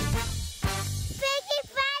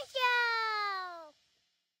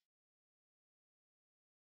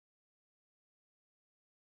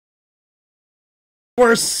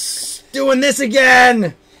We're doing this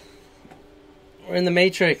again. We're in the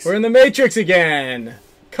Matrix. We're in the Matrix again.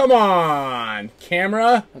 Come on,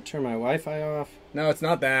 camera. I'll turn my Wi-Fi off. No, it's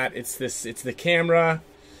not that. It's this. It's the camera.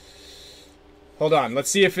 Hold on. Let's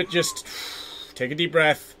see if it just... Take a deep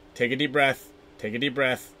breath. Take a deep breath. Take a deep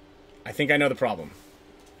breath. I think I know the problem.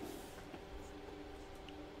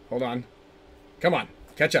 Hold on. Come on.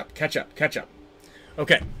 Catch up. Catch up. Catch up.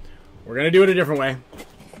 Okay. We're going to do it a different way.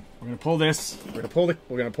 We're going to pull this. We're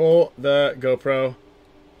going to pull the GoPro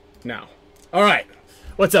now. All right.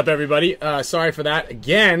 What's up, everybody? Sorry for that.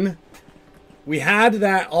 Again, we had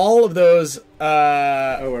that, all of those...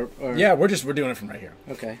 yeah, we're doing it from right here.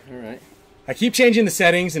 Okay, all right. I keep changing the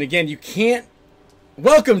settings, and again, you can't...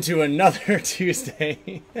 Welcome to another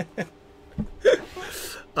Tuesday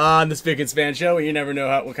on the Spick and Span Show. You never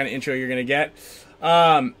know what kind of intro you're going to get.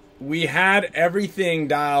 We had everything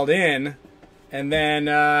dialed in, and then,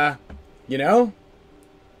 you know...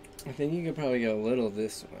 I think you could probably go a little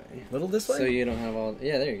this way. A little this way? So you don't have all...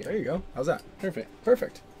 Yeah, there you go. There you go. How's that? Perfect.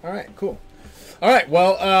 Perfect. All right, cool. All right,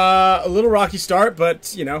 well, a little rocky start,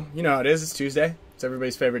 but, you know how it is. It's Tuesday. It's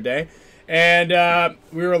everybody's favorite day. And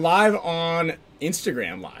we were live on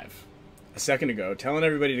Instagram Live a second ago, telling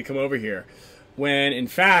everybody to come over here, when, in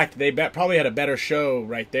fact, they probably had a better show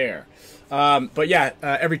right there. But, yeah,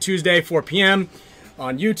 every Tuesday, 4 p.m.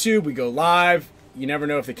 on YouTube, we go live. You never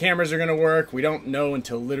know if the cameras are going to work. We don't know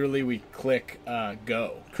until literally we click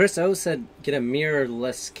go. Chris O said get a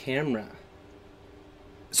mirrorless camera.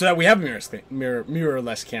 So that we have a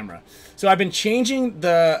mirrorless camera. So I've been changing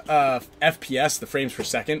the FPS, the frames per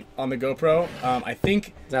second, on the GoPro. I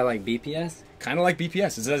think... Is that like BPS? Kind of like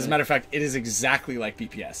BPS. As a matter of fact, it is exactly like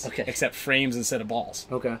BPS. Okay. Except frames instead of balls.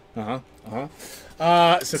 Okay. So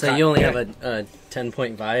you only have a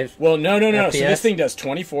 10.5? Well, no. FPS? So this thing does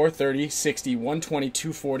 24, 30, 60, 120,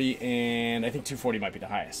 240, and I think 240 might be the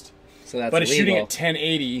highest. So that's But it's legal. shooting at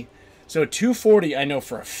 1080. So 240, I know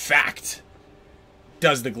for a fact,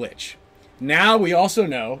 does the glitch. Now we also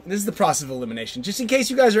know, this is the process of elimination, just in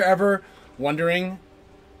case you guys are ever wondering,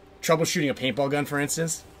 troubleshooting a paintball gun, for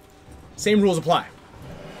instance, same rules apply.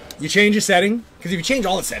 You change a setting, because if you change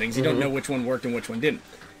all the settings, you don't know which one worked and which one didn't.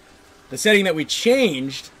 The setting that we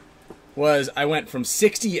changed was I went from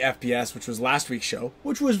 60 FPS, which was last week's show,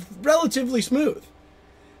 which was relatively smooth.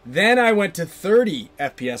 Then I went to 30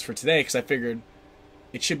 FPS for today, because I figured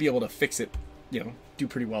it should be able to fix it, do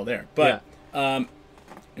pretty well there. But,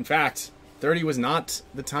 in fact, 30 was not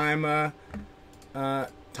the time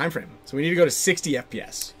frame. So we need to go to 60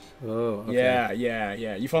 FPS. Oh, okay.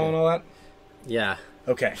 Yeah. You following all that? Yeah.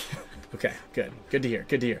 Okay, good. Good to hear.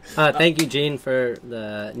 Thank you, Gene, for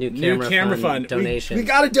the new camera fund donation. We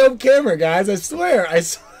got a dope camera, guys. I swear. I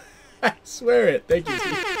swear it. Thank you.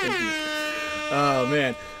 Oh,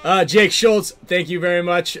 man. Jake Schultz, thank you very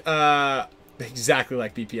much. Exactly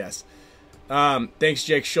like BPS. Thanks,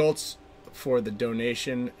 Jake Schultz, for the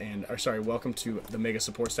donation. And, welcome to the Mega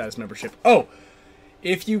Support Status membership. Oh,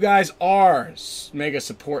 if you guys are Mega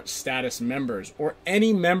Support Status members, or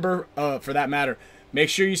any member for that matter, make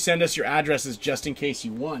sure you send us your addresses just in case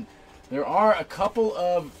you won. There are a couple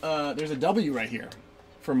of... there's a W right here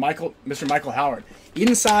for Mr. Michael Howard.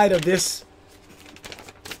 Inside of this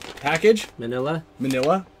package... Manila?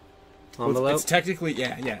 Envelope? It's technically...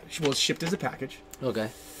 Yeah. Well, it's shipped as a package. Okay.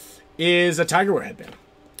 Is a Tiger Wear headband.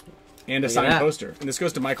 And a signed poster. And this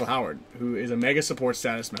goes to Michael Howard, who is a Mega Support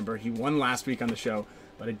Status member. He won last week on the show,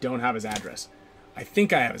 but I don't have his address. I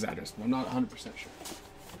think I have his address, but I'm not 100% sure.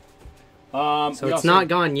 So it's not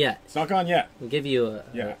gone yet. It's not gone yet. We'll give you a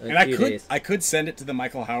few days. I could send it to the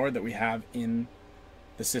Michael Howard that we have in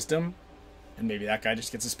the system, and maybe that guy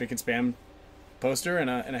just gets a Spick and Spam poster and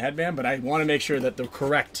a headband, but I want to make sure that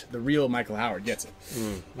the real Michael Howard gets it.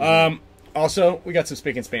 Mm-hmm. Also, we got some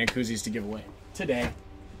Spick and Span koozies to give away today.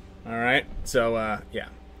 All right, so yeah,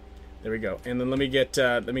 there we go. And then let me get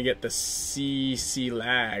the CC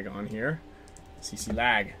lag on here. CC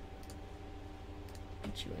lag.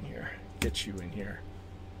 Get you in here.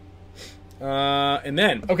 And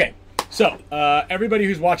then so everybody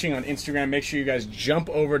who's watching on Instagram, make sure you guys jump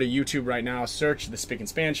over to YouTube right now. Search the Spick and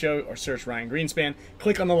Span Show or search Ryan Greenspan.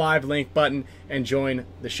 Click on the live link button and join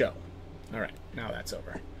the show. All right, now that's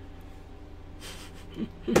over.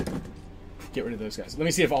 Get rid of those guys. Let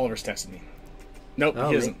me see if Oliver's texted me. Nope,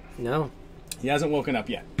 he hasn't. No. He hasn't woken up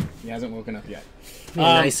yet.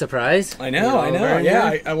 Nice surprise. I know.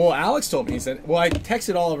 Yeah. Well, Alex told me. He said, well, I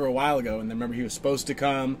texted Oliver a while ago, and then remember he was supposed to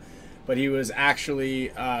come, but he was actually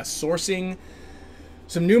sourcing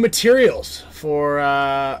some new materials for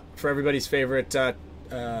everybody's favorite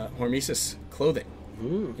Hormesis clothing.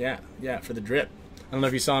 Ooh. Yeah, for the drip. I don't know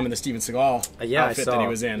if you saw him in the Steven Seagal Yeah, I outfit saw. that he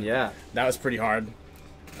was in. Yeah. That was pretty hard.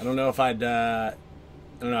 I don't know if I'd... I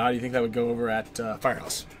don't know, how do you think that would go over at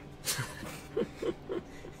Firehouse?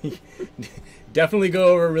 Definitely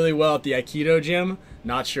go over really well at the Aikido gym.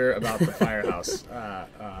 Not sure about the Firehouse. I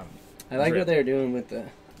like what they were doing with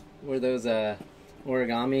were those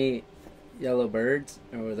origami yellow birds,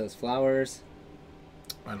 or were those flowers?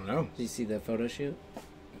 I don't know. Did you see the photo shoot?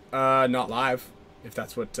 Not live, if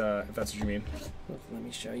that's what you mean. Let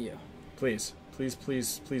me show you. Please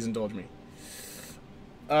indulge me.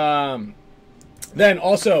 Then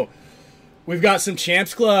also, we've got some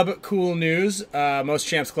Champs Club cool news. Most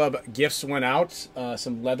Champs Club gifts went out.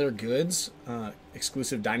 Some leather goods,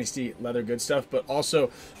 exclusive Dynasty leather good stuff. But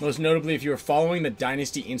also, most notably, if you were following the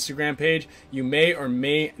Dynasty Instagram page, you may or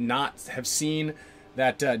may not have seen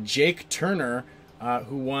that Jake Turner,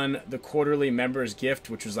 who won the quarterly members gift,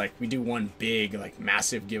 which was like, we do one big, like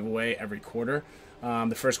massive giveaway every quarter.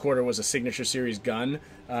 The first quarter was a Signature Series gun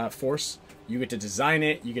force. You get to design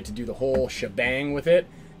it. You get to do the whole shebang with it.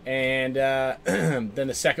 And then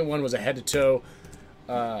the second one was a head-to-toe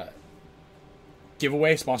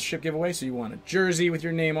giveaway, sponsorship giveaway. So you won a jersey with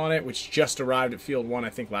your name on it, which just arrived at Field 1, I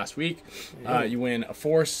think, last week. You win a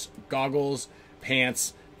force, goggles,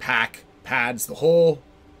 pants, pack, pads, the whole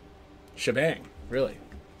shebang, really.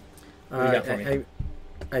 What do you got for me?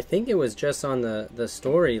 I think it was just on the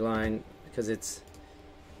storyline, because it's...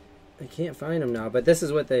 I can't find them now, but this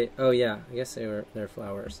is what they... Oh, yeah, I guess they're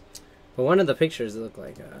flowers. But one of the pictures looked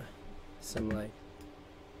like some, like,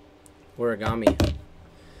 origami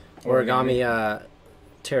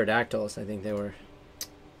pterodactyls, I think they were.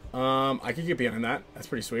 I could get behind that. That's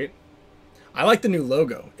pretty sweet. I like the new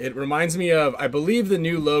logo. It reminds me of... I believe the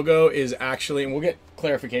new logo is actually... And we'll get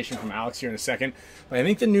clarification from Alex here in a second. But I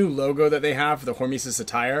think the new logo that they have for the Hormesis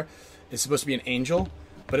attire is supposed to be an angel.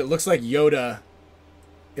 But it looks like Yoda...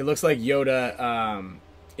 It looks like Yoda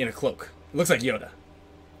in a cloak. It looks like Yoda.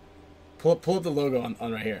 Pull up the logo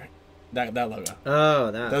on right here. That logo.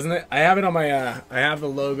 Oh, that. Doesn't it? I have it on my I have the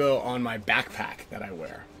logo on my backpack that I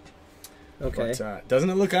wear. Okay. But doesn't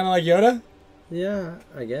it look kind of like Yoda? Yeah,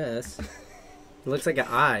 I guess. It looks like an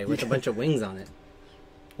eye with a bunch of wings on it.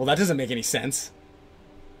 Well, that doesn't make any sense.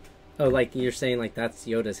 Oh, like you're saying like that's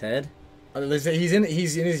Yoda's head? He's in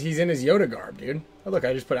his Yoda garb, dude. Oh, look,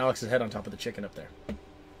 I just put Alex's head on top of the chicken up there.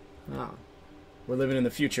 Oh. We're living in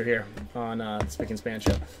the future here on the Spick and Span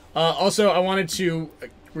show. Also, we're going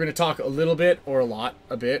to talk a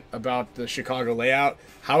bit about the Chicago layout,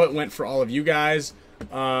 how it went for all of you guys.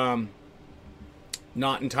 Not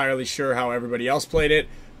entirely sure how everybody else played it,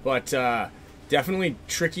 but definitely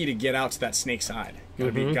tricky to get out to that snake side.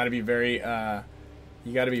 Got to be very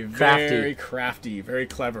crafty, very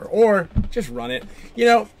clever, or just run it. You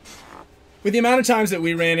know, with the amount of times that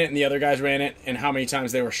we ran it and the other guys ran it, and how many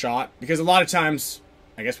times they were shot, because a lot of times,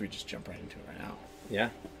 I guess we just jump right into it right now.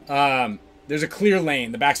 Yeah. There's a clear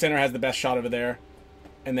lane. The back center has the best shot over there,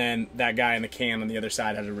 and then that guy in the can on the other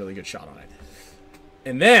side has a really good shot on it.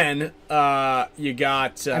 And then you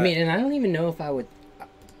got... I mean, and I don't even know if I would...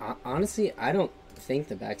 honestly, I don't think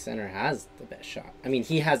the back center has the best shot. I mean,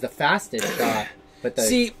 he has the fastest shot, but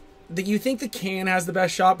See... You think the can has the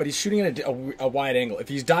best shot, but he's shooting at a wide angle. If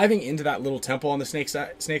he's diving into that little temple on the snake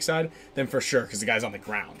side, then for sure, because the guy's on the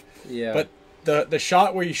ground. Yeah. But the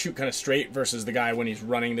shot where you shoot kind of straight versus the guy when he's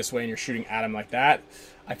running this way and you're shooting at him like that,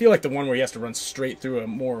 I feel like the one where he has to run straight through a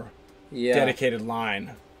more dedicated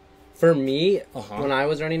line. For me, when I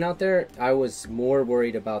was running out there, I was more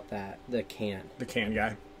worried about the can. The can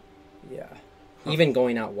guy. Yeah. Even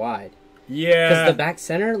going out wide. Yeah, because the back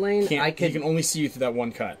center lane, he can only see you through that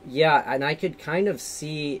one cut. Yeah, and I could kind of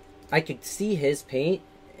see, his paint,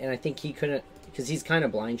 and I think he couldn't, because he's kind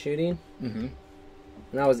of blind shooting. Mm-hmm.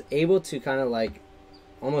 And I was able to kind of like,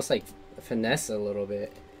 almost like finesse a little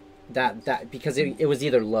bit, that because it was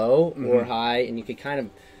either low or high, and you could kind of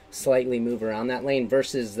slightly move around that lane,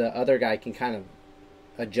 versus the other guy can kind of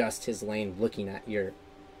adjust his lane looking at your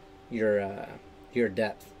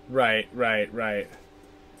depth. Right.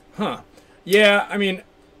 Huh. Yeah, I mean...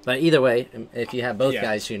 But either way, if you have both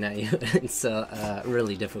guys shooting at you, it's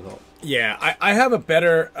really difficult. Yeah, I have a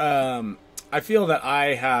better... I feel that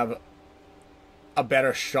I have a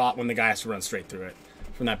better shot when the guy has to run straight through it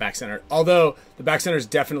from that back center. Although, the back center is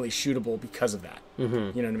definitely shootable because of that.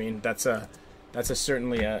 Mm-hmm. You know what I mean? That's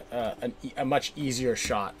certainly a much easier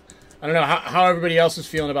shot. I don't know how everybody else is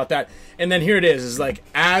feeling about that. And then here it is like,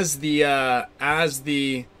 as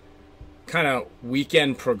the kind of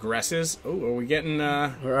weekend progresses. Oh, are we getting...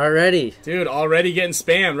 We're already... Dude, already getting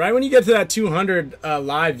spammed. Right when you get to that 200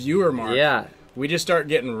 live viewer mark, yeah, we just start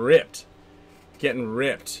getting ripped.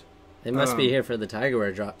 They must be here for the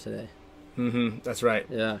Tigerware drop today. Mm-hmm. That's right.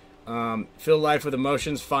 Yeah. Fill life with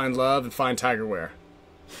emotions, find love, and find Tigerware.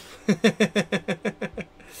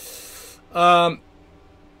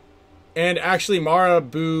 And actually,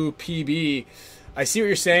 Marabu PB, I see what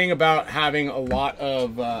you're saying about having a lot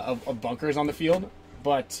of bunkers on the field,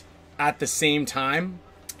 but at the same time,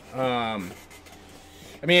 I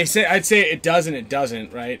mean, I'd say it does and it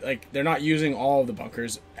doesn't, right? Like, they're not using all of the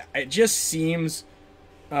bunkers. It just seems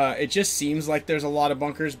like there's a lot of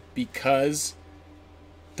bunkers because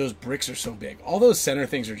those bricks are so big. All those center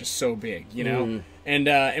things are just so big, you know? Mm.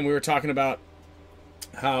 And we were talking about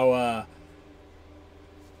how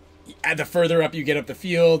the further up you get up the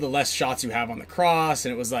field, the less shots you have on the cross.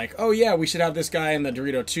 And it was like, oh yeah, we should have this guy in the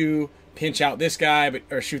Dorito 2 pinch out this guy,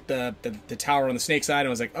 or shoot the tower on the snake side. And I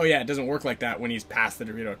was like, oh yeah, it doesn't work like that when he's past the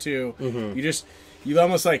Dorito 2. Mm-hmm. You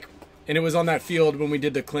almost like, and it was on that field when we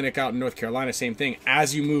did the clinic out in North Carolina, same thing.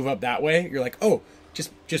 As you move up that way, you're like, oh,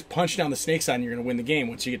 just punch down the snake side and you're going to win the game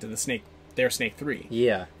once you get to the snake 3.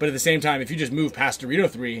 Yeah. But at the same time, if you just move past Dorito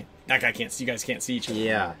 3, that guy can't see, you guys can't see each other.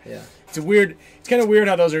 Yeah, yeah. It's kind of weird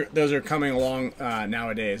how those are coming along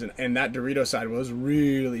nowadays. And that Dorito side was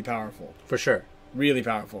really powerful. For sure. Really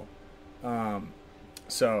powerful.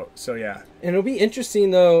 So yeah. And it'll be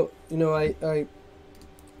interesting though, you know,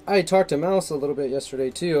 I talked to Mouse a little bit yesterday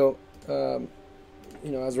too. You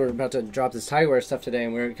know, as we're about to drop this Tigerware stuff today,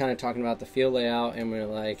 and we were kind of talking about the field layout, and we are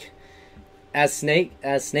like, as snake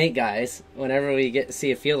guys, whenever we get to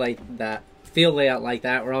see a field layout like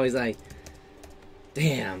that, we're always like,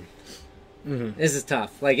 damn, this is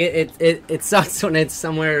tough. Like it sucks when it's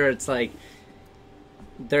somewhere where it's like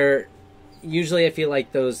usually I feel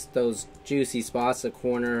like those juicy spots, the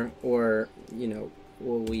corner, or, you know,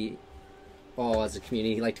 what we all as a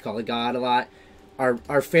community like to call it God a lot,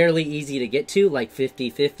 are fairly easy to get to, like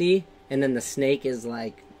 50-50, and then the snake is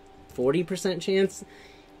like 40% chance.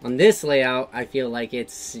 On this layout, I feel like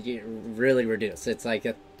it's really reduced. It's like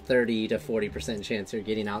a 30 to 40% chance you're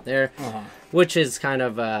getting out there, which is kind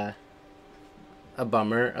of a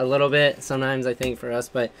bummer a little bit sometimes, I think, for us.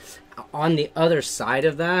 But on the other side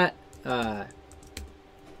of that, I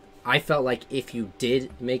felt like if you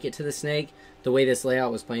did make it to the snake, the way this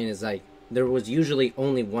layout was playing is like there was usually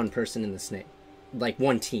only one person in the snake, like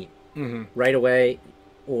one team, right away.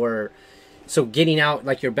 Or so getting out,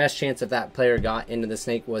 like your best chance if that player got into the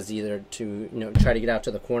snake was either to, you know, try to get out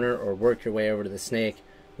to the corner or work your way over to the snake,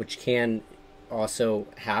 which can also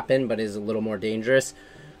happen but is a little more dangerous,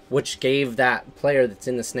 which gave that player that's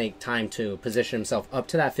in the snake time to position himself up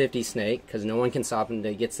to that 50 snake, because no one can stop him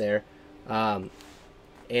until he gets there.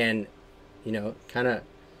 And, you know, kind of,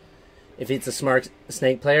 if it's a smart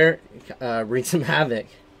snake player, wreak some havoc.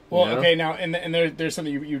 Well, you know? Okay, now, and there's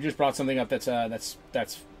something, you just brought something up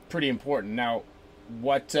that's pretty important. Now,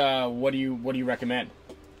 what do you recommend?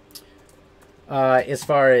 As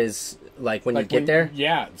far as, like, when you get there?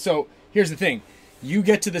 Yeah, so here's the thing. You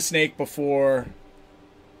get to the snake before...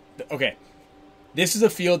 Okay, this is a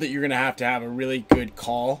field that you're going to have a really good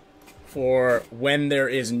call for when there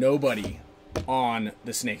is nobody on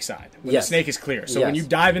the snake side. When the snake is clear. So when you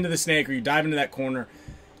dive into the snake or you dive into that corner,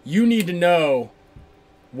 you need to know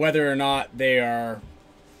whether or not the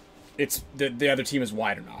other team is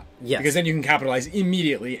wide or not. Yes. Because then you can capitalize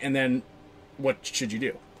immediately, and then what should you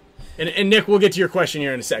do? And Nick, we'll get to your question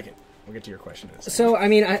here in a second. So, I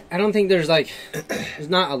mean, I don't think there's there's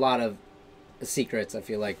not a lot of secrets, I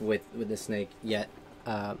feel like, with the snake yet.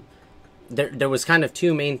 There was kind of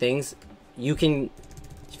two main things. You can,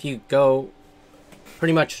 if you go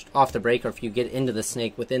pretty much off the break, or if you get into the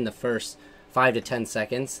snake within the first 5 to 10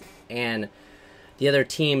 seconds, and the other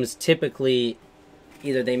teams typically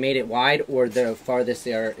either they made it wide or the farthest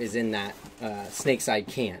they are is in that snake side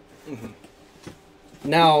can.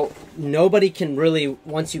 Now, nobody can really,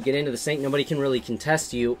 once you get into the snake, nobody can really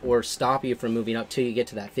contest you or stop you from moving up till you get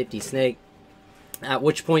to that 50 snake. At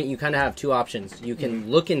which point you kind of have two options. You can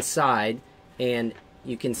look inside and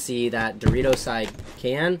you can see that Dorito side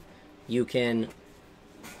can. You can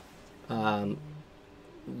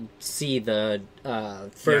see the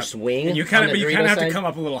first wing. And you kind of have to come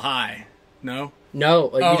up a little high. No?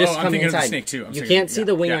 No, you just come thinking inside. Of the snake too. You can't see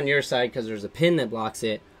the wing on your side because there's a pin that blocks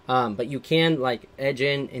it. But you can like edge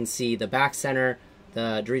in and see the back center,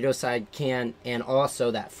 the Dorito side can, and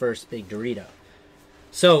also that first big Dorito.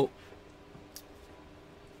 So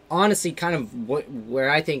honestly, kind of where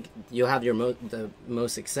I think you'll have the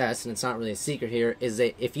most success, and it's not really a secret here, is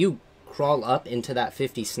that if you crawl up into that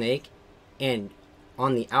 50 snake, and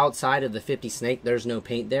on the outside of the 50 snake there's no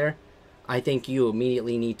paint there, I think you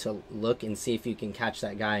immediately need to look and see if you can catch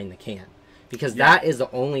that guy in the can. because that is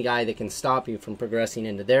the only guy that can stop you from progressing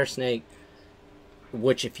into their snake,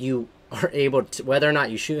 which if you are able to, whether or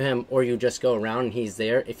not you shoot him or you just go around and he's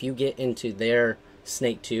there, if you get into their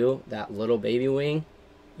snake too, that little baby wing,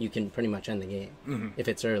 you can pretty much end the game if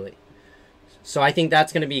it's early. So I think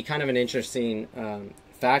that's going to be kind of an interesting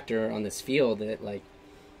factor on this field, that like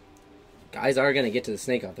guys are going to get to the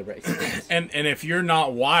snake off the break. And if you're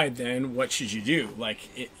not wide, then what should you do?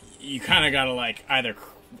 Like, you kind of got to like either,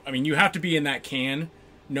 I mean, you have to be in that can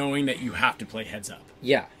knowing that you have to play heads up.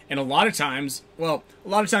 Yeah. And a lot of times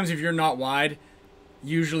if you're not wide,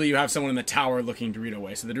 usually you have someone in the tower looking Dorito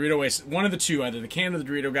way. So the Dorito way, one of the two, either the can or the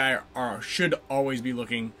Dorito guy, should always be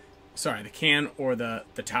looking. Sorry, the can or the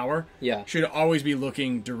tower should always be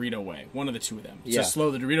looking Dorito way. One of the two of them. To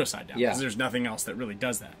slow the Dorito side down. Because there's nothing else that really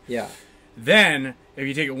does that. Yeah. Then, if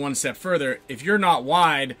you take it one step further, if you're not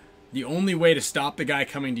wide, the only way to stop the guy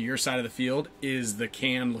coming to your side of the field is the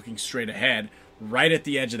can looking straight ahead, right at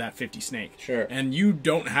the edge of that 50 snake. Sure. And you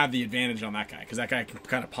don't have the advantage on that guy, because that guy can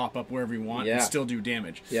kind of pop up wherever you want and still do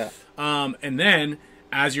damage. Yeah. And then,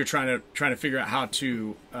 as you're trying to figure out how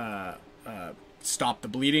to stop the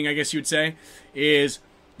bleeding, I guess you would say, is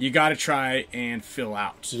you got to try and fill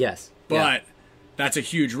out. Yes. But that's a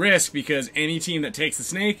huge risk, because any team that takes the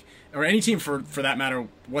snake, or any team for that matter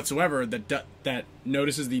whatsoever, that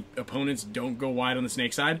notices the opponents don't go wide on the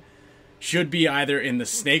snake side, should be either in the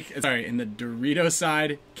Dorito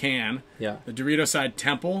side can, the Dorito side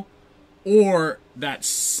temple, or that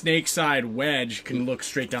snake side wedge can look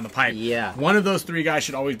straight down the pipe. Yeah. One of those three guys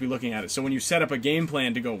should always be looking at it. So when you set up a game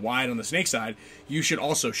plan to go wide on the snake side, you should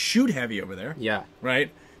also shoot heavy over there. Yeah.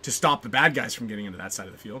 Right? To stop the bad guys from getting into that side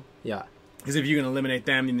of the field. Yeah. Because if you can eliminate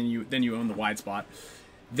them, and then you own the wide spot.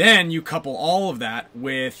 Then you couple all of that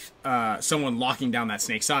with someone locking down that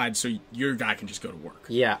snake side, so your guy can just go to work.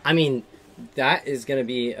 Yeah, I mean, that is going to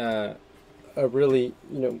be a really,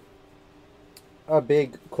 a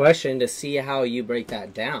big question to see how you break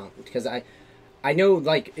that down. Because I know,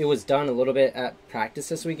 like, it was done a little bit at practice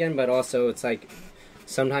this weekend, but also it's like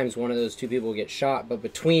sometimes one of those two people will get shot. But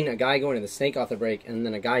between a guy going to the snake off the break and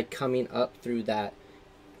then a guy coming up through that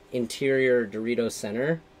interior Dorito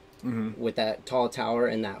center, with that tall tower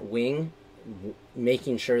and that wing,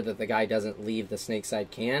 making sure that the guy doesn't leave the snake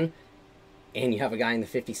side can, and you have a guy in the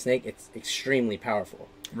 50 snake, it's extremely powerful.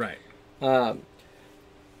 Right.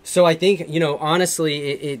 So I think,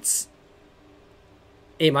 honestly,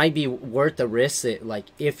 it might be worth the risk that, like,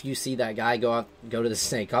 if you see that guy go to the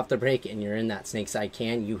snake off the break and you're in that snake side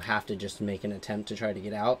can, you have to just make an attempt to try to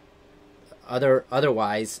get out.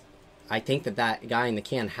 Otherwise, I think that guy in the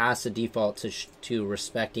can has to default to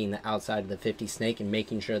respecting the outside of the 50 snake and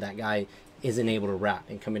making sure that guy isn't able to wrap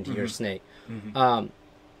and come into your snake. And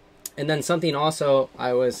then something also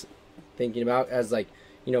I was thinking about as, like,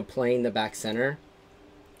 playing the back center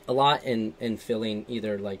a lot and filling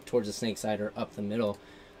either, like, towards the snake side or up the middle.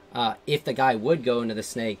 If the guy would go into the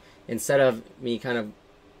snake, instead of me kind of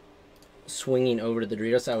swinging over to the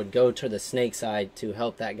Dorito side, I would go to the snake side to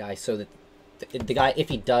help that guy, so that the guy, if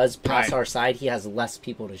he does pass our side, he has less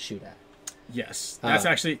people to shoot at. Yes, that's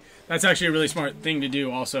actually a really smart thing to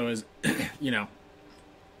do. Also, is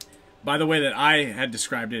by the way that I had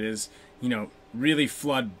described it, is really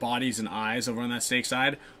flood bodies and eyes over on that snake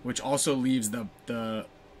side, which also leaves the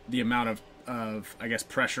amount of I guess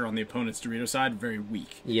pressure on the opponent's Dorito side very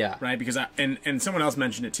weak. Yeah. Right. Because and someone else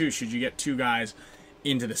mentioned it too. Should you get two guys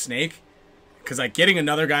into the snake? Because, like, getting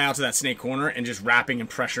another guy out to that snake corner and just wrapping and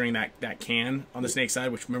pressuring that can on the snake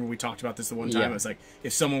side, which, remember, we talked about this the one time. It was like,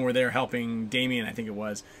 if someone were there helping Damien, I think it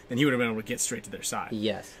was, then he would have been able to get straight to their side.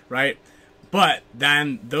 Yes. Right? But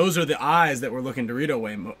then those are the eyes that were looking Dorito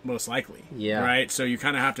way, most likely. Yeah. Right? So you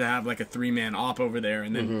kind of have to have, like, a three-man op over there,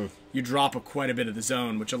 and then you drop quite a bit of the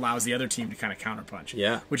zone, which allows the other team to kind of counterpunch.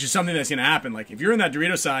 Yeah. Which is something that's going to happen. Like, if you're in that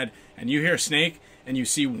Dorito side and you hear snake and you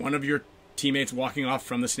see one of your teammates walking off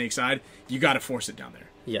from the snake side, you got to force it down there.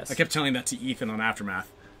 Yes. I kept telling that to Ethan on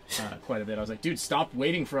Aftermath quite a bit. I was like, dude, stop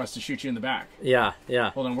waiting for us to shoot you in the back. Yeah.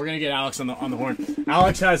 Hold on, we're gonna get Alex on the horn.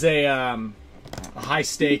 Alex has a high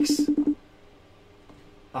stakes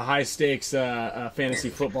fantasy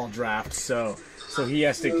football draft, so he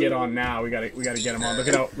has to get on now. We gotta get him on. Look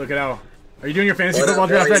at how. Are you doing your fantasy football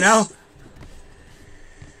draft right now?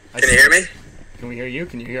 Can you hear me? Can we hear you?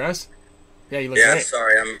 Can you hear us? Yeah, you look great.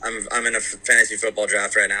 Sorry, I'm in a fantasy football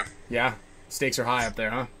draft right now. Yeah, stakes are high up there,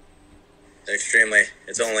 huh? Extremely.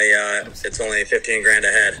 It's only 15 grand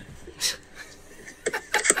ahead.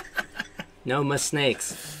 No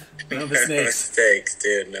mistakes. No No mistakes. mistakes,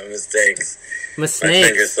 dude. No mistakes. My Mistakes.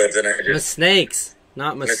 finger slipped and I just... Mistakes.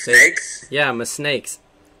 Not mistakes. Mistakes? Yeah, mistakes.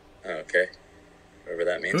 Oh, okay. whatever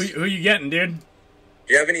that means. Who you getting, dude?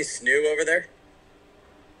 Do you have any snoo over there?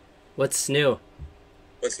 What's new?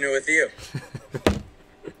 What's new with you?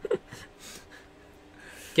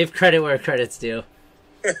 Give credit where credit's due.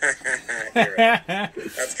 You're right.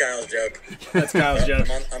 That's Kyle's joke. That's Kyle's joke.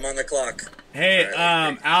 I'm on the clock. Hey,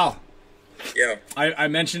 Right, Al. Yo. I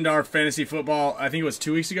mentioned our fantasy football. I think it was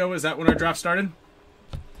 2 weeks ago. Was that when our draft started?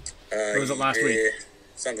 Or was it last week?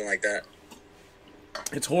 Something like that.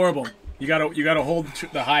 It's horrible. You gotta hold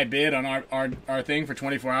the high bid on our thing for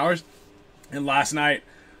 24 hours. And last night,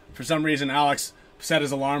 for some reason, Alex set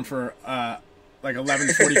his alarm for like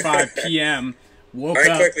 11:45 p.m. Woke All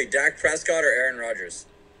right, up. quickly. Dak Prescott or Aaron Rodgers?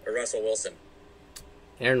 Or Russell Wilson?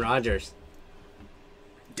 Aaron Rodgers.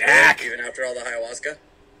 Dak. Even after all the ayahuasca?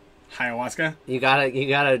 Ayahuasca. You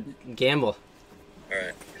gotta gamble. All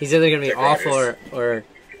right. He's either gonna be Check awful Rodgers. or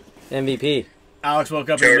MVP. Alex woke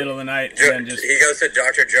up in the middle of the night and then just. He goes to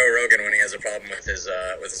Dr. Joe Rogan when he has a problem with his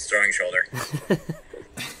throwing shoulder.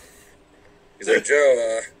 He's like,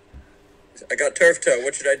 Joe, I got turf toe.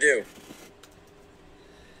 What should I do?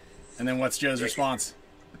 And then what's Joe's response?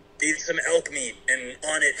 Eat some elk meat and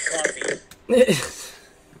on it coffee.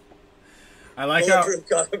 I like how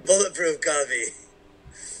Bulletproof coffee.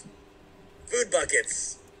 Food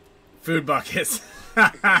buckets. food buckets.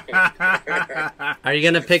 Are you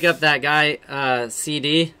gonna pick up that guy,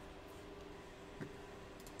 CD?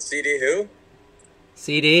 CD who?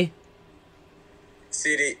 CD?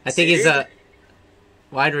 CD. I think CD? he's a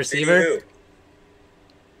wide CD receiver. who?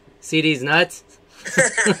 CD's nuts.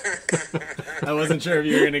 I wasn't sure if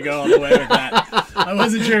you were gonna go all the way with that. I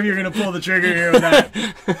wasn't sure if you were gonna pull the trigger here with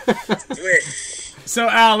that. Swish. So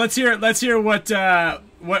Al, let's hear what do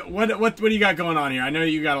you got going on here? I know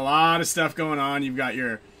you got a lot of stuff going on. You've got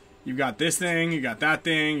this thing, you got that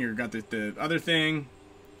thing, you got the other thing.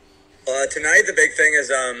 Tonight the big thing is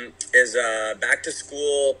back to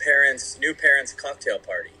school new parents cocktail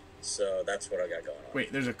party. So that's what I got going on.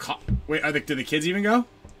 Wait, there's do the kids even go?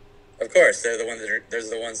 Of course, they're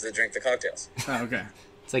the ones that drink the cocktails. Oh, okay.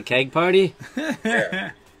 It's a keg party.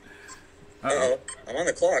 Yeah. Uh-oh. I'm on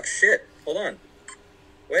the clock. Shit. Hold on.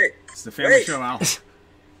 Wait. It's the family Wait. show, Al.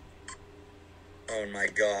 Oh my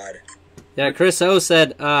god. Yeah, Chris O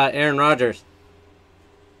said Aaron Rodgers.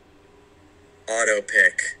 Auto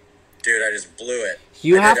pick. Dude, I just blew it.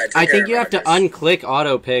 I think you have to Rodgers. unclick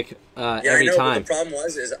auto pick Yeah, every I know, time. but the problem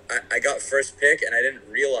was I got first pick and I didn't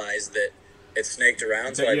realize that it snaked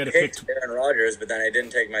around, so That you I had to picked pick Aaron Rodgers, but then I didn't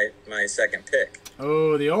take my second pick.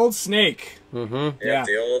 Oh, the old snake. Mm-hmm. Yeah,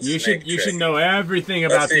 The old you snake should trick. know everything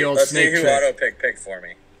about the old let's snake see who trick. auto picked for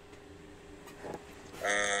me.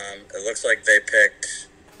 It looks like they picked.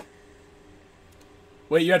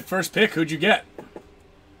 Wait, you had first pick. Who'd you get?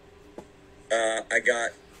 I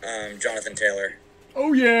got Jonathan Taylor.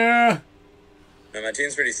 Oh yeah. Now my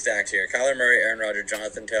team's pretty stacked here. Kyler Murray, Aaron Rodgers,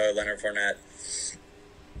 Jonathan Taylor, Leonard Fournette,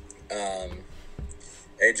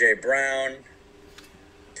 AJ Brown,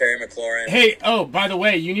 Terry McLaurin. Hey, oh, by the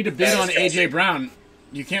way, you need to bid Travis on Kelce. AJ Brown.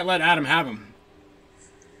 You can't let Adam have him.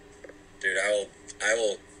 Dude, I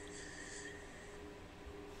will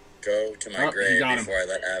go to my Oh, he grave got him. before I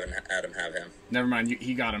let Adam have him. Never mind,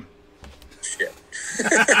 he got him. Shit.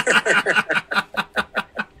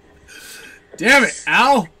 Damn it,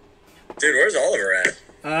 Al. Dude, where's Oliver at?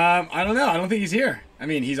 I don't know. I don't think he's here. I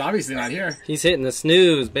mean, he's obviously not here. He's hitting the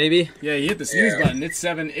snooze, baby. Yeah, he hit the snooze Yeah. button. It's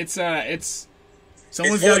 7. It's He's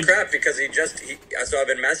someone's full got. of crap because so I've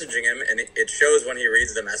been messaging him and it shows when he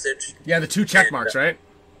reads the message. Yeah, the 2 check marks, right?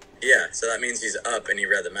 Yeah, so that means he's up and he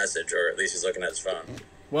read the message, or at least he's looking at his phone.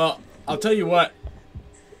 Well, I'll tell you what.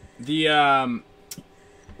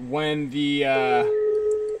 When the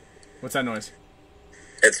what's that noise?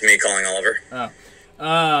 It's me calling Oliver.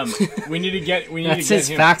 We need to get That's his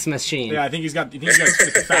him. fax machine. Yeah, I think he's got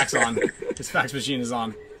his fax on. His fax machine is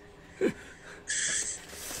on.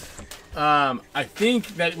 I think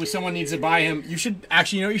that someone needs to buy him. You should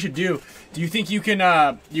actually, you know what you should do? Do you think you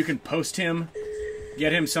can post him,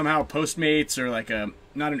 get him somehow Postmates or like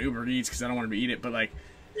not an Uber Eats because I don't want him to eat it, but like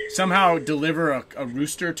somehow deliver a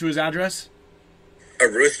rooster to his address? A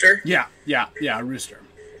rooster? Yeah, a rooster.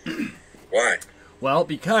 Why? Well,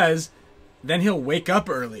 because then he'll wake up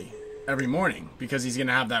early every morning because he's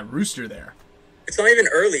gonna have that rooster there. It's not even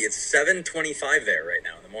early. It's 7:25 there right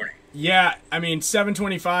now in the morning. Yeah, I mean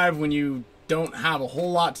 7:25 when you don't have a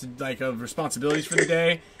whole lot of responsibilities for the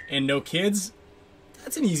day and no kids.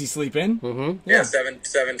 That's an easy sleep in. Mm-hmm. Yeah,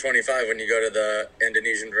 7:25 when you go to the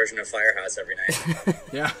Indonesian version of Firehouse every night.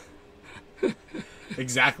 Yeah.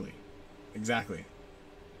 Exactly.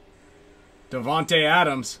 Devontae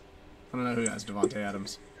Adams. I don't know who has Devontae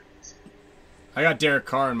Adams. I got Derek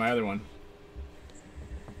Carr in my other one.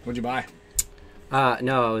 What'd you buy?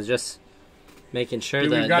 No, I was just making sure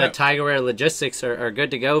Dude, that the Tiger Wear logistics are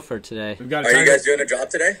good to go for today. We've got Are you guys doing a drop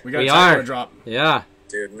today? We got We a Tiger are. Wear drop. Yeah.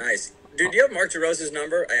 Dude, nice. Dude, do you have Mark DeRosa's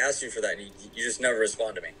number? I asked you for that, and you just never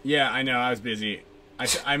respond to me. Yeah, I know. I was busy.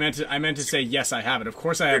 I meant to say yes, I have it. Of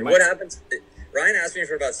course, I have Dude, my. what happens? Ryan asked me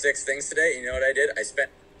for about 6 things today, and you know what I did? I spent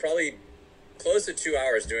probably close to 2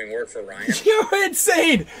 hours doing work for Ryan. You're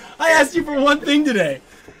insane! I asked you for one thing today.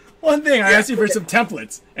 One thing. I asked you for some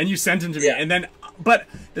templates, and you sent them to me. Yeah. And then, but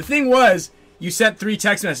the thing was, you sent 3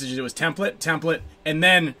 text messages. It was template, and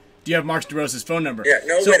then do you have Mark DeRosa's phone number? Yeah,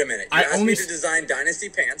 no, So wait a minute. You I asked only me to design Dynasty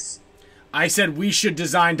pants. I said we should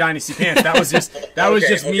design Dynasty Pants. That was just was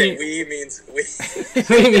just me. We means we. It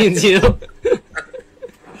means you.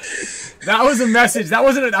 That was a message. That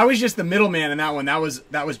wasn't. I was just the middleman in that one. That was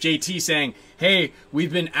JT saying, "Hey,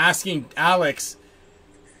 we've been asking Alex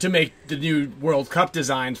to make the new World Cup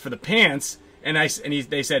designs for the pants." And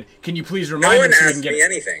they said, "Can you please No remind one him so we asked can get me it?"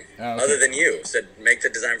 anything Oh, okay. other than you. Said make the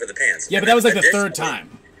design for the pants. Yeah, but And that was like the additionally, third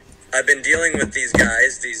time. I've been dealing with these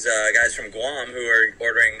guys from Guam who are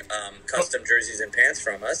ordering custom jerseys and pants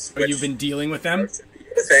from us. Oh, you've been dealing with them?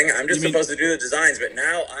 The thing. I'm just You mean- supposed to do the designs, but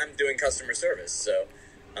now I'm doing customer service, so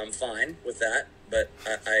I'm fine with that. But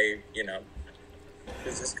I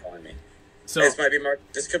who's this calling me? So This might be Mark.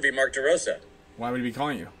 This could be Mark DeRosa. why would he be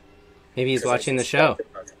calling you? Maybe he's watching the show.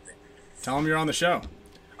 Tell him you're on the show.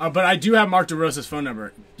 But I do have Mark DeRosa's phone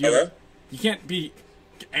number. Hello? You can't be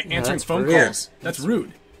answering that's phone rude. calls. That's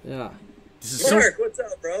rude. Yeah. This is so. Mark, what's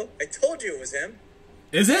up, bro? I told you it was him.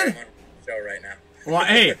 Is I'm it? on the show right now. Well,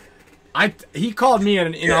 hey, he called me at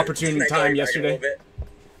an inopportune Can I call time you back in a yesterday. little bit?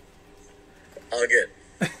 All good.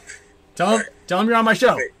 Tell him you're on my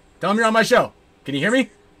show. Wait. Tell him you're on my show. Can you hear me?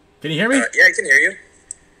 Can you hear me? Yeah, I can hear you.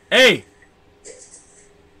 Hey,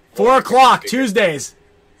 4 o'clock Tuesdays.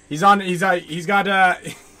 He's on. He's got.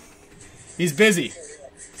 He's busy.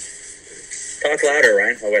 Talk louder,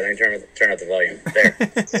 Ryan. Oh wait, I can turn up the volume. There.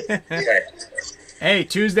 Okay. Hey,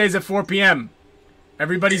 Tuesdays at 4 p.m.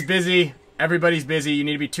 Everybody's busy. Everybody's busy. You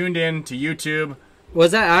need to be tuned in to YouTube.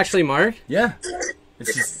 Was that actually Mark? Yeah.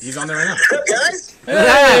 He's on there right What's up, guys? now.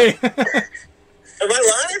 Hey! Am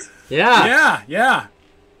I live? Yeah. yeah.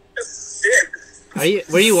 Shit.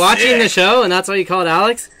 Were you watching the show and that's why you called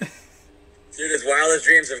Alex? Dude, his wildest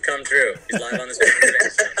dreams have come true. He's live on the screen today.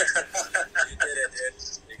 You did it, dude.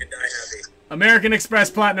 You can die happy. American Express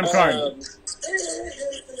Platinum card.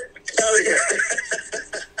 Oh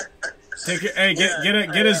yeah.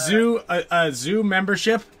 Get a zoo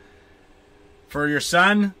membership for your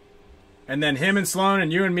son, and then him and Sloan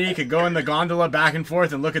and you and me could go in the gondola back and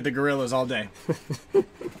forth and look at the gorillas all day.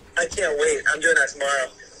 I can't wait. I'm doing that tomorrow.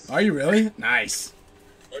 Are you really? Nice.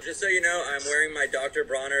 Well, just so you know, I'm wearing my Dr.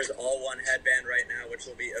 Bronner's All-One headband right now, which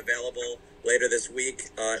will be available later this week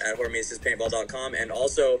at HormesisPaintball.com. And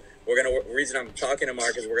also, the reason I'm talking to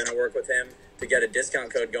Mark is we're going to work with him to get a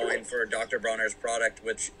discount code going for Dr. Bronner's product,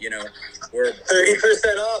 which, we're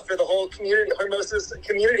 30% off for the whole community, Hormesis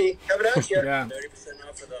community coming out here. Yeah. 30%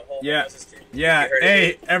 off for the whole Yeah. Hormesis team. Yeah. You heard it.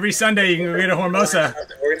 Hey, every Sunday you can go get a Hormosa.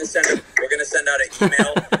 We're gonna send out an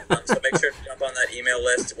email, so make sure to jump on that email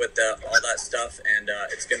list with all that stuff, and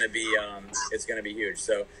it's gonna be huge.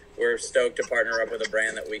 So we're stoked to partner up with a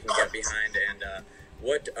brand that we can get behind, and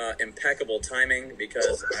what impeccable timing,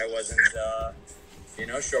 because I wasn't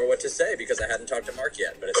sure what to say because I hadn't talked to Mark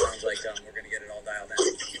yet, but it sounds like we're gonna get it all dialed in.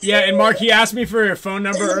 Yeah, and Mark, he asked me for your phone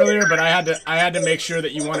number earlier, but I had to make sure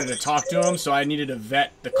that you wanted to talk to him, so I needed to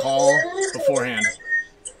vet the call beforehand.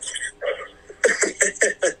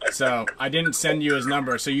 So I didn't send you his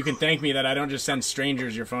number, so you can thank me that I don't just send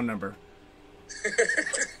strangers your phone number.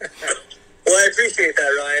 Well, I appreciate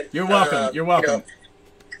that, Ryan. You're welcome. You're welcome.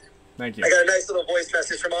 Thank you. I got a nice little voice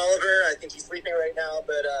message from Oliver. I think he's sleeping right now,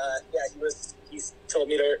 but he's told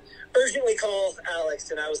me to urgently call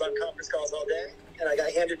Alex, and I was on conference calls all day, and I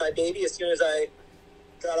got handed my baby as soon as I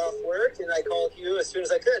got off work, and I called you as soon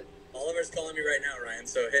as I could. Oliver's calling me right now, Ryan.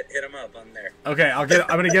 So hit him up on there. Okay, I'm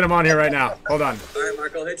gonna get him on here right now. Hold on. All right,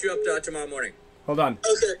 Mark. I'll hit you up tomorrow morning. Hold on.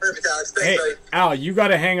 Okay, perfect, Alex. Thanks, Hey, buddy. Al, you got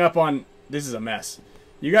to hang up on. This is a mess.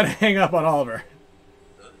 You got to hang up on Oliver.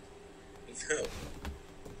 No.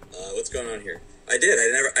 What's going on here? I did.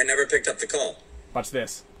 I never picked up the call. Watch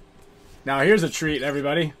this. Now here's a treat,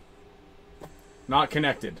 everybody. Not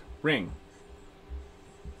connected. Ring.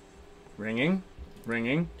 Ringing.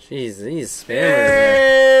 Ringing. Jeez, these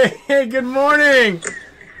spammers. Hey, good morning.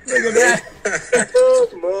 Look at that.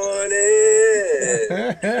 Good morning.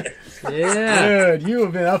 Yeah. Dude, you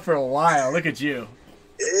have been up for a while. Look at you.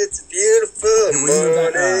 It's beautiful. Move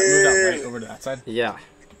that right over to that side. Yeah.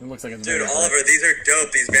 It looks like it's Dude, very Oliver, these are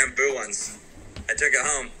dope. These bamboo ones. I took it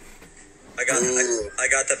home. I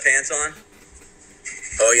got the pants on.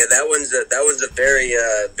 Oh yeah, that one's a very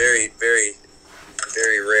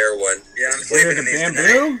very rare one. Yeah, I'm With sleeping the in these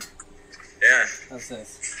bamboo? tonight. Yeah. That's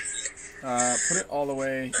nice. Put it all the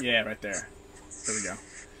way. Yeah, right there. There we go.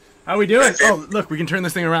 How we doing? Oh, look, we can turn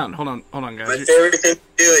this thing around. Hold on, My guys. favorite thing to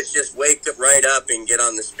do is just wake up right up and get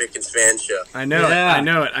on the Spick and Span show. I know Yeah. it. I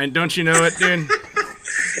know it. Don't you know it, dude?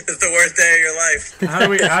 It's the worst day of your life.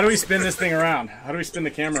 How do we spin this thing around? How do we spin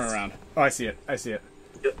the camera around? Oh, I see it.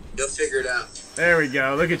 You'll figure it out. There we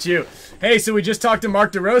go. Look at you. Hey, so we just talked to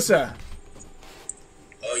Mark DeRosa.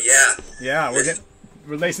 Oh yeah. Yeah,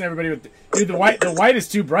 we're lacing everybody with. Dude, the white is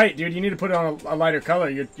too bright, dude. You need to put it on a lighter color.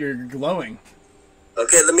 You're glowing.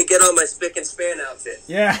 Okay, let me get on my Spick and Span outfit.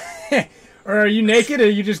 Yeah. Or are you naked? Or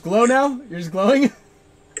you just glow now? You're just glowing?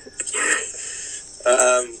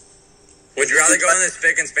 Would you rather go on this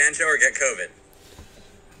Spick and Span show or get COVID?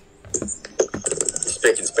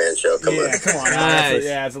 Spick and Span show. Come Yeah, on. come on. Nice.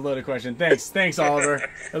 It's a loaded question. Thanks, Oliver.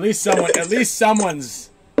 At least someone's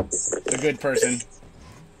a good person.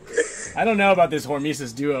 I don't know about this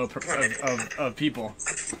Hormesis duo of people.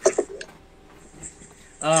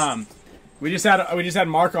 We just had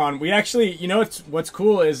Mark on. We actually, you know, what's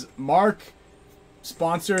cool is Mark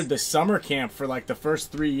sponsored the summer camp for like the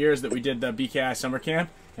first 3 years that we did the BKI summer camp,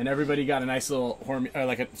 and everybody got a nice little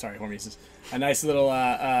Hormesis, a nice little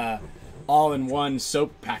all-in-one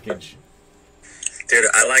soap package. Dude,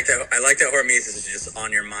 I like that Hormesis is just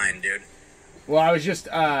on your mind, dude. Well, I was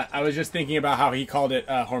just thinking about how he called it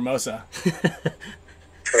Hormosa.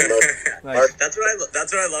 Like, That's what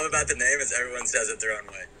I love about the name is everyone says it their own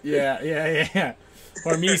way. yeah.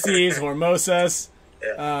 Hormesis, Hormosas.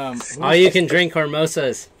 Yeah. All you can drink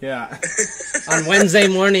Hormosas Yeah. on Wednesday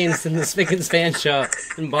mornings in the Spick and Span show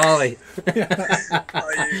in Bali. Oh, you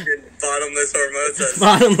can bottomless Hormosas.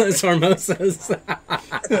 Bottomless Hormosas.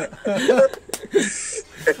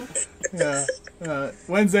 Yeah.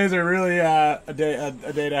 Wednesdays are really a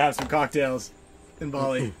day to have some cocktails in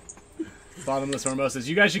Bali. Bottomless Hormosas.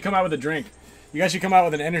 You guys should come out with a drink. You guys should come out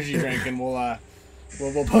with an energy drink, and we'll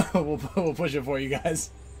push it for you guys.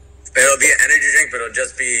 It'll be an energy drink, but it'll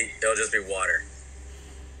just be water.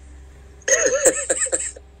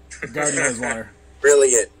 Garden hose water.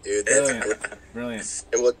 Brilliant, dude. Brilliant.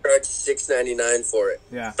 And we'll charge $6.99 for it.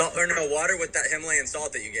 Yeah. Salt, or no, water with that Himalayan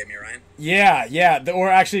salt that you gave me, Ryan. Yeah. Or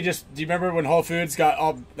actually, do you remember when Whole Foods got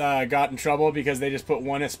in trouble because they just put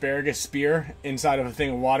one asparagus spear inside of a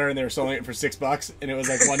thing of water and they were selling it for $6 and it was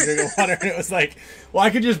like one drink of water and it was like, well,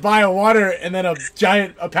 I could just buy a water and then a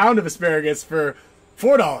pound of asparagus for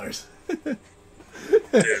 $4. Dude,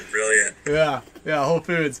 brilliant. Yeah. Whole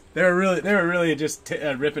Foods. They were really just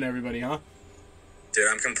ripping everybody, huh? Dude,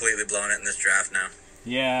 I'm completely blowing it in this draft now.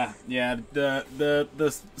 Yeah. The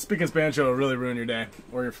Spick and Span show will really ruin your day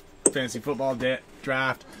or your fantasy football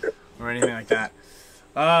draft or anything like that.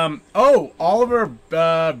 Oliver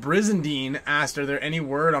Brizendine asked, are there any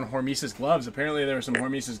word on Hormesis gloves? Apparently there were some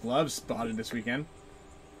Hormesis gloves spotted this weekend.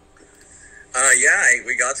 Yeah,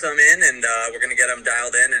 we got some in, and we're going to get them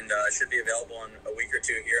dialed in, and it should be available in a week or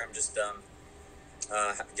two here. I'm just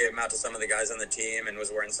gave them out to some of the guys on the team and was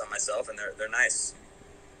wearing some myself, and they're nice.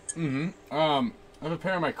 Mm-hmm. I have a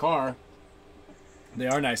pair in my car. They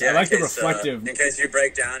are nice. Yeah, I like the case, reflective. in case you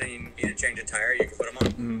break down and you need to change a tire, you can put them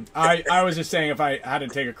on. Mm-hmm. I was just saying if I had to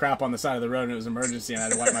take a crap on the side of the road and it was an emergency and I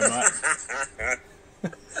had to wipe my butt.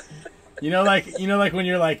 You know, like when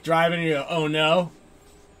you're like driving and you go, oh no.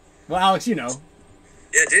 Well, Alex, you know.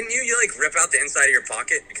 Yeah, didn't you like rip out the inside of your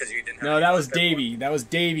pocket because you didn't have No, that was Davey. That was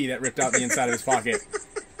Davey that ripped out the inside of his pocket.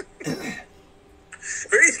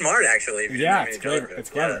 Pretty smart, actually. if you Yeah, didn't it's have any clever. joke. It's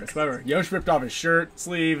clever. It's clever. Yosh ripped off his shirt,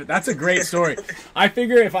 sleeve. That's a great story. I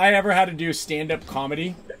figure if I ever had to do stand-up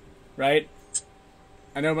comedy, right?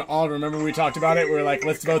 I know all remember we talked about it. We were like,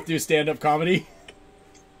 let's both do stand-up comedy.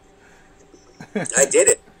 I did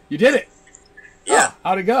it. You did it. Yeah, Oh,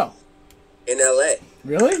 how'd it go? in LA.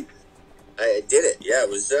 Really? I did it. Yeah, it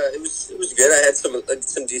was good. I had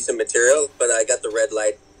some decent material, but I got the red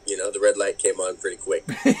light. You know, the red light came on pretty quick.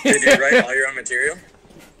 Did you write all your own material?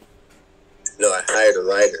 No, I hired a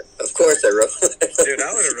writer. Of course, I wrote. Dude,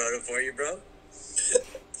 I would have wrote it for you, bro.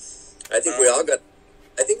 I think we all got.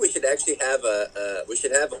 I think we should actually have a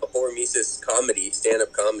Hormesis comedy,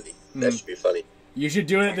 stand-up comedy. That should be funny. You should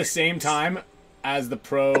do it at the same time as the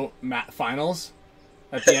pro finals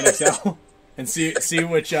at the NXL, and see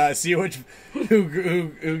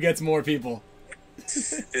who gets more people.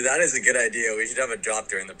 Dude, that is a good idea. We should have a drop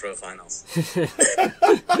during the pro finals.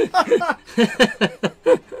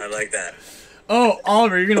 I like that. Oh,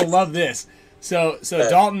 Oliver, you're gonna love this. So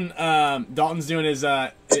Dalton's doing his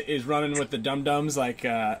is running with the Dum Dums, like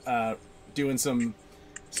doing some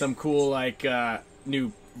cool like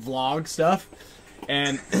new vlog stuff.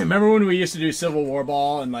 And remember when we used to do Civil War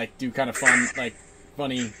Ball and like do kind of fun like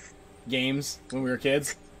funny games when we were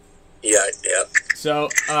kids? Yeah. So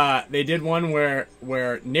they did one where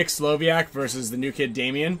Nick Sloviak versus the new kid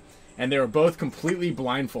Damien, and they were both completely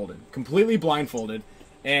blindfolded,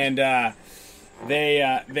 and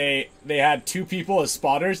they had two people as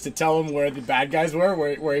spotters to tell them where the bad guys were,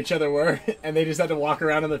 where each other were, and they just had to walk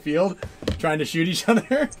around in the field trying to shoot each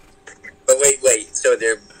other. But wait, so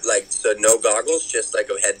they're like, so no goggles, just like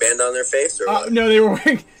a headband on their face, or what? No, they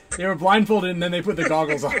were blindfolded, and then they put the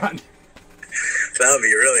goggles on. That would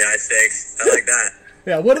be really high stakes. I like that.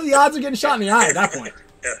 Yeah, what are the odds of getting shot in the eye at that point?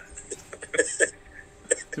 Yeah.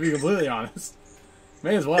 To be completely honest,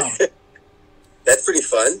 may as well. That's pretty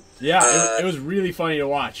fun. Yeah, it was really funny to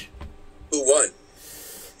watch. Who won?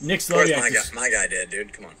 Nick Of course, Sloviak. my guy did,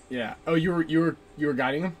 dude. Come on. Yeah. Oh, you were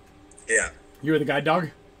guiding him? Yeah, You were the guide dog?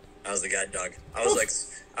 I was the guide dog. I was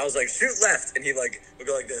like, shoot left, and he like would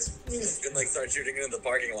go like this, and like start shooting into the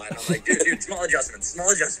parking lot. And I'm like, dude, small adjustments.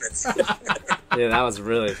 Yeah, that was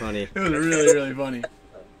really funny. It was really, really funny.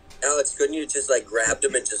 Alex, couldn't you just like grabbed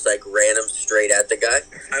him and just like ran him straight at the guy?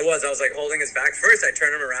 I was like holding his back. First, I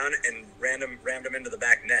turned him around and rammed him into the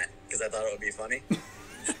back net because I thought it would be funny. And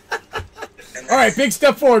then, All right, big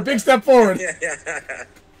step forward. yeah.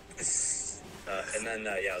 And then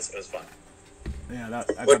it was fun. Yeah, I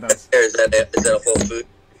thought What that was... is that? Is that a Whole Food?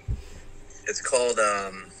 It's called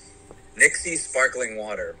Nixie Sparkling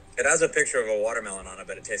Water. It has a picture of a watermelon on it,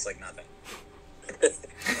 but it tastes like nothing.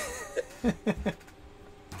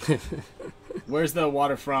 Where's the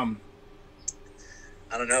water from?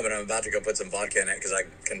 I don't know, but I'm about to go put some vodka in it because I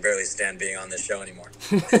can barely stand being on this show anymore.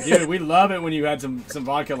 Dude, we love it when you had some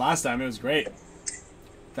vodka last time. It was great.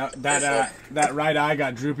 That right eye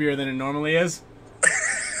got droopier than it normally is.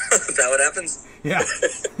 Is that what happens? Yeah.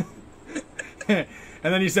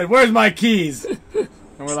 And then you said, "Where's my keys?" And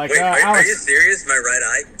we're like, Wait, are you Alex. serious? My right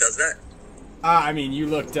eye does that? I mean, you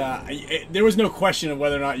looked. There was no question of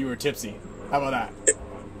whether or not you were tipsy. How about that?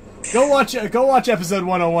 Go watch episode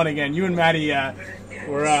 101 again. You and Maddie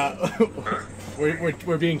we're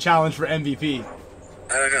being challenged for MVP.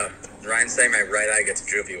 I don't know. Ryan's saying my right eye gets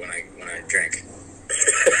droopy when I drink.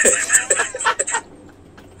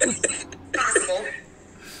 Possible.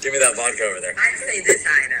 Give me that vodka over there. I'd say this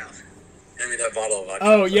eye now. Give me that bottle of vodka.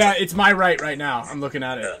 Oh yeah, it's my right now. I'm looking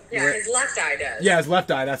at it. Yeah, his left eye does. Yeah, his left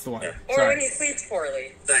eye. That's the one. Yeah. Or Sorry. when he sleeps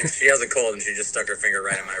poorly. Thanks. She has a cold and she just stuck her finger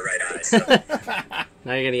right in my right eye. So.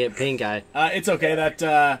 Now you're gonna get pink eye. It's okay. That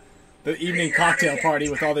the evening cocktail party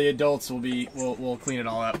with all the adults we'll clean it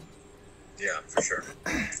all up. Yeah, for sure.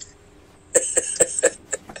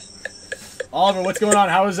 Oliver, what's going on?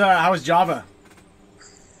 How is Java?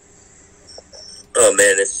 Oh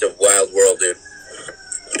man, it's a wild world, dude.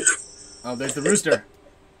 Oh, there's the rooster.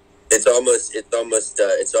 It's almost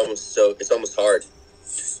hard.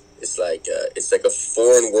 It's like a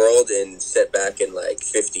foreign world and set back in like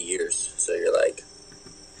 50 years. So you're like,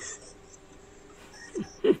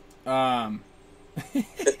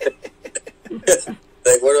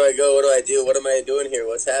 like, where do I go? What do I do? What am I doing here?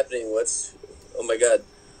 What's happening? Oh my god.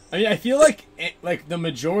 I mean, I feel like the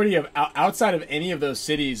majority of outside of any of those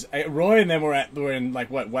cities, Roy and them were in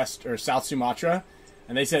like what, West or South Sumatra,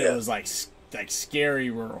 and they said it was like scary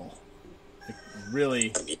rural, like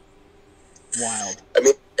really wild. I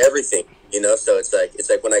mean, everything, you know. So it's like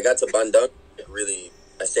when I got to Bandung, really,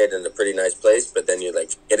 I stayed in a pretty nice place, but then you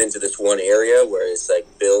like get into this one area where it's like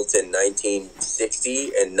built in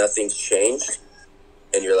 1960 and nothing's changed,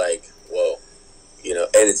 and you're like, whoa. You know,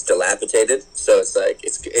 and it's dilapidated, so it's like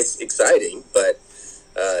it's exciting, but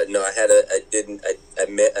no, I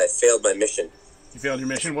failed my mission. You failed your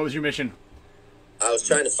mission. What was your mission? I was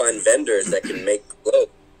trying to find vendors that can make glow,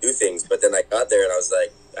 do things, but then I got there and I was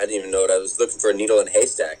like, I didn't even know what I was looking for. A needle in a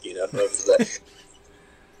haystack, you know. It was like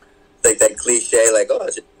that cliche, like, oh,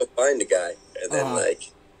 just go find a guy, and then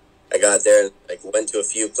like I got there and like went to a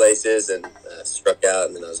few places and struck out,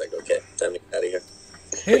 and then I was like, okay, time to get out of here.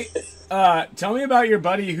 Hey. Tell me about your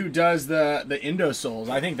buddy who does the Indo Souls.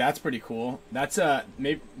 I think that's pretty cool. That's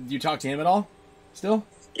maybe you talk to him at all? Still?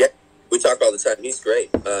 Yeah, we talk all the time. He's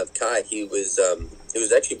great. Kai, he was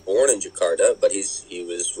actually born in Jakarta, but he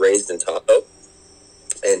was raised in Tahoe,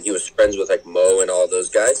 and he was friends with like Mo and all those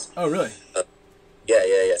guys. Oh, really?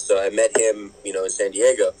 Yeah. So I met him, you know, in San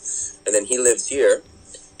Diego, and then he lives here,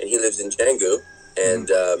 and he lives in Canggu, and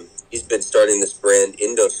he's been starting this brand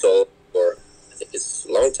Indo Soul for. It's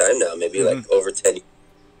a long time now, maybe like over 10 years.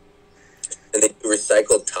 and they do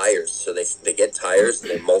recycled tires. So they get tires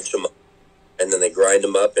and they mulch them up, and then they grind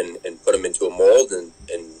them up and put them into a mold, and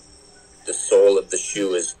the sole of the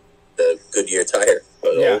shoe is the Goodyear tire,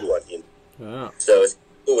 or the old one. You know? Wow. So it's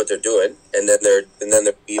cool what they're doing, and then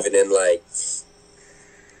they're weaving in like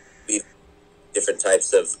different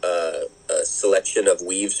types of a selection of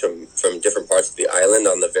weaves from different parts of the island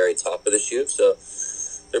on the very top of the shoe. So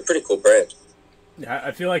they're a pretty cool brand. Yeah,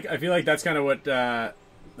 I feel like that's kind of what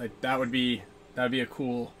like that would be a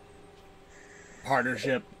cool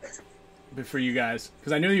partnership for you guys,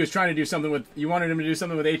 because I knew he was trying to do something with, you wanted him to do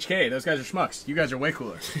something with HK. Those guys are schmucks. You guys are way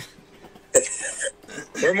cooler.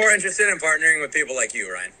 We're more interested in partnering with people like you,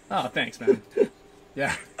 Ryan. Oh, thanks, man.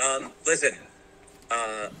 Yeah. Listen,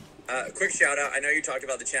 quick shout out. I know you talked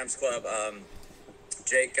about the Champs Club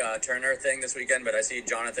Jake Turner thing this weekend, but I see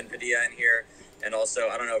Jonathan Padilla in here, and also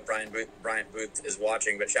I don't know if Bryant Booth is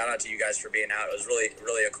watching, but shout out to you guys for being out. It was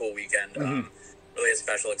really a cool weekend. Really a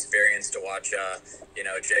special experience to watch.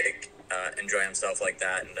 Jake enjoy himself like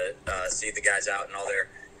that, and to see the guys out in all their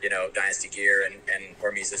dynasty gear and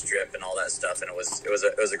Hormesis drip and all that stuff, and it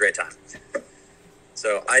was a great time.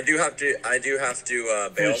 So I do have to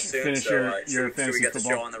bail soon. Finish So your should we fantasy get the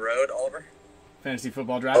football. show on the road, Oliver? Fantasy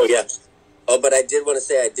football draft. Oh yeah. Oh, but I did want to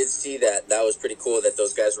say I did see that. That was pretty cool that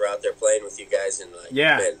those guys were out there playing with you guys, and like,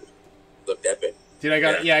 man, looked epic. Dude, I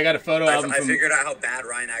got a photo album. I figured out how bad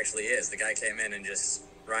Ryan actually is. The guy came in and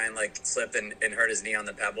Ryan like slipped and hurt his knee on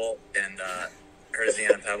the pebble, and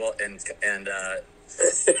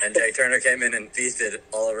and Jake Turner came in and feasted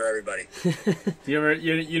all over everybody.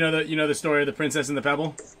 You know the story of the princess and the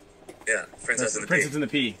pebble? Yeah, princess and the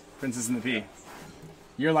pea.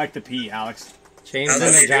 You're like the pea, Alex. James How's and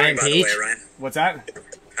the the knee giant doing, by the peach. way, Ryan? What's that?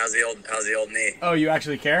 How's the old knee? Oh, you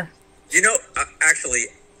actually care? Actually,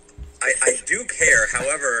 I do care.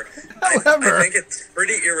 However, I think it's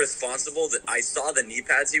pretty irresponsible that I saw the knee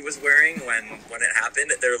pads he was wearing when it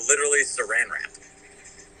happened. They're literally saran wrap.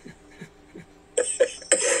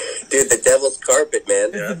 Dude, the devil's carpet, man.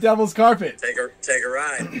 It's the devil's carpet. Take a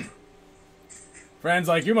ride. Friend's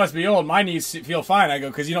like, you must be old. My knees feel fine. I go,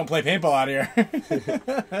 because you don't play paintball out here.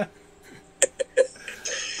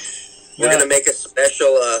 We're going to make a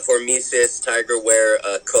special Hormesis Tiger Wear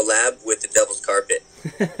collab with the devil's carpet.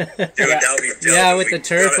 Dude, that would be dope. Yeah, with the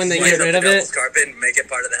turf when they get rid of it. Devil's carpet and make it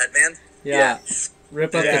part of the headband. Yeah.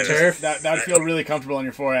 Rip up the turf. That would feel really comfortable on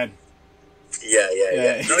your forehead. Yeah.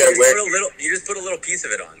 No, you just put a little piece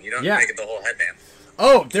of it on. You don't make it the whole headband.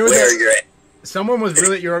 Oh, there was Where you're at. someone was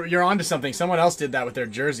really you're onto something. Someone else did that with their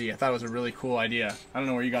jersey. I thought it was a really cool idea. I don't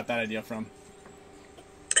know where you got that idea from.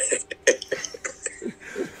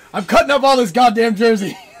 I'm cutting up all this goddamn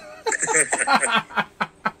jersey.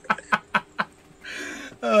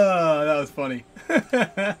 Oh, that was funny.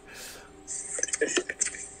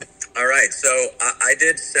 All right, so I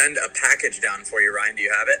did send a package down for you, Ryan. Do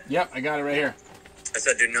you have it? Yep, I got it right here. I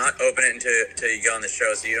said do not open it until you get on the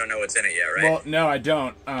show, so you don't know what's in it yet, right? Well, no, I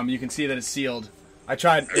don't. You can see that it's sealed. I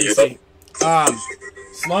tried. Are you- See.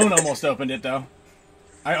 Sloan almost opened it though.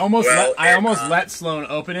 I almost let Sloan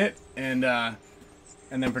open it and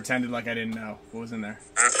then pretended like I didn't know what was in there.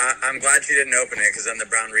 I'm glad she didn't open it, because then the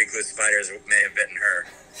brown recluse spiders may have bitten her.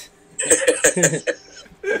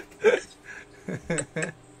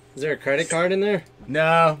 Is there a credit card in there?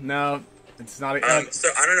 No, it's not. So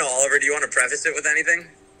I don't know, Oliver. Do you want to preface it with anything?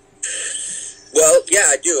 Well, yeah,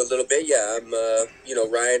 I do a little bit. Yeah, I'm.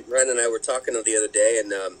 Ryan and I were talking the other day,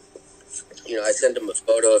 and I sent him a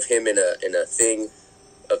photo of him in a thing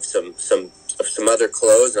of some other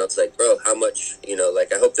clothes, and I was like, bro, how much?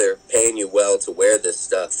 I hope they're paying you well to wear this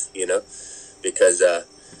stuff, because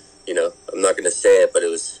I'm not gonna say it, but it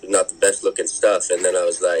was not the best looking stuff. And then I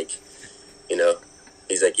was like,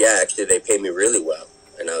 he's like, yeah, actually, they pay me really well,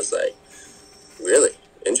 and I was like, really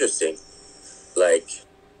interesting. Like,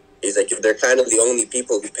 he's like, they're kind of the only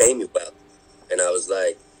people who pay me well. And I was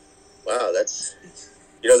like, wow, that's,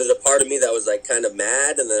 there's a part of me that was like kind of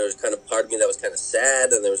mad, and then there was kind of part of me that was kind of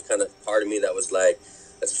sad, and there was kind of part of me that was like,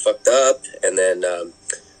 that's fucked up. And then,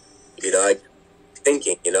 I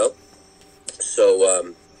thinking,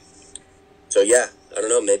 so yeah, I don't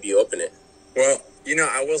know, maybe you open it. Well,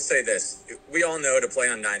 I will say this. We all know to play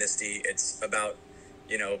on Dynasty, it's about,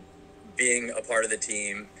 being a part of the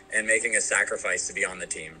team and making a sacrifice to be on the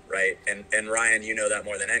team, right? And Ryan, you know that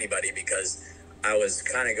more than anybody, because I was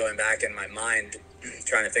kind of going back in my mind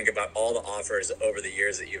trying to think about all the offers over the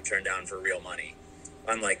years that you've turned down for real money.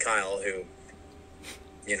 Unlike Kyle, who,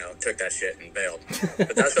 took that shit and bailed.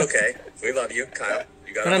 But that's okay. We love you, Kyle.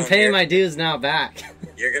 You got. But I'm paying my dues now back.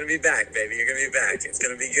 You're going to be back, baby. You're going to be back. It's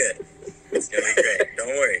going to be good. It's going to be great.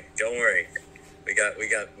 Don't worry. we got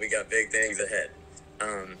big things ahead.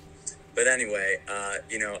 But anyway, I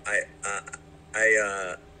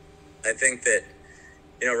think that,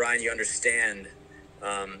 Ryan, you understand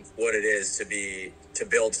what it is to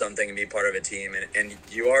build something and be part of a team, and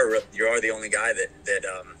you are the only guy that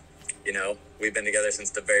we've been together since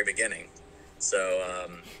the very beginning. So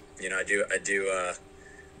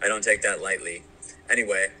I don't take that lightly.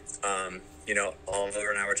 Anyway, Oliver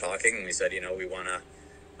and I were talking, and we said, we want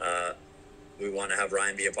to have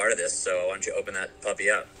Ryan be a part of this. So why don't you open that puppy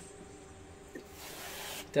up?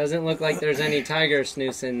 Doesn't look like there's any tiger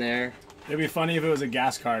snooze in there. It'd be funny if it was a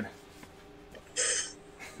gas card.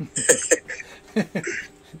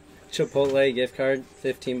 Chipotle gift card,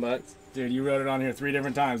 $15. Dude, you wrote it on here 3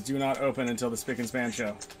 different times. Do not open until the Spick and Span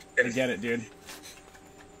show. I get it, dude.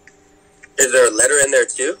 Is there a letter in there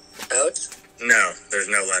too, Alex? No, there's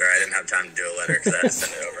no letter. I didn't have time to do a letter because I had to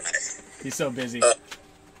send it overnight. He's so busy. But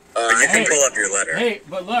you can pull up your letter. Hey,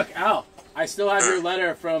 but look, Al, I still have your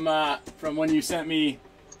letter from when you sent me.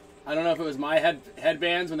 I don't know if it was my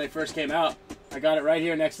headbands when they first came out. I got it right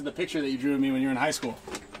here next to the picture that you drew of me when you were in high school.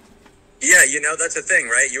 Yeah, that's the thing,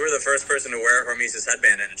 right? You were the first person to wear a Hormesis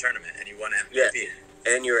headband in a tournament, and you won MVP. Yeah,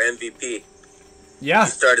 and you're MVP. Yeah.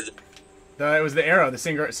 You started. It was the arrow, the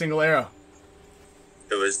single arrow.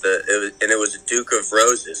 It was a Duke of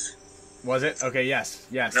Roses. Was it? Okay, yes.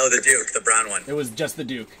 No, the Duke, the brown one. It was just the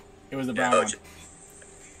Duke. It was the brown one.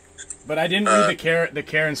 But I didn't read the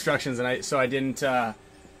care instructions, and so I didn't. So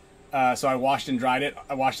I washed and dried it.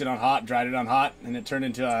 I washed it on hot, dried it on hot, and it turned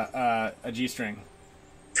into a G-string.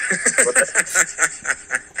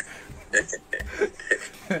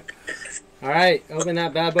 All right, open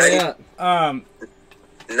that bad boy up. Now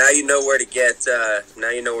you know where to get.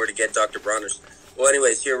 Dr. Bronner's. Well,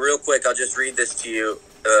 anyways, here real quick, I'll just read this to you.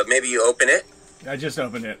 Maybe you open it. I just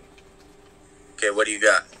opened it. Okay, what do you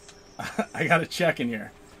got? I got a check in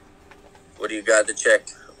here. What do you got to check?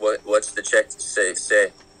 What's the check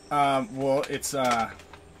say? Well, it says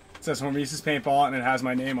Hormesis Paintball, and it has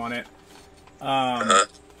my name on it.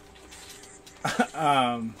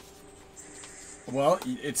 Well,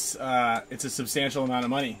 it's a substantial amount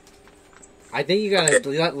of money. I think you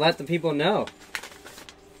gotta let the people know.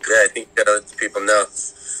 Yeah, I think you gotta let the people know.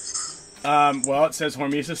 Well, it says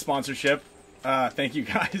Hormesis sponsorship. Thank you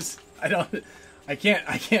guys. I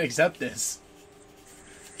can't accept this.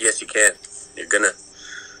 Yes, you can. You're gonna.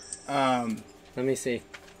 Let me see.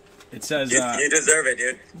 It says you deserve it,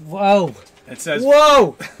 dude. Whoa. It says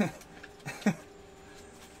whoa.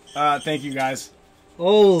 Thank you guys.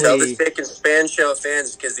 Holy. Tell the Spick and Span show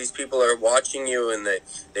fans, because these people are watching you and they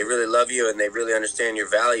really love you and they really understand your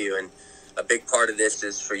value, and a big part of this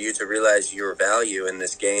is for you to realize your value in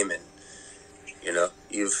this game, and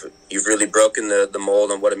you've really broken the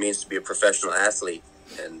mold on what it means to be a professional athlete,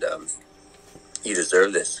 and you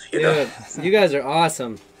deserve this. Dude, you guys are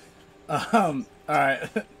awesome. All right.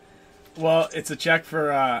 Well, it's a check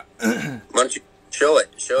for. Why don't you show it?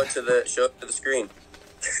 Show it to the screen.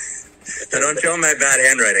 I don't show my bad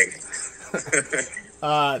handwriting.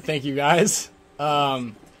 Thank you guys.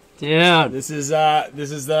 Yeah. This is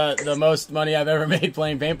the most money I've ever made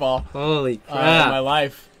playing paintball. Holy crap. In my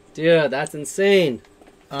life. Dude, that's insane.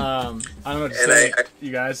 I don't know what to say,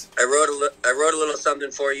 you guys. I wrote a little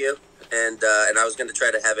something for you, and I was going to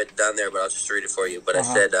try to have it down there, but I'll just read it for you. But I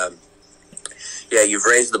said, yeah, you've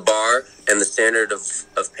raised the bar and the standard of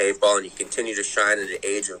paintball, and you continue to shine at an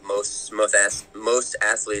age of most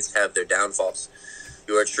athletes have their downfalls.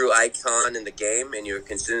 You are a true icon in the game, and you are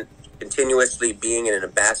continuously being an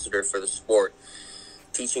ambassador for the sport,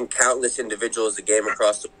 teaching countless individuals the game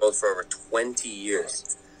across the world for over 20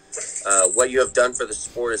 years. What you have done for the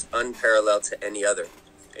sport is unparalleled to any other,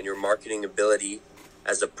 and your marketing ability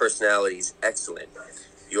as a personality is excellent.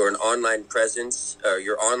 Your online presence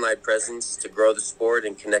to grow the sport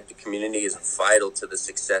and connect the community is vital to the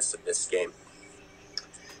success of this game.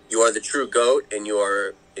 You are the true GOAT, and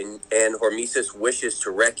and Hormesis wishes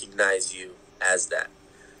to recognize you as that.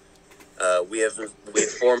 We've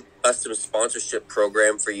formed a custom sponsorship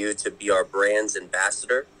program for you to be our brand's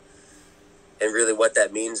ambassador. And really what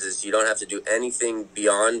that means is you don't have to do anything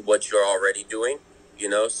beyond what you're already doing,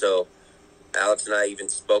 So Alex and I even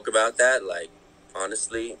spoke about that. Like,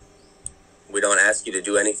 honestly, we don't ask you to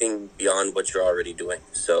do anything beyond what you're already doing.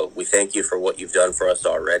 So we thank you for what you've done for us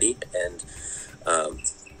already. And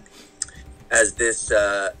as this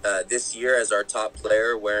year, as our top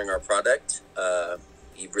player wearing our product,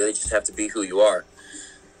 you really just have to be who you are.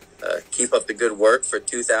 Keep up the good work for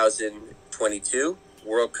 2022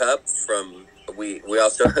 World Cup. We're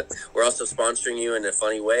also sponsoring you in a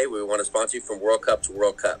funny way. We want to sponsor you from World Cup to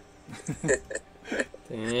World Cup.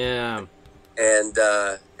 Damn. and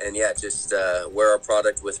yeah, just wear our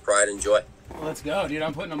product with pride and joy. Well, let's go, dude.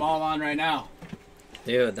 I'm putting them all on right now.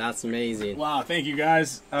 Dude, that's amazing. Wow, thank you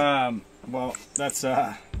guys. Well, that's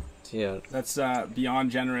Dude. that's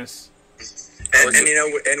beyond generous. And you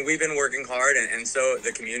know, and we've been working hard, and so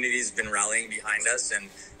the community's been rallying behind us, and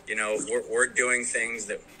you know, we're doing things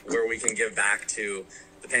where we can give back to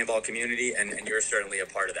the paintball community, and you're certainly a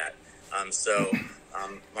part of that.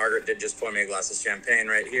 Margaret did just pour me a glass of champagne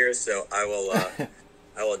right here, so I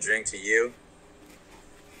will drink to you.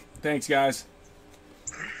 Thanks, guys.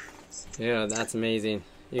 Yeah, that's amazing.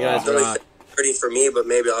 You guys Really rock. pretty for me, but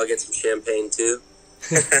maybe I'll get some champagne too.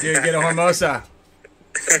 Dude, get a Hormosa.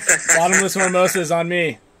 Bottomless Hormosa is on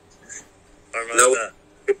me. No,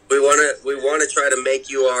 we wanna try to make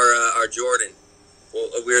you our Jordan. Well,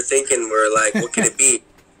 we were thinking, we're like, what could it be?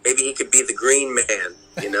 Maybe he could be the Green Man,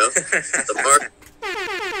 you know, the mark,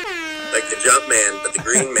 like the Jump Man, but the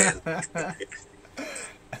Green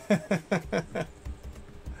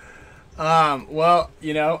Man. Well,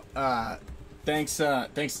 you know, thanks. I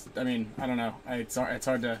mean, I don't know. It's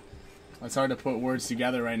hard to put words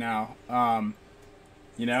together right now.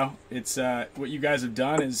 You know, it's what you guys have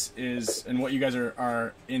done is and what you guys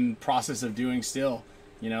are in process of doing still.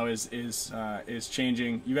 You know, is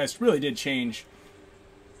changing. You guys really did change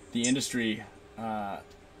the industry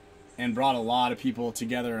and brought a lot of people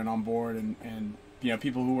together and on board, and you know,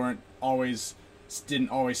 people who didn't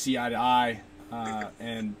always see eye to eye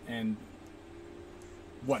and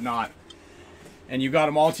whatnot. And you got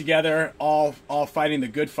them all together, all fighting the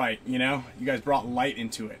good fight. You know, you guys brought light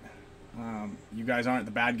into it. You guys aren't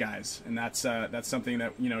the bad guys, and that's something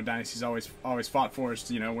that, you know, Dynasty's always fought for.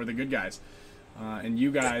 Is, you know, we're the good guys, and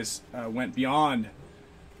you guys went beyond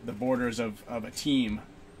the borders of a team,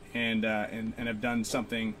 and have done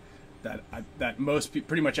something that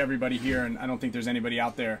pretty much everybody here, and I don't think there's anybody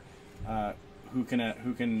out there who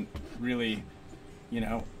can really, you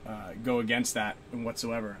know, go against that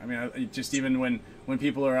whatsoever. I mean, just even when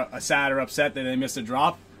people are sad or upset that they missed a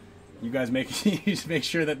drop, you guys make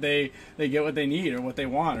sure that they get what they need or what they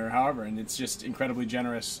want or however, and it's just incredibly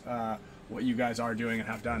generous what you guys are doing and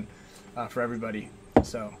have done for everybody.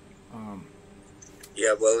 So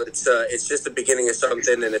Yeah, well, it's just the beginning of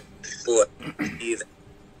something, and it's cool to see that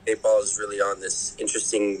paintball is really on this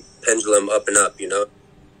interesting pendulum up and up, you know,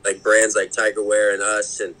 like brands like Tigerware and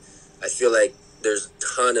us, and I feel like there's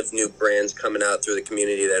a ton of new brands coming out through the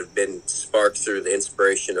community that have been sparked through the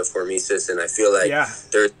inspiration of Hormesis, and I feel like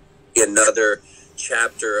there's another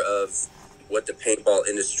chapter of what the paintball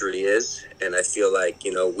industry is, and I feel like,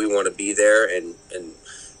 you know, we want to be there, and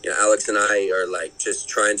you know, Alex and I are like just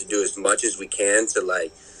trying to do as much as we can to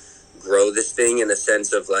like grow this thing in a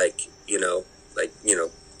sense of like, you know,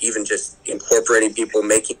 even just incorporating people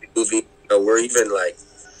making movies. You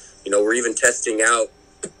know, we're even testing out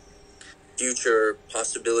future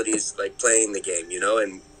possibilities, like playing the game, you know,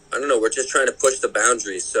 and I don't know, we're just trying to push the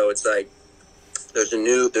boundaries. So it's like there's a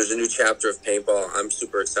new chapter of paintball. I'm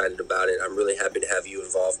super excited about it. I'm really happy to have you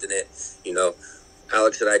involved in it. You know,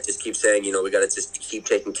 Alex and I just keep saying, you know, we got to just keep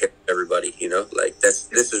taking care of everybody, you know, like this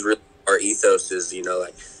is really our ethos is, you know,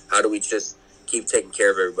 like how do we just keep taking care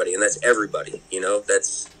of everybody, and that's everybody, you know,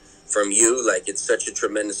 that's from you. Like, it's such a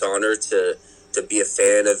tremendous honor to be a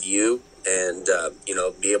fan of you, and you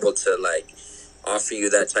know, be able to like offer you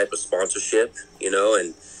that type of sponsorship, you know,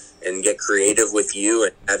 and get creative with you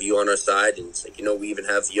and have you on our side. And it's like, you know, we even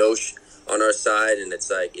have Yosh on our side, and it's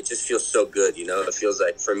like, it just feels so good, you know. It feels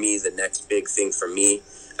like for me the next big thing for me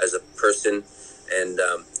as a person and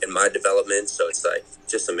in my development. So it's like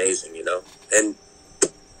just amazing, you know. And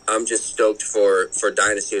I'm just stoked for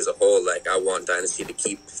Dynasty as a whole. Like, I want Dynasty to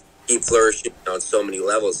keep flourishing on so many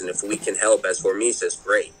levels, and if we can help as Hormesis,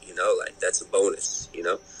 great, you know, like that's a bonus, you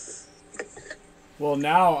know. Well,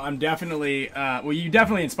 now I'm definitely you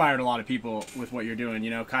definitely inspired a lot of people with what you're doing.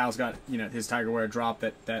 You know, Kyle's got, you know, his Tigerware drop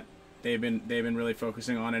that they've been really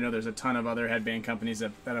focusing on. I know there's a ton of other headband companies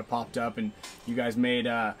that have popped up, and you guys made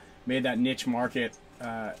that niche market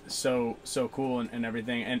so cool and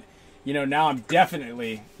everything. And you know, now I'm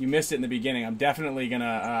definitely, you missed it in the beginning, I'm definitely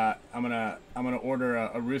gonna I'm gonna order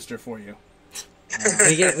a rooster for you.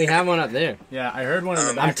 We have one up there. Yeah, I heard one in the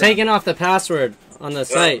background. I'm taking off the password on the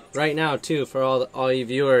site right now too for all you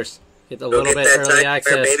viewers. Get a little bit early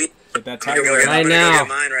access. Baby. Get that Tigerware right now.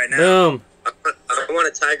 Mine right now. Boom. I want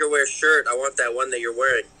a Tigerware shirt. I want that one that you're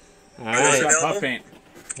wearing. All right. Got puff paint.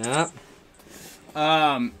 Yeah.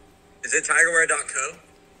 Is it tigerware.co?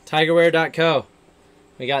 Tigerware.co.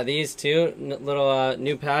 We got these two little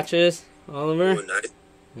new patches, Oliver. Ooh, nice.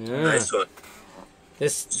 Yeah. Nice one.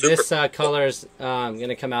 This color's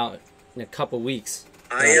gonna come out in a couple weeks.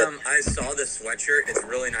 I saw the sweatshirt. It's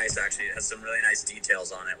really nice, actually. It has some really nice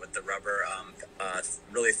details on it with the rubber,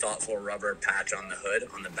 really thoughtful rubber patch on the hood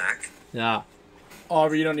on the back. Yeah.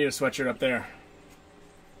 Oliver, you don't need a sweatshirt up there.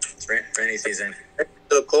 It's rainy season. It's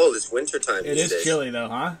so cold. It's winter time. It is chilly though,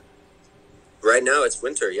 huh? Right now it's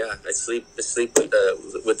winter. Yeah, I sleep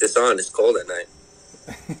with this on. It's cold at night.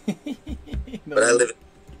 No, But I live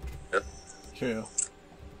in true.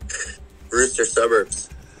 Rooster suburbs.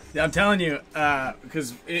 Yeah, I'm telling you,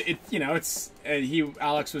 because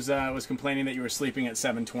Alex was complaining that you were sleeping at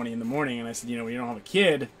 7:20 in the morning, and I said, when you don't have a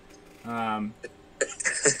kid,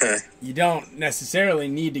 you don't necessarily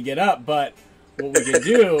need to get up, but what we can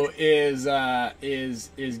do is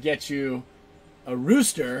get you a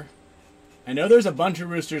rooster. I know there's a bunch of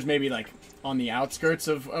roosters maybe like on the outskirts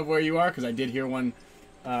of where you are, because I did hear one.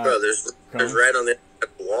 Bro, there's right on the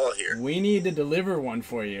wall here. We need to deliver one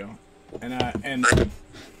for you, and I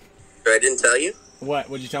didn't tell you.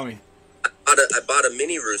 What'd you tell me? I bought a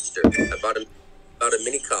mini rooster. I bought a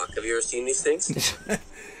mini cock. Have you ever seen these things?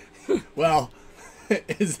 Well,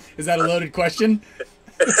 is that a loaded question?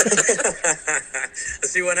 I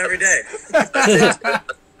see one every day.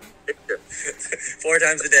 4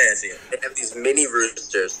 times a day I see it. They have these mini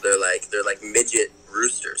roosters. They're like midget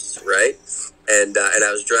roosters, right? And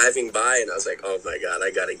I was driving by and I was like, oh my god,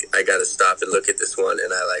 I gotta stop and look at this one.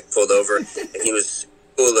 And I like pulled over and he was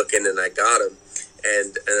cool looking and I got him.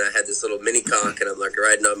 And I had this little mini cock and I'm like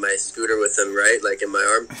riding on my scooter with him, right, like in my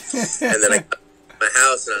arm. And then I got to my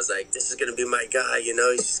house and I was like, this is gonna be my guy, he's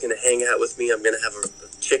just gonna hang out with me. I'm gonna have a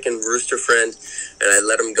chicken rooster friend. And I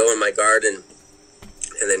let him go in my garden.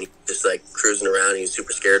 And then he just like cruising around. He was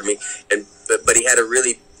super scared of me. And but he had a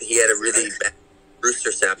really bad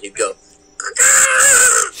rooster sound. He'd go,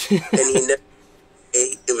 and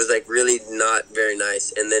it was like really not very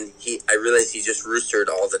nice. And then I realized he just roostered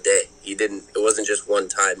all the day. It wasn't just one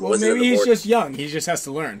time. Well, maybe he's just young. He just has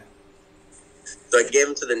to learn. So I gave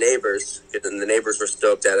him to the neighbors, and the neighbors were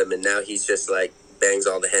stoked at him. And now he's just like bangs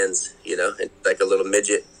all the hens, and like a little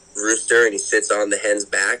midget rooster, and he sits on the hen's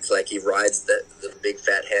back like he rides the big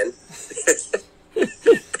fat hen.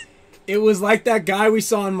 It was like that guy we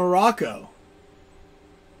saw in Morocco.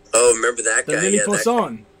 Oh, remember that guy? The Lily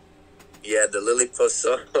Poisson. Yeah, the Lily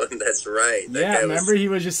Poisson. That's right. That remember he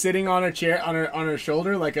was just sitting on her chair, on her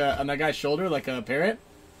shoulder, on that guy's shoulder, like a parrot.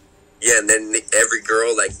 Yeah, and then every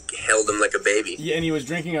girl like held him like a baby. Yeah, and he was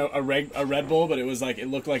drinking a Red Bull, but it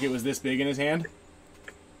looked like it was this big in his hand.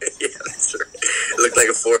 Yeah, that's right. It looked like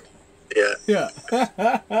a fork. Yeah. Yeah.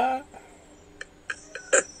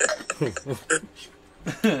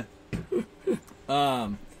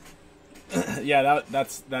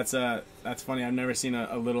 That's funny. I've never seen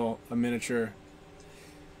a miniature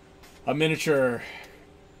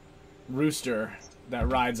rooster that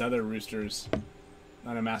rides other roosters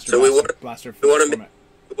on a master blaster format.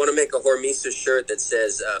 We want to make a Hormesis shirt that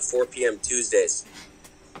says 4 p.m. Tuesdays.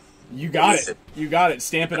 You got it. You got it.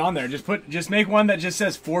 Stamp it on there. Just make one that just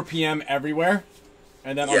says 4 p.m. everywhere,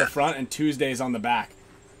 and then on the front and Tuesdays on the back.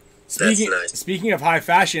 Speaking of high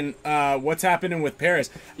fashion, what's happening with Paris?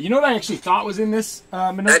 You know what I actually thought was in this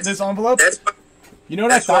this envelope? You know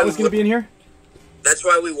what I thought was going to be in here? That's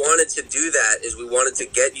why we wanted to do that, is we wanted to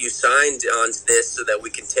get you signed onto this so that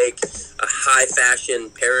we can take a high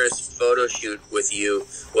fashion Paris photo shoot with you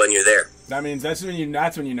when you're there. That means that's when you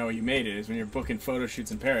know you made it, is when you're booking photo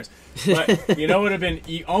shoots in Paris. But you know what would have been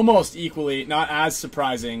almost equally, not as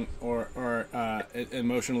surprising or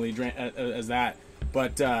emotionally as that,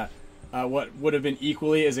 but what would have been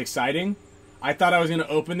equally as exciting? I thought I was going to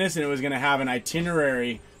open this and it was going to have an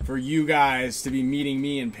itinerary for you guys to be meeting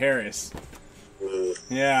me in Paris. Ooh.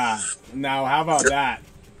 Yeah. Now, how about that?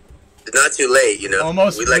 Not too late,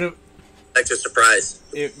 Almost. We'd like to surprise.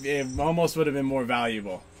 It almost would have been more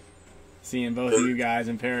valuable seeing both of you guys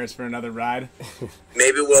in Paris for another ride.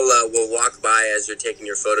 Maybe we'll walk by as you're taking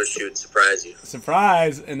your photo shoot and surprise you.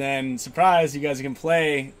 Surprise, and then surprise, you guys can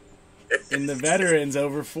play in the veterans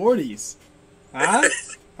over 40s. Huh?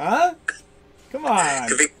 Huh? Come on.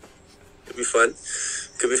 Could be fun.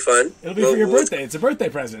 Could be fun. It'll be for your birthday. It's a birthday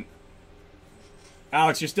present.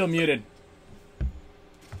 Alex, you're still muted.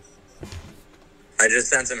 I just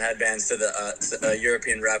sent some headbands to the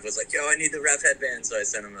European rep. Was like, yo, I need the rep headband. So I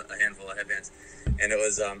sent him a handful of headbands. And it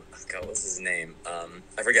was, God, what was his name?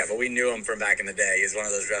 I forget, but we knew him from back in the day. He's one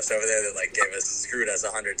of those reps over there that screwed us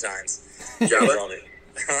 100 times. Jabba?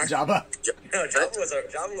 Huh? Jabba? No,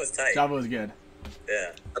 Jabba was tight. Jabba was good.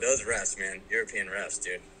 Yeah, those refs, man. European refs,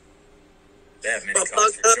 dude. They have mini Bob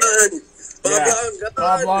cocks for sure.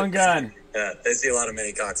 Bob Long Gun. Yeah, they see a lot of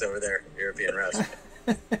mini cocks over there, European refs.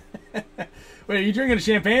 Wait, are you drinking a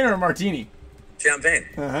champagne or a martini? champagne.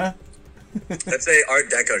 Uh-huh. That's a Art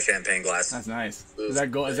Deco champagne glass. That's nice. Is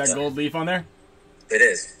that gold leaf on there? It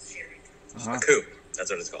is. Uh-huh. A coupe. That's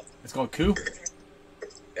what it's called. It's called Coup?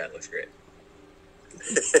 Yeah, it looks great.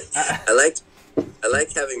 I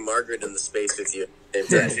like having Margaret in the space with you.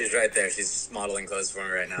 Yeah, she's right there. She's modeling clothes for me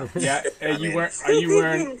right now. Yeah. Are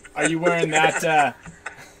you wearing that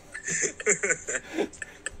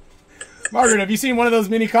Margaret, have you seen one of those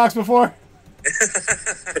mini cocks before? She's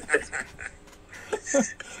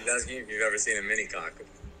asking if you've ever seen a mini cock.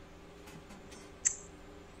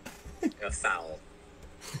 A fowl.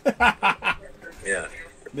 Yeah.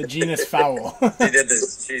 The genus fowl. She did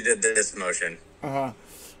this motion. Uh-huh.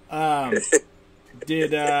 Are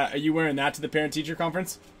you wearing that to the parent-teacher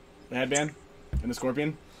conference? The headband and the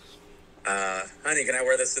scorpion? Honey, can I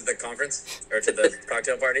wear this to the conference? Or to the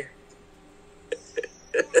cocktail party?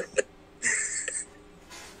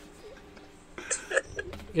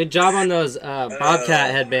 Good job on those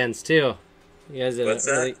Bobcat headbands too. You guys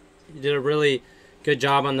did you did a really good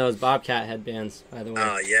job on those Bobcat headbands, by the way.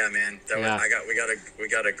 Oh yeah, man. We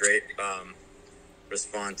got a great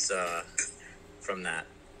response from that.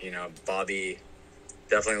 You know, Bobby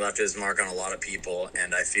definitely left his mark on a lot of people,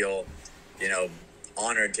 and I feel,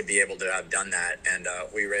 honored to be able to have done that. And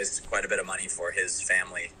we raised quite a bit of money for his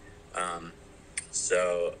family.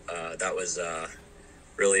 So that was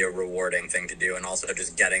really a rewarding thing to do, and also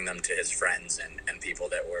just getting them to his friends and people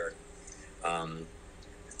that were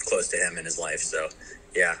close to him in his life. So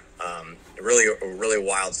yeah, a really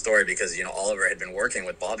wild story, because Oliver had been working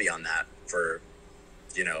with Bobby on that for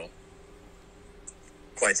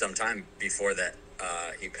quite some time before that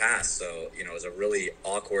he passed. So it was a really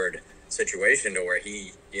awkward situation to where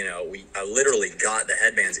I literally got the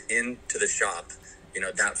headbands into the shop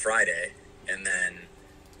that Friday, and then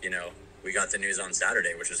we got the news on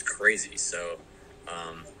Saturday, which was crazy. So,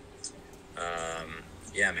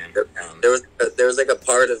 yeah, man. There was like a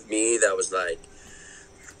part of me that was like,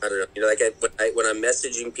 I don't know, when I'm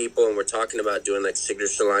messaging people and we're talking about doing like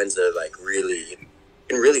signature lines that are like really, you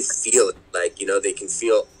can really feel it. Like, they can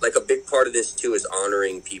feel like a big part of this too is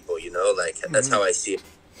honoring people, like that's how I see it.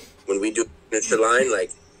 When we do signature line,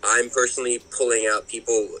 like I'm personally pulling out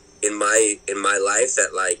people in my life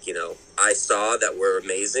that I saw that were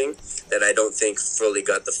amazing, that I don't think fully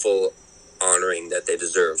got the full honoring that they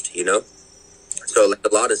deserved, So like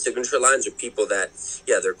a lot of signature lines are people that,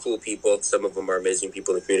 yeah, they're cool people. Some of them are amazing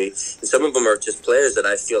people in the community, and some of them are just players that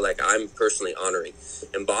I feel like I'm personally honoring.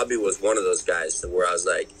 And Bobby was one of those guys where I was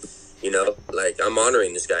like, like I'm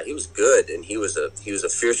honoring this guy. He was good, and he was a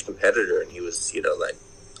fierce competitor, and he was, like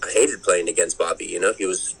I hated playing against Bobby. He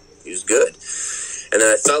was good. And then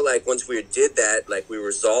I felt like once we did that, like we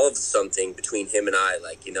resolved something between him and I,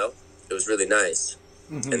 like, it was really nice.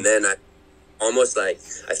 Mm-hmm. And then I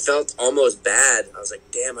felt almost bad. I was like,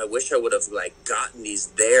 damn, I wish I would have like gotten these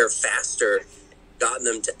there faster, gotten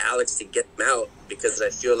them to Alex to get them out, because I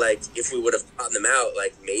feel like if we would have gotten them out,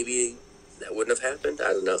 like maybe that wouldn't have happened.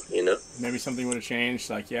 I don't know, Maybe something would have changed.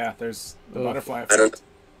 Like, yeah, there's the butterfly effect. I don't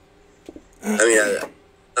know. I mean,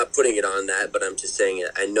 I'm not putting it on that, but I'm just saying it.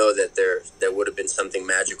 I know that there would have been something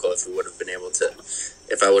magical if we would have been able to,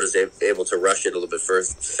 if I would have been able to rush it a little bit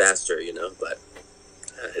faster, but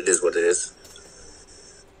it is what it is.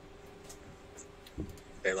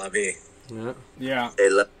 C'est la vie. Yeah.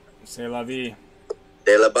 C'est la vie.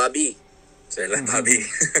 C'est la Bobby. C'est la Bobby.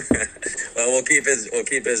 Well, we'll keep his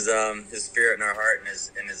spirit in our heart and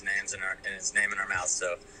his name in our mouth.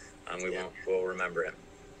 So we'll remember him.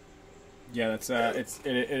 Yeah, that's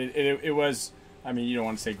it was. I mean, you don't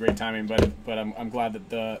want to say great timing, but I'm glad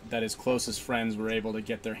that his closest friends were able to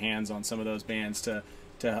get their hands on some of those bands to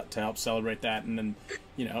help celebrate that, and then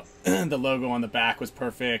the logo on the back was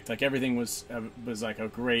perfect. Like everything was like a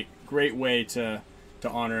great way to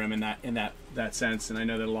honor him in that sense. And I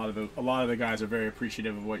know that a lot of the guys are very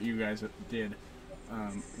appreciative of what you guys did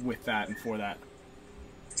with that and for that.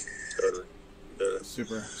 Totally.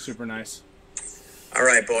 Super nice. All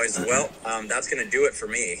right, boys. Well, that's gonna do it for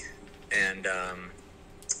me, and I'm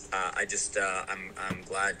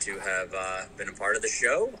glad to have been a part of the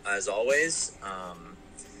show as always.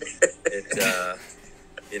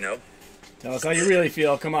 Tell us how you really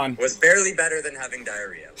feel. Come on. Was barely better than having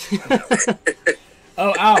diarrhea.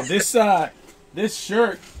 Oh, Al, this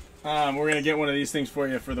shirt. We're gonna get one of these things for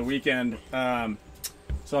you for the weekend. So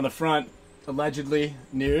on the front, allegedly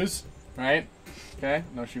news, right? Okay.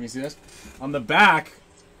 No, should we see this? On the back,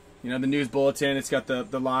 the news bulletin. It's got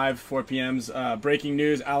the live 4 p.m.'s breaking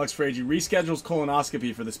news. Alex Fraige reschedules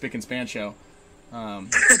colonoscopy for the Spick and Span show. So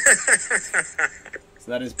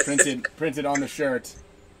that is printed on the shirt.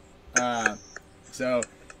 So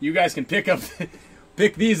you guys can pick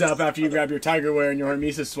these up after you grab your Tiger Wear and your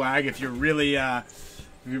Hormesis swag. If you're really, if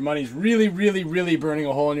your money's really, really, really burning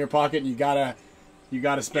a hole in your pocket, and you gotta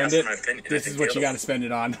spend it. This is what you gotta spend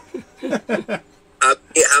it on.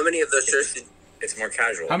 How many of those shirts did It's more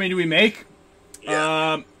casual. How many do we make?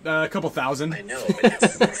 Yeah. A couple thousand. I know, but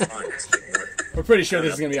it's more fun. It's like more We're pretty sure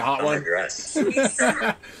this is gonna be a hot on my one. dress.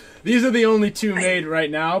 These are the only two made right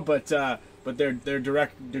now, but they're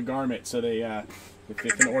direct to garment, so they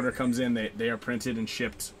if an order comes in, they are printed and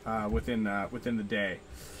shipped within the day.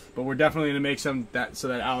 But we're definitely gonna make some so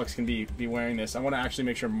that Alex can be wearing this. I want to actually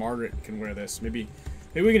make sure Margaret can wear this. Maybe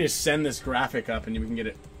we can just send this graphic up and we can get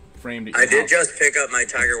it framed. At your I did house. just pick up my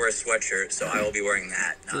Tiger Wear sweatshirt, so I will be wearing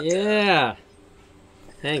that. Not Yeah.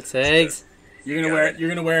 Thanks, Eggs. You're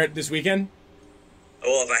gonna wear it this weekend.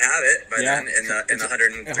 Well, if I have it by Yeah. then in the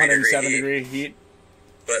 103 107 degree degree heat.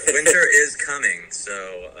 But winter is coming,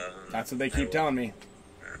 so That's what they keep telling me.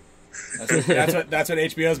 That's what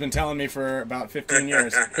HBO's been telling me for about 15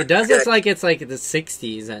 years. It does look like it's like the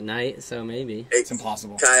 60s at night, so maybe. It's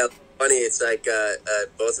impossible. Kyle, funny, it's like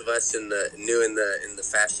both of us in the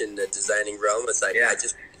fashion designing realm. It's like I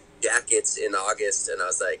just jackets in August, and I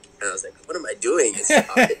was like, what am I doing? It's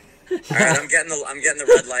August. All right, I'm getting the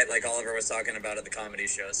red light like Oliver was talking about at the comedy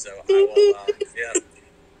show. So I will, yeah.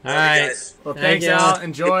 All right. Guys. Well, Thank thanks, you.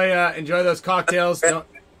 Al. Enjoy those cocktails.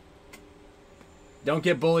 Don't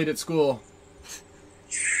get bullied at school.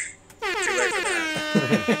 Too late for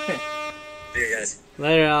that. See you guys.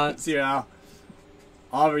 Later, Alex. See you, Al.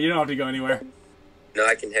 Oliver, you don't have to go anywhere. No,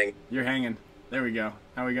 I can hang. You're hanging. There we go.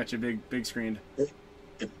 Now we got you big screened.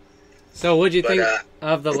 So, what'd you But, think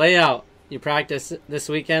of the layout? You practiced this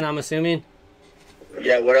weekend, I'm assuming?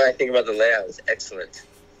 Yeah, what do I think about the layout? It's excellent.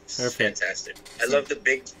 It's Perfect. fantastic. I love the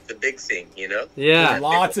big thing, you know? Yeah.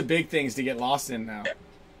 Lots of big things to get lost in now.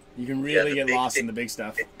 You can really the get big lost thing- in the big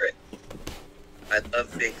stuff. I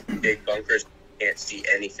love big bunkers. Can't see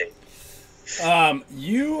anything.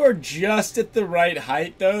 You are just at the right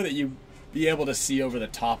height, though, that you be able to see over the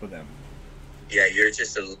top of them. Yeah, you're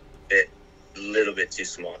just a little bit too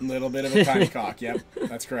small. A little bit of a tiny cock. Yep,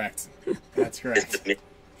 that's correct. That's correct. Just a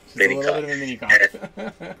Just a mini little cock. bit of a mini cock.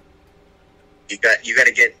 You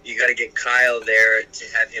gotta get Kyle there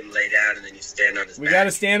to have him lay down, and then you stand on his We back. got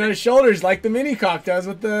to stand on his shoulders like the mini cock does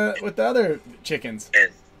with the other chickens.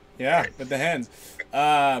 And Yeah, with the hens.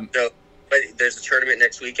 so, but there's a tournament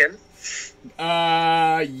next weekend.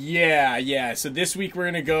 Yeah. So this week we're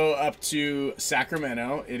gonna go up to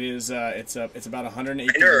Sacramento. It is it's about 108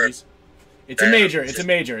 Minor or- degrees. It's a major. It's a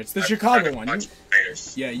major. It's the Chicago one.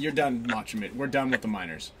 Minors Yeah, you're done watching it. We're done with the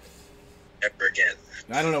minors. ever again.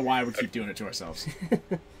 I don't know why we keep doing it to ourselves.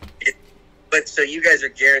 But so you guys are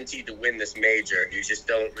guaranteed to win this major. You just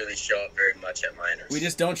don't really show up very much at minors. We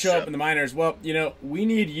just don't show up in the minors. Well, we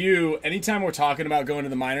need you. Anytime we're talking about going to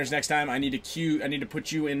the minors next time, I need to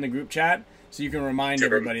put you in the group chat so you can remind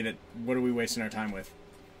everybody that what are we wasting our time with?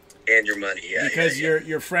 And your money, yeah. Because yeah.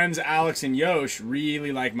 your friends Alex and Yosh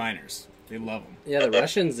really like minors. They love them. Yeah, the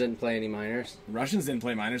Russians didn't play any minors. Russians didn't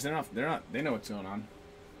play minors. They're not. They know what's going on.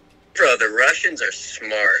 Bro, the Russians are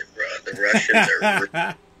smart, bro. The Russians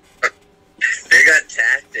are... They got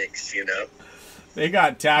tactics, you know? They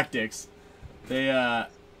got tactics. They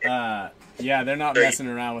they're not messing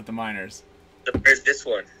around with the minors. So where's this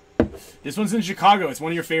one? This one's in Chicago. It's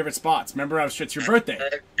one of your favorite spots. Remember, it's your birthday.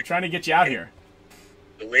 We're trying to get you out here.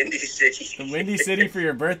 The Windy City. The Windy City for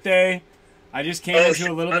your birthday. I just came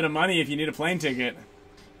into a little bit of money if you need a plane ticket.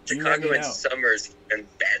 You let me Chicago in know. summer's even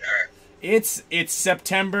better. It's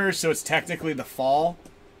September, so it's technically the fall.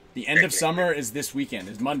 The end of summer is this weekend.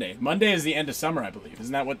 Is Monday. Monday is the end of summer, I believe.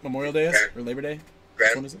 Isn't that what Memorial Day is or Labor Day?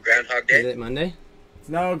 When is it? Groundhog Is Day? it Monday?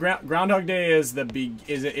 No, Groundhog Day is back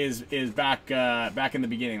in the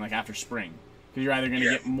beginning, like after spring, because you're either going to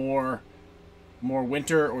get more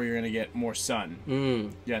winter or you're going to get more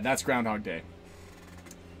sun. Yeah, that's Groundhog Day.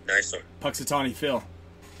 Nice one. Puxatawny Phil.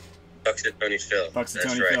 Puxatawny Phil. That's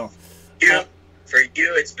Puxatawny right. Phil. For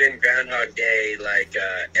you, it's been Groundhog Day like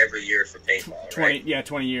every year for paintball, right?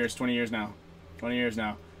 20 years now. 20 years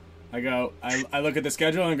now. I look at the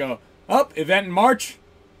schedule and go, up, event in March.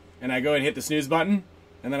 And I go and hit the snooze button.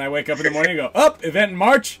 And then I wake up in the morning and go, up, event in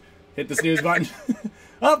March. Hit the snooze button.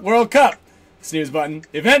 Up, World Cup. Snooze button.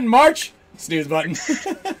 Event in March. Snooze button.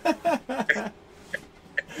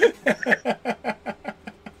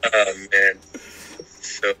 Oh, man.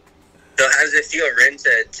 So how does it feel, Rin,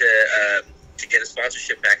 to get a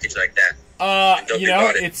sponsorship package like that?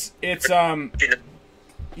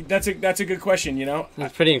 That's a good question.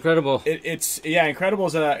 That's pretty incredible.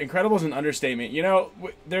 Incredible's an understatement.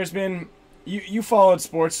 There's been you followed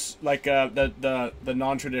sports like the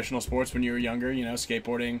non-traditional sports when you were younger. You know,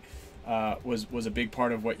 skateboarding was a big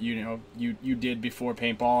part of what you did before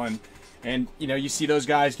paintball, and you know, you see those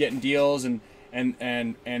guys getting deals and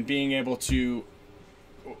being able to.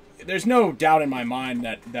 There's no doubt in my mind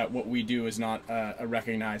that what we do is not a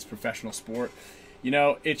recognized professional sport. You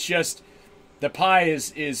know, it's just the pie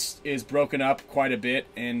is broken up quite a bit,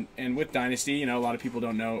 and with Dynasty, you know, a lot of people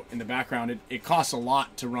don't know in the background it costs a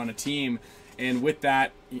lot to run a team, and with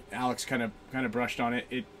that, Alex kind of brushed on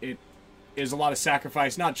it. It is a lot of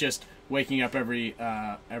sacrifice, not just waking up every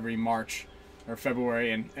March or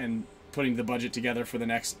February and putting the budget together for the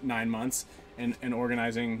next 9 months and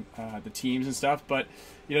organizing the teams and stuff, but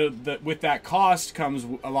you know, with that cost comes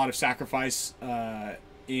a lot of sacrifice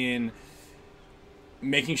in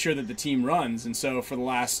making sure that the team runs. And so for the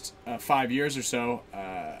last 5 years or so,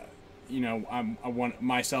 you know,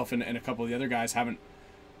 myself and a couple of the other guys haven't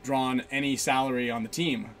drawn any salary on the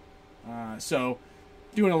team. So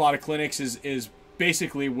doing a lot of clinics is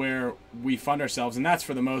basically where we fund ourselves, and that's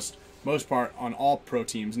for the most part on all pro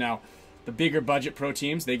teams. Now, the bigger budget pro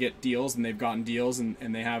teams, they get deals, and they've gotten deals,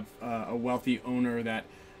 and they have a wealthy owner that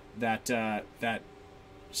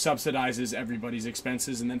subsidizes everybody's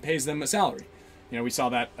expenses and then pays them a salary. You know, we saw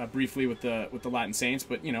that briefly with the Latin Saints,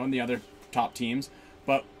 but you know, in the other top teams.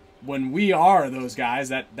 But when we are those guys,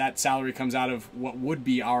 that salary comes out of what would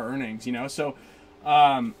be our earnings. You know, so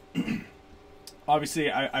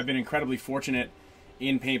obviously I've been incredibly fortunate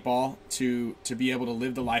in paintball to be able to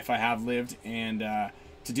live the life I have lived, and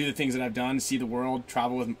to do the things that I've done, see the world,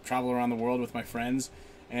 travel around the world with my friends,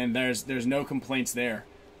 and there's no complaints there.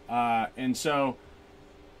 And so,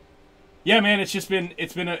 yeah, man, it's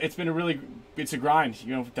a grind.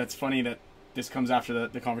 You know, that's funny that this comes after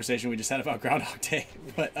the conversation we just had about Groundhog Day,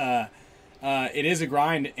 but it is a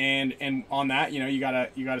grind, and on that, you know, you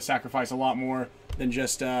gotta sacrifice a lot more than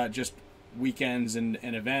just weekends and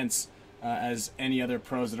events, as any other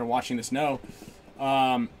pros that are watching this know.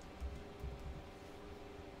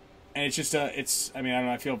 And it's just I mean, I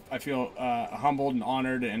don't know, I feel humbled and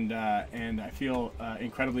honored, and I feel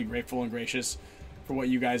incredibly grateful and gracious for what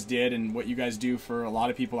you guys did and what you guys do for a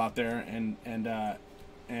lot of people out there, and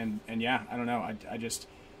yeah, I don't know,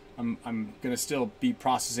 I'm gonna still be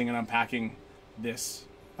processing and unpacking this.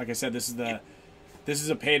 Like I said, this is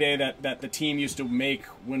a payday that the team used to make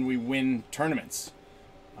when we win tournaments.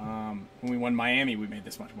 When we won Miami, we made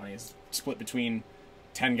this much money. It's split between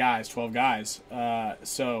 10 guys, 12 guys.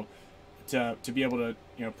 So to be able to,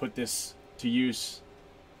 you know, put this to use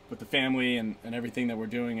with the family and everything that we're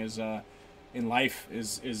doing is in life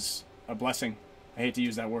is a blessing. I hate to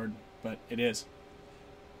use that word, but it is.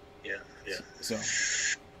 Yeah. So.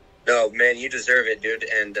 No, man, you deserve it, dude.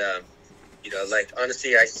 And you know, like,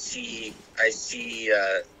 honestly, I see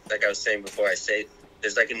like I was saying before,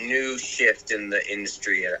 there's like a new shift in the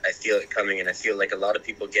industry. I feel it coming, and I feel like a lot of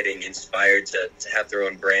people getting inspired to have their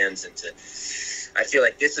own brands, and I feel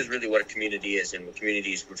like this is really what a community is, and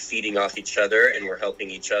communities, we're feeding off each other and we're helping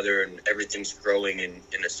each other, and everything's growing in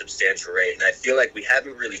a substantial rate. And I feel like we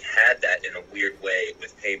haven't really had that in a weird way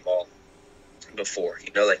with paintball before.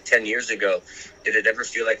 You know, like 10 years ago, did it ever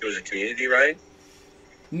feel like it was a community, Ryan?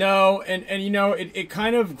 No, and you know, it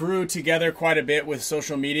kind of grew together quite a bit with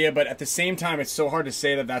social media, but at the same time, it's so hard to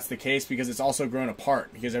say that that's the case, because it's also grown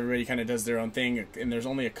apart, because everybody kind of does their own thing, and there's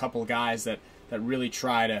only a couple guys that really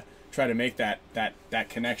try to make that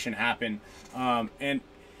connection happen. And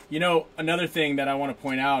you know, another thing that I want to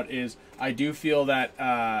point out is I do feel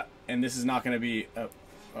that, and this is not going to be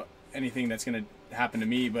anything that's going to happen to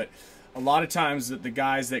me, but a lot of times that the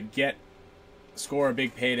guys that score a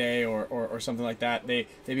big payday or something like that, they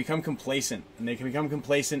become complacent, and they can become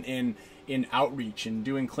complacent in outreach and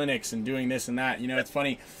doing clinics and doing this and that. You know, it's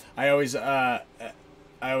funny. I always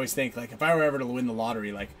think, like, if I were ever to win the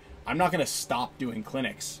lottery, like, I'm not going to stop doing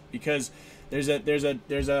clinics, because there's a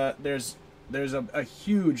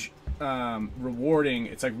huge rewarding.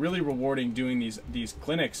 It's like really rewarding doing these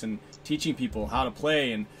clinics and teaching people how to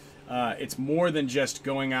play, and it's more than just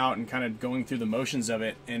going out and kind of going through the motions of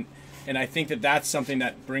it. And I think that that's something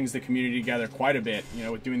that brings the community together quite a bit, you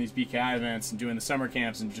know, with doing these BKI events and doing the summer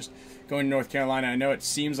camps and just going to North Carolina. I know it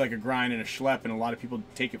seems like a grind and a schlep, and a lot of people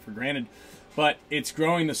take it for granted, but it's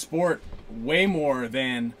growing the sport way more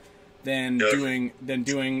than doing,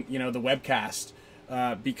 you know, the webcast,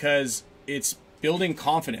 because it's building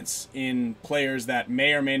confidence in players that may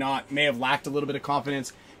have lacked a little bit of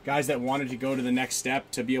confidence, guys that wanted to go to the next step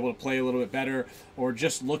to be able to play a little bit better, or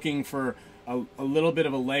just looking for a little bit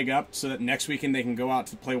of a leg up so that next weekend they can go out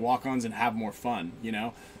to play walk-ons and have more fun, you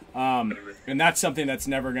know. And that's something that's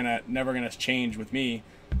never gonna change with me,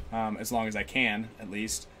 as long as I can, at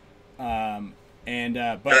least. But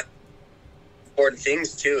important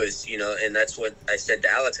things too is, and that's what I said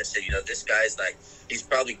to Alex. I said, this guy's like, he's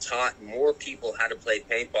probably taught more people how to play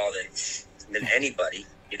paintball than anybody,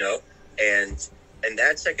 and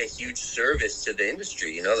that's like a huge service to the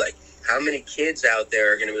industry, like how many kids out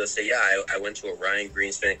there are going to be able to say, yeah, I went to a Ryan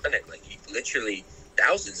Greenspan clinic, like literally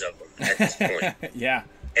thousands of them at this point. Yeah.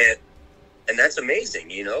 And that's amazing,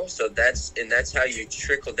 so that's how you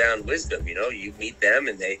trickle down wisdom, you meet them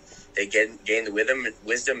and they gain the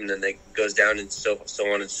wisdom, and then it goes down and so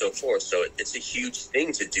on and so forth. So it's a huge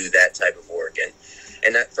thing to do that type of work.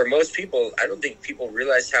 And that, for most people, I don't think people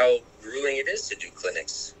realize how grueling it is to do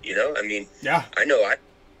clinics. I mean, yeah, I know I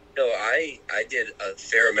did a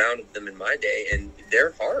fair amount of them in my day, and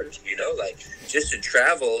they're hard, like just to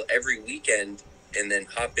travel every weekend and then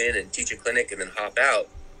hop in and teach a clinic and then hop out.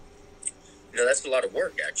 That's a lot of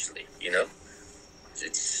work, actually,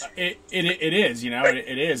 It's... It is,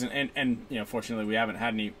 it is, and fortunately we haven't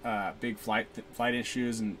had any big flight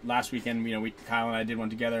issues. And last weekend, Kyle and I did one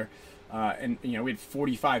together, and we had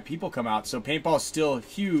 45 people come out. So paintball is still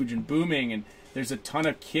huge and booming, and there's a ton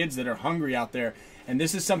of kids that are hungry out there. And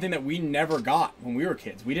this is something that we never got when we were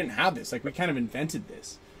kids. We didn't have this. Like, we kind of invented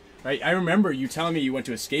this, right? I remember you telling me you went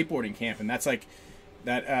to a skateboarding camp, and that's like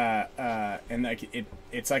that, and like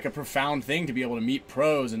it's like a profound thing to be able to meet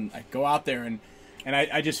pros and like go out there and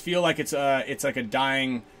I just feel like it's like a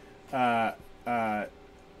dying endeavor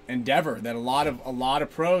that a lot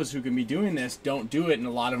of pros who can be doing this don't do it, and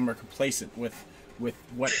a lot of them are complacent with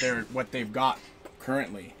what they've got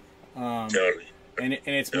currently. Totally. And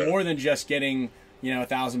it's more than just getting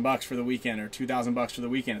 $1,000 for the weekend or $2,000 for the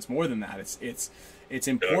weekend. It's more than that. It's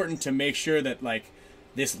important to make sure that like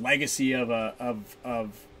this legacy of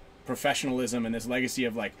professionalism and this legacy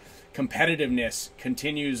of like competitiveness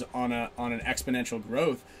continues on an exponential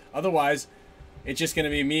growth. Otherwise, it's just going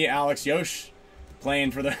to be me, Alex, Yosh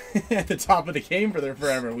playing for the at the top of the game for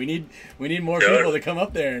forever. We need more people to come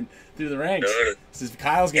up there and through the ranks.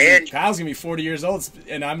 Kyle's gonna be 40 years old,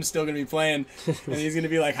 and I'm still gonna be playing, and he's gonna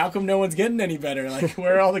be like, "How come no one's getting any better? Like,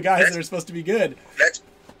 where are all the guys that are supposed to be good?" That's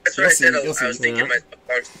what I said. I was thinking myself.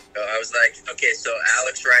 I was like, okay, so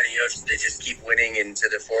Alex, Ryan, and Yoshi, they just keep winning into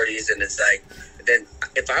the 40s, and it's like, then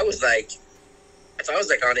if I was like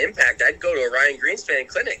on Impact, I'd go to a Ryan Greenspan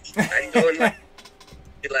clinic. I'd go and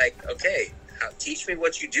be like, okay, teach me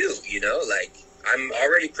what you do. Like, I'm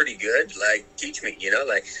already pretty good. Like, teach me.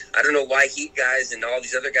 Like, I don't know why Heat guys and all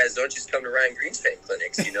these other guys don't just come to Ryan Greenspan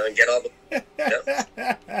clinics. And get all the.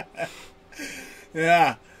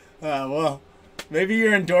 Yeah. Well. Maybe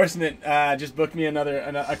your endorsement just booked me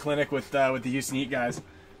a clinic with the Houston Heat guys.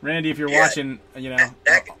 Randy, if you're watching,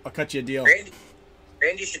 I'll cut you a deal.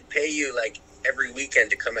 Randy should pay you like every weekend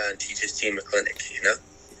to come out and teach his team a clinic.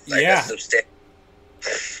 Like, yeah. That's substantial.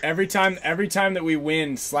 Every time that we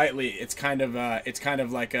win slightly, it's kind of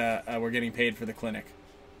like we're getting paid for the clinic.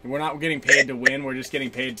 We're not getting paid to win. We're just getting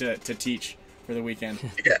paid to teach for the weekend.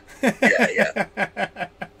 Yeah.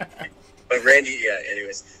 But Randy,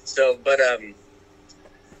 anyways. So, but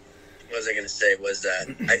what was I going to say was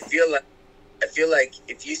that I feel like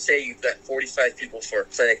if you say you've got 45 people for a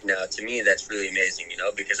clinic now, to me that's really amazing,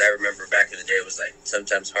 because I remember back in the day it was like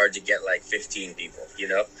sometimes hard to get like 15 people,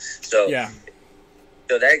 So yeah.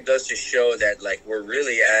 So that goes to show that like we're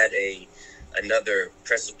really at another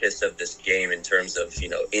precipice of this game in terms of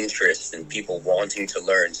interest and people wanting to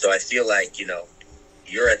learn. So I feel like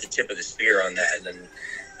you're at the tip of the spear on that, and then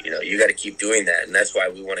you got to keep doing that, and that's why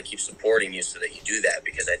we want to keep supporting you so that you do that,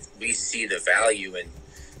 because we see the value in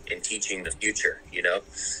teaching the future,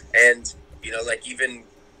 and like even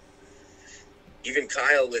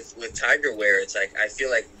Kyle with Tiger Wear, it's like I feel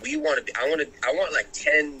like I want like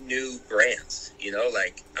 10 new brands,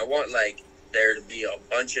 like I want like there to be a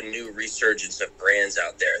bunch of new resurgence of brands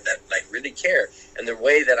out there that like really care. And the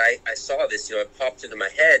way that I saw this, it popped into my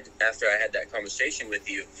head after I had that conversation with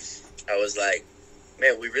you. I was like,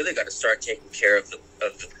 man, we really got to start taking care of the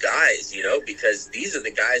guys, because these are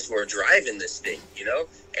the guys who are driving this thing,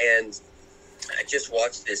 And I just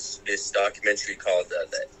watched this documentary called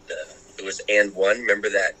it was And One. Remember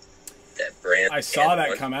that brand? I saw And that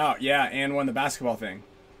One? come out. Yeah, And One, the basketball thing.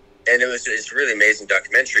 And it's a really amazing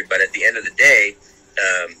documentary. But at the end of the day,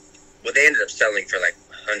 they ended up selling for like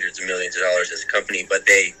hundreds of millions of dollars as a company. But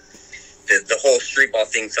the whole street ball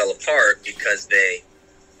thing fell apart because they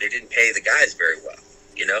didn't pay the guys very well,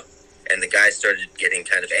 and the guys started getting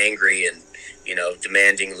kind of angry and,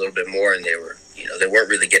 demanding a little bit more, and they weren't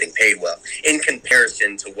really getting paid well in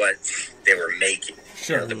comparison to what they were making,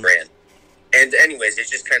 Sure. The brand. And anyways, it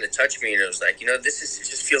just kind of touched me, and it was like, it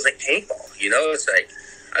just feels like paintball. It's like,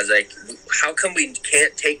 I was like, how come we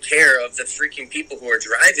can't take care of the freaking people who are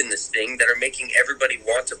driving this thing that are making everybody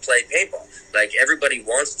want to play paintball? Like, everybody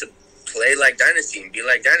wants to play like Dynasty and be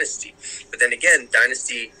like Dynasty. But then again,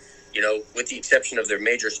 Dynasty, with the exception of their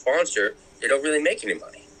major sponsor, they don't really make any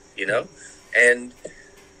money, And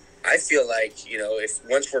I feel like, if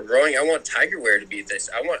once we're growing, I want Tigerwear to be this.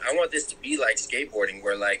 I want this to be like skateboarding,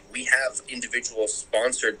 where like we have individual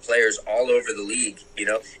sponsored players all over the league,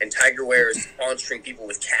 and Tigerwear is sponsoring people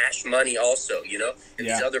with cash money also, and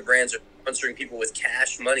these other brands are sponsoring people with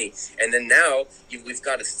cash money. And then now we've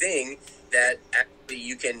got a thing that actually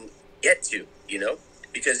you can get to,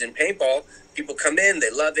 because in paintball, people come in,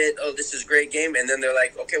 they love it. Oh, this is a great game. And then they're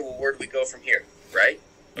like, okay, well, where do we go from here? Right?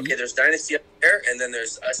 Okay, there's Dynasty up there, and then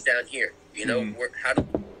there's us down here. How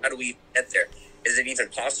do we get there? Is it even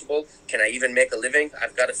possible? Can I even make a living?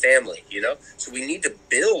 I've got a family, So we need to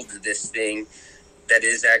build this thing that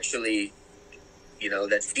is actually,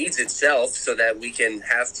 that feeds itself, so that we can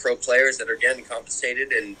have pro players that are getting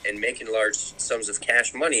compensated and making large sums of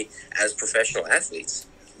cash money as professional athletes.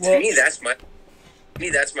 Well, to me, that's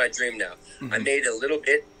my dream now. I made a little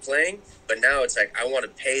bit playing, but now it's like I want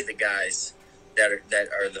to pay the guys that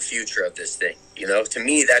are the future of this thing. To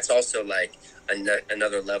me, that's also like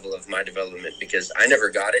another level of my development, because I never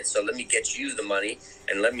got it. So let me get you the money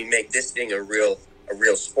and let me make this thing a real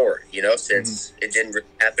sport. Since it didn't really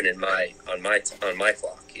happen on my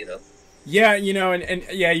clock. Yeah, and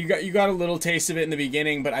yeah, you got a little taste of it in the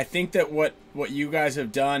beginning, but I think that what you guys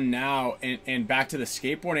have done now, and back to the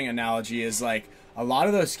skateboarding analogy, is like a lot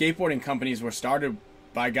of those skateboarding companies were started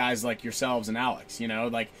by guys like yourselves and Alex.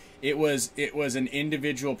 Like it was an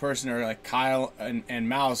individual person, or like Kyle and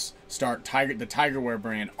Mouse start the Tigerwear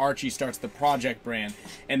brand, Archie starts the Project brand,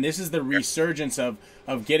 and this is the resurgence of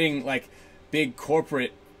getting like big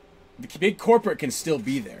corporate. The big corporate can still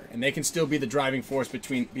be there, and they can still be the driving force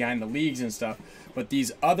behind the leagues and stuff. But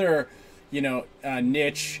these other,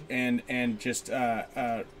 niche and just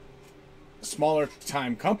smaller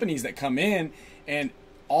time companies that come in, and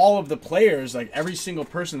all of the players, like every single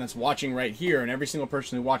person that's watching right here and every single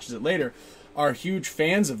person who watches it later, are huge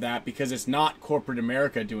fans of that, because it's not corporate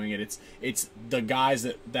America doing it. It's the guys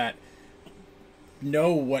that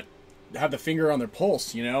know have the finger on their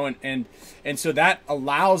pulse, and so that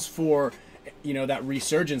allows for, that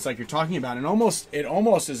resurgence like you're talking about, and it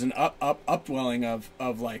almost is an upwelling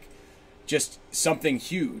of like just something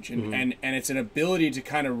huge, and it's an ability to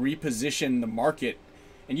kind of reposition the market.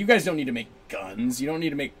 And you guys don't need to make guns, you don't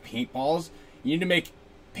need to make paintballs, you need to make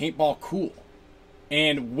paintball cool.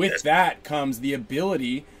 And with that comes the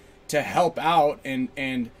ability to help out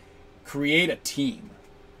and create a team,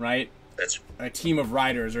 right? That's a team of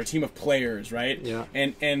riders or a team of players, right? Yeah.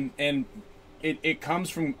 And it comes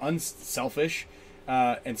from unselfish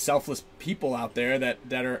and selfless people out there that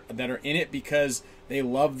are in it because they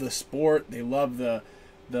love the sport, they love the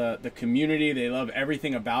community, they love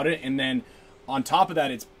everything about it. And then on top of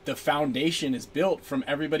that, it's the foundation is built from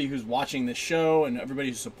everybody who's watching this show and everybody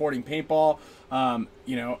who's supporting paintball.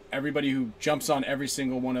 Everybody who jumps on every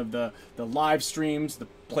single one of the live streams, the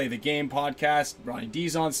Play the Game podcast, Ronnie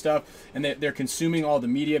D's on stuff, and they're consuming all the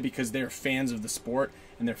media because they're fans of the sport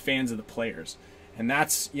and they're fans of the players. And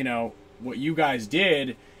that's, what you guys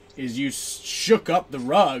did is you shook up the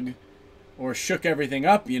rug or shook everything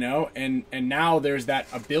up, and now there's that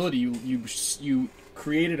ability. You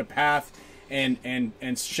created a path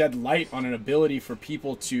and shed light on an ability for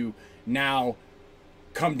people to now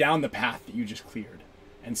come down the path that you just cleared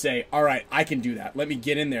and say, all right, I can do that. Let me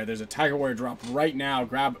get in there. There's a Tigerwear drop right now.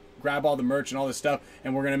 Grab all the merch and all this stuff,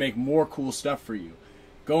 and we're going to make more cool stuff for you.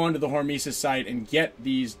 Go onto the Hormesis site and get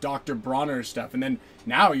these Dr. Bronner stuff. And then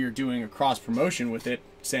now you're doing a cross promotion with it,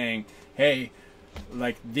 saying, hey,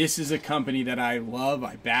 like, this is a company that I love,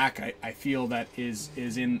 I back, I feel that is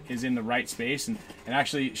in the right space. And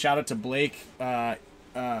actually, shout out to Blake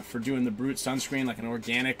for doing the Brute sunscreen, like an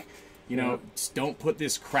organic, don't put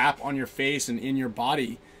this crap on your face and in your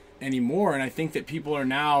body anymore. And I think that people are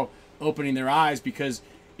now opening their eyes because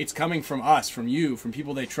it's coming from us, from you, from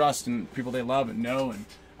people they trust and people they love and know. And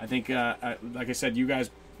I think, like I said, you guys,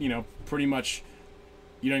 pretty much,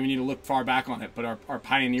 you don't even need to look far back on it, but are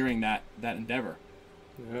pioneering that endeavor.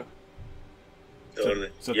 Yeah. Totally.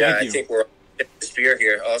 So yeah, thank you. I think we're at the spear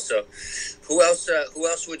here. Also, who else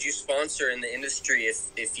would you sponsor in the industry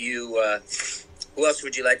if you? Who else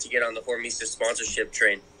would you like to get on the Hormesis sponsorship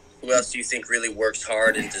train? Who else do you think really works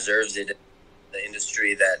hard and deserves it in the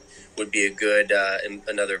industry that would be a good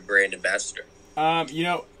another brand ambassador?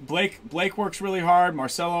 Blake works really hard.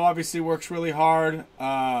 Marcelo obviously works really hard.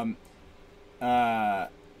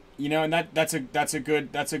 You know, and that's a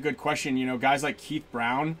good question. You know, guys like Keith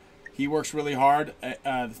Brown, he works really hard.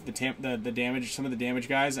 The damage, some of the damage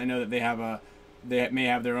guys, I know that they may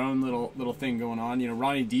have their own little thing going on. You know,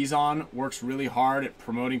 Ronnie Dizon works really hard at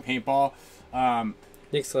promoting paintball.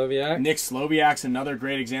 Nick Sloviak's another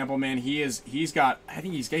great example, man. He's got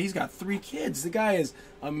 3 kids. The guy is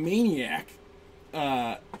a maniac.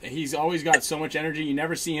 He's always got so much energy. You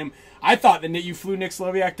never see him. I thought that you flew Nick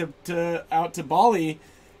Sloviak out to Bali,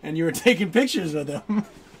 and you were taking pictures with him.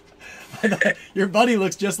 I thought, your buddy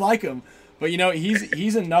looks just like him. But you know,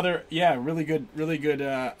 he's another really good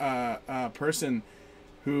person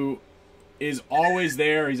who is always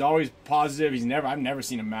there. He's always positive. I've never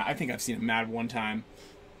seen him mad. I think I've seen him mad one time,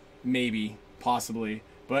 maybe, possibly.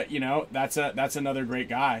 But you know, that's another great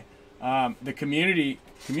guy. The community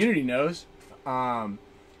knows.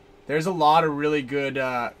 There's a lot of really good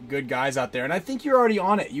guys out there, and I think you're already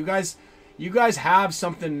on it. You guys have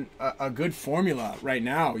something, a good formula right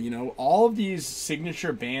now. You know, all of these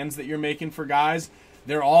signature bands that you're making for guys,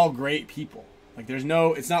 they're all great people. Like,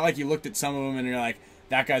 it's not like you looked at some of them and you're like,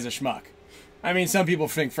 that guy's a schmuck. I mean, some people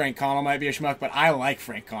think Frank Connell might be a schmuck, but I like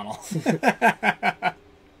Frank Connell.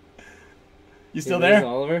 You still there,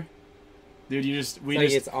 Oliver? Dude,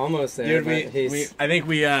 it's almost there. Dude, I think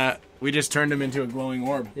we just turned him into a glowing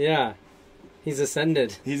orb. Yeah. He's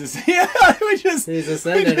ascended. He's ascended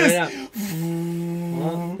right now.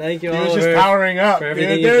 Well, thank you, He Oliver. was just powering up. For Dude,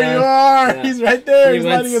 everything there you've you done. are. Yeah. He's right there. He's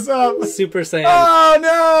went lighting us up. Super Saiyan. Oh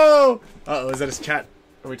no! Uh-oh, is that his chat?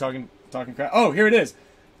 Are we talking crap? Oh, here it is.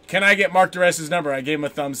 Can I get Mark Duress's number? I gave him a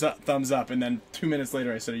thumbs up, and then 2 minutes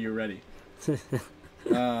later I said, "Are you ready?"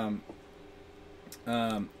 And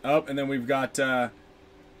then we've got the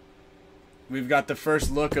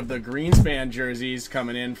first look of the Greenspan jerseys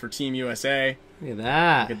coming in for Team USA. Look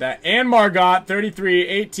at that. And Margot,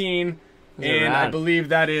 33-18. And I rad. believe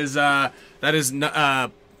that is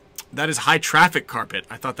high traffic carpet.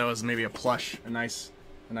 I thought that was maybe a plush, a nice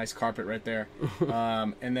carpet right there.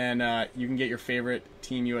 And then you can get your favorite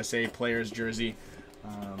Team USA players jersey.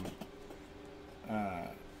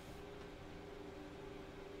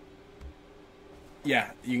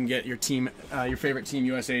 Yeah, you can get your favorite Team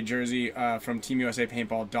USA jersey from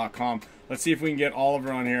TeamUSAPaintball.com. Let's see if we can get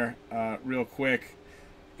Oliver on here real quick.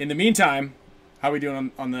 In the meantime, how are we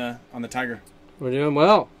doing on the Tiger? We're doing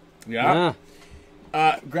well. Yeah.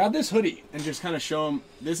 Grab this hoodie and just kind of show them.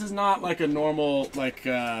 This is not like a normal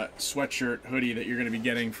sweatshirt hoodie that you're going to be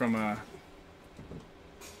getting from a.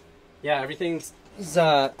 Yeah, everything's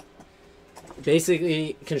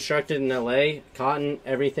basically constructed in LA, cotton,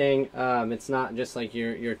 everything. It's not just like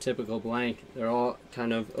your typical blank. They're all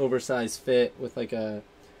kind of oversized fit with like a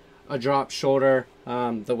drop shoulder.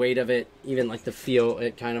 The weight of it, even like the feel,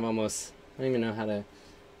 it kind of almost, I don't even know how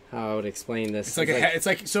I would explain this. It's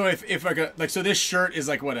like so if so this shirt is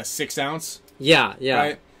like what, a 6 ounce? Yeah.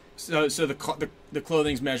 Right? So the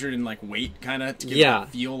clothing's measured in like weight kind of to give it a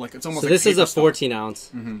feel like it's almost. So like this is a stone. 14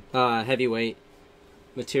 ounce heavyweight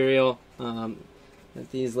material.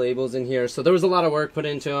 Got these labels in here. So there was a lot of work put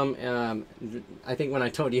into them. I think when I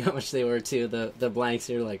told you how much they were too, the blanks,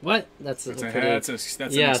 you're like, what? That's an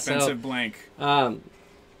expensive blank.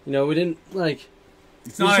 We didn't like.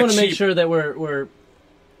 It's we not just want to make cheap. sure that we're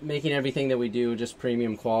making everything that we do just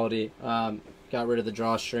premium quality. Got rid of the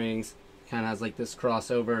drawstrings. Kind of has like this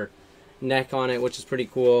crossover neck on it, which is pretty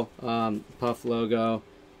cool. Puff logo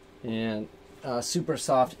and super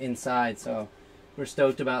soft inside. So we're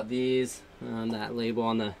stoked about these. That label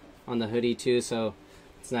on the hoodie too. So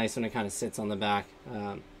it's nice when it kind of sits on the back.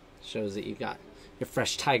 Shows that you've got your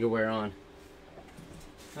fresh Tiger wear on.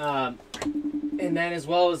 And then as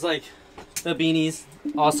well as like the beanies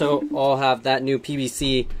also all have that new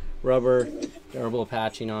PVC rubber durable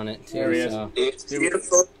patching on it too. There he is. So. It's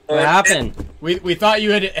beautiful. What happened? We thought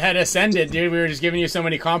you had ascended, dude. We were just giving you so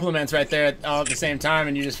many compliments right there all at the same time,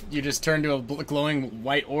 and you just turned to a glowing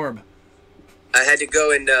white orb. I had to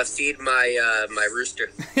go and feed my my rooster.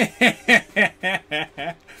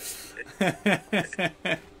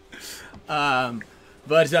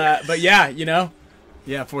 But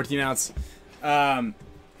yeah, 14 ounce.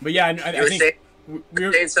 But yeah, I think you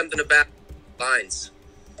were saying something about lines.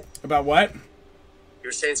 About what? You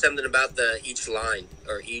were saying something about each line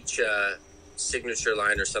or each signature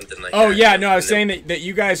line or something like that. Oh yeah, no, I was saying that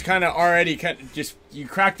you guys kind of already you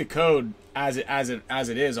cracked the code as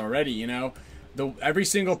it is already. You know, every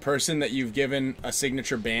single person that you've given a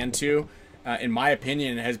signature band to, in my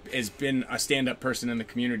opinion, has been a stand-up person in the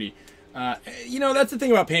community. That's the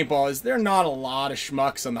thing about paintball is there are not a lot of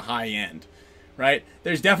schmucks on the high end, right?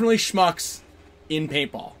 There's definitely schmucks in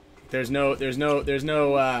paintball. There's no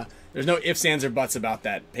There's no ifs, ands, or buts about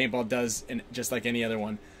that. Paintball does, and just like any other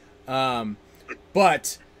one.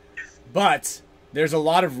 But there's a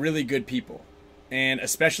lot of really good people, and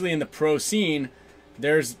especially in the pro scene,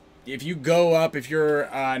 if you go up, if you're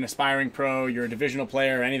an aspiring pro, you're a divisional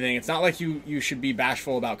player or anything, it's not like you should be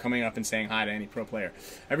bashful about coming up and saying hi to any pro player.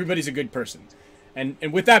 Everybody's a good person. And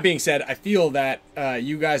with that being said, I feel that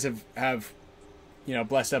you guys have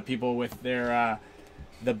blessed up people with their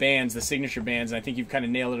the bands, the signature bands, and I think you've kind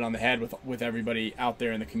of nailed it on the head with everybody out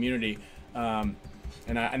there in the community. And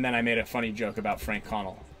then I made a funny joke about Frank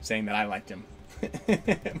Connell, saying that I liked him.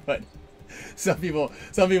 But some people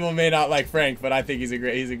may not like Frank, but I think he's a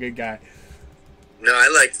good guy. No, I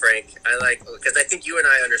like Frank. Because I think you and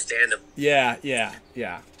I understand him. Yeah.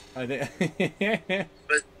 I think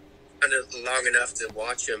but long enough to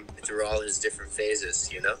watch him through all his different phases,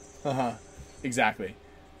 Exactly.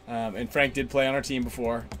 And Frank did play on our team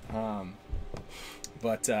before,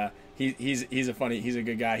 but he's a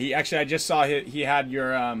good guy. He actually, I just saw he had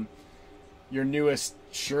your newest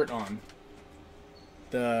shirt on.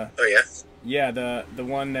 The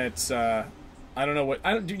one that's I don't know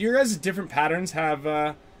what do your guys' different patterns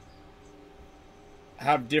have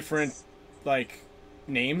different like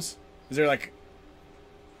names? Is there like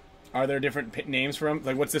are there different names for them?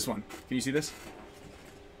 Like what's this one? Can you see this?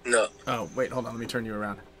 No. Oh wait, hold on. Let me turn you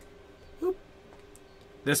around. Oop.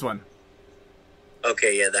 This one.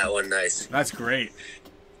 Okay, yeah, that one, nice. That's great.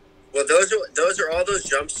 Well, those are all those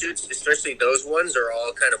jumpsuits, especially those ones, are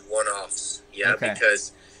all kind of one-offs. Yeah, okay.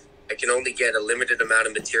 Because I can only get a limited amount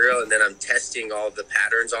of material, and then I'm testing all the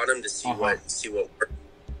patterns on them to see what works.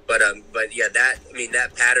 But yeah,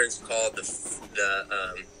 that pattern's called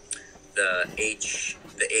the H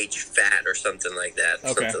fat or something like that.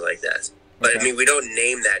 Okay. Something like that. But I mean, we don't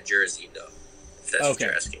name that jersey though. If that's what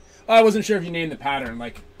you're asking. I wasn't sure if you named the pattern,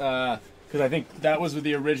 like because I think that was with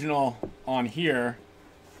the original on here.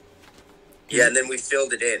 Yeah, and then we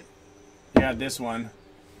filled it in. Yeah, this one.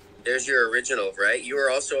 There's your original, right? You were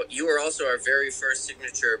also our very first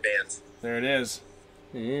signature band. There it is.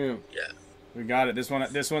 Yeah. Yeah. We got it. This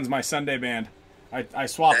one's my Sunday band. I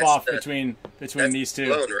swap off between these two.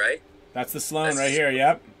 That's Sloan, right? That's the Sloan right here.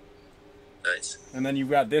 Yep. Nice. And then you've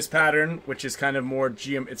got this pattern, which is kind of more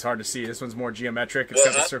it's hard to see. This one's more geometric. It's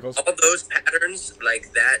got the circles. All those patterns,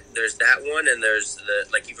 like that, there's that one, and there's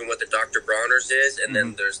even what the Dr. Bronner's is, and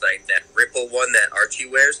then there's like that ripple one that Archie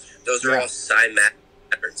wears. Those are all cymatic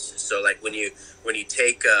patterns. So like when you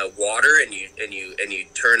take water and you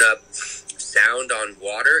turn up sound on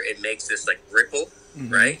water, it makes this like ripple,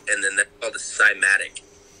 right? And then that's called a cymatic.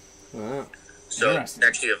 Wow. So it's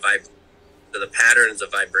actually so the pattern is a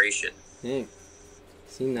vibration. Yeah.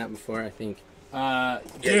 Seen that before, I think.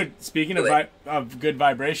 Dude, speaking of good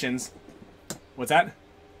vibrations, what's that?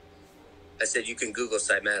 I said you can Google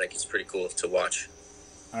cymatic. It's pretty cool to watch.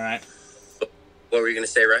 All right. What were you going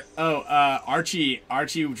to say, Ryan? Oh, Archie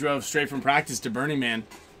drove straight from practice to Burning Man.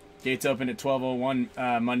 Gates opened at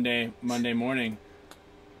 12:01 Monday morning.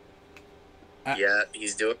 Yeah,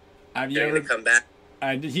 he's doing. Have you ever come back?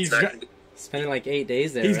 He's spending like 8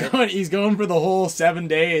 days there. He's going for the whole 7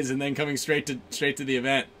 days and then coming straight to the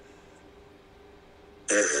event.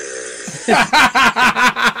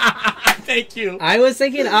 Thank you. I was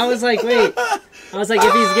like, wait. I was like,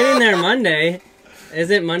 if he's getting there Monday,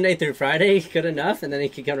 isn't Monday through Friday good enough? And then he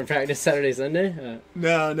could come to practice Saturday, Sunday?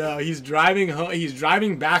 No. He's driving home. He's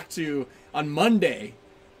driving back on Monday.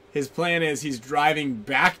 His plan is he's driving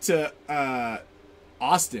back to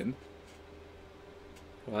Austin.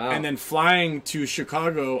 Wow. And then flying to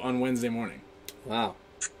Chicago on Wednesday morning. Wow.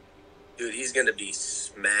 Dude, he's going to be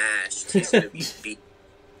smashed. He's going to be beat.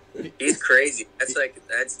 He's crazy.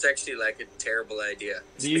 That's actually like a terrible idea.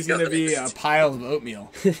 He's going to be a pile of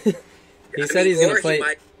oatmeal. He said he's going to play. He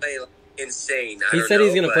might play like insane. He said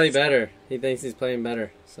he's going to play better. He thinks he's playing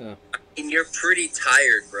better. So. I mean, you're pretty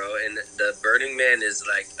tired, bro. And the Burning Man is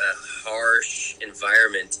like a harsh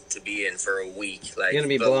environment to be in for a week. Like you're going to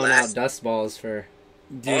be blowing out dust balls for.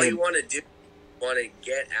 Dude. All you want to do,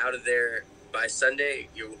 get out of there by Sunday.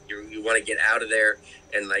 You want to get out of there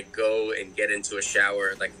and like go and get into a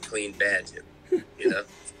shower, like a clean bed, you know.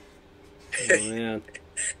 Oh man.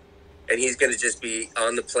 And he's gonna just be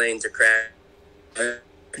on the plane to crack.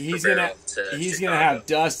 He's gonna have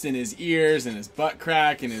dust in his ears and his butt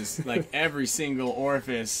crack and his like every single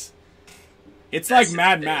orifice. It's like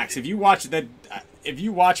Mad Max. If you've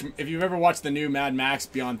ever watched the new Mad Max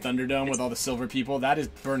Beyond Thunderdome with all the silver people, that is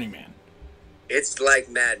Burning Man. It's like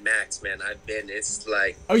Mad Max, man. It's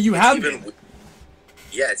like... Oh, you have been?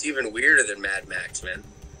 Yeah, it's even weirder than Mad Max, man.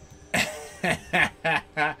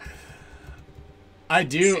 I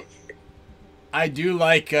do. I do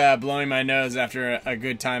like blowing my nose after a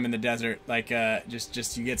good time in the desert. Like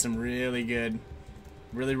just you get some really good,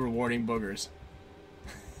 really rewarding boogers.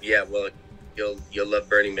 Yeah, well, you'll love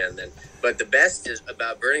Burning Man then. But the best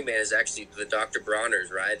about Burning Man is actually the Dr.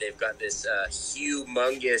 Bronner's, right? They've got this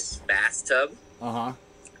humongous bathtub. Uh-huh.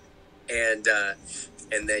 And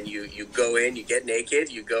then you go in, you get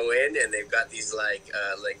naked, you go in, and they've got these like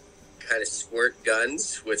kind of squirt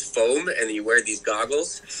guns with foam, and then you wear these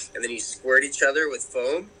goggles, and then you squirt each other with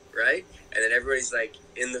foam, right? And then everybody's like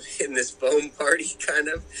in this foam party kind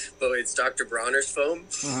of, but it's Dr. Bronner's foam,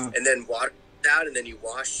 and then water out, and then you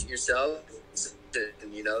wash yourself,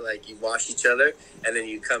 and like you wash each other, and then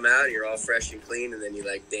you come out, and you're all fresh and clean, and then you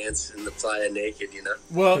like dance in the playa naked,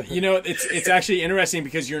 Well, it's actually interesting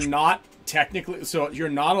because you're not technically, so you're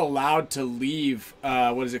not allowed to leave.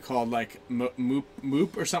 What is it called, like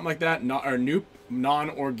MOOP or something like that? Noop,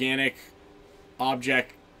 non-organic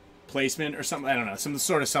object placement or something. I don't know, some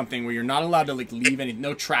sort of something where you're not allowed to like leave any.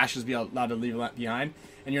 No trash is allowed to leave behind,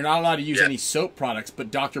 and you're not allowed to use any soap products.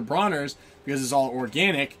 But Dr. Bronner's, because it's all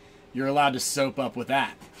organic, you're allowed to soap up with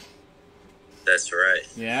that. That's right.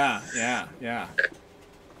 Yeah.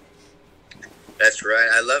 That's right.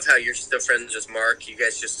 I love how you're still friends with Mark. You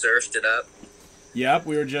guys just surfed it up. Yep,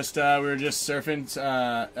 we were just surfing,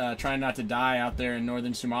 trying not to die out there in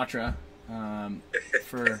northern Sumatra,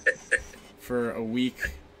 for a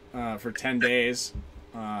week, for 10 days,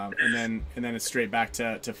 and then it's straight back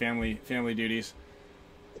to family duties.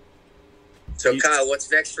 So Kyle, what's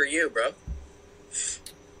next for you, bro?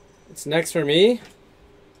 It's next for me.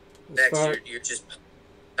 You're just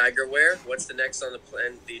Tiger Wear. What's the next on the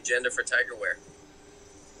plan? The agenda for Tiger Wear?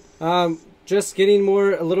 Just getting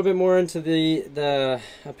a little bit more into the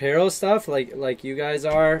apparel stuff, like you guys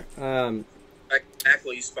are. Jack,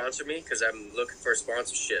 will you sponsor me? Because I'm looking for a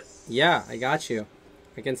sponsorship. Yeah, I got you.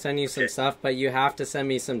 I can send you some stuff, but you have to send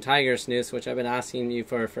me some tiger snooze, which I've been asking you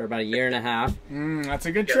for about a year and a half. That's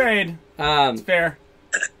a good trade. It's fair.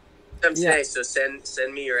 So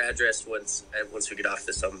send me your address once we get off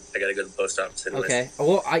this. I gotta go to the post office. Anyways. Okay.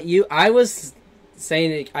 Well, I was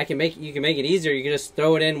saying you can make it easier. You can just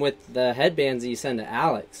throw it in with the headbands that you send to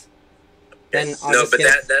Alex. Then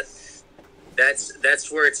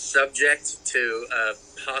that's where it's subject to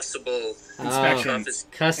possible inspection.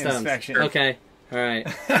 Customs. Inspection. Okay. All right.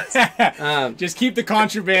 Just keep the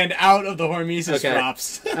contraband out of the Hormesis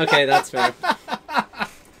drops. Okay, that's fair.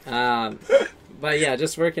 But yeah,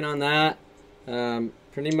 just working on that.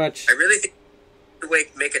 Pretty much. I really think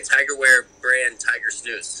make a Tiger Wear brand Tiger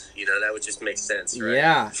Snooze. That would just make sense, right?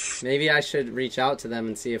 Yeah, maybe I should reach out to them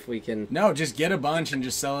and see if we can. No, just get a bunch and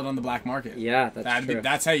just sell it on the black market. Yeah, that's true.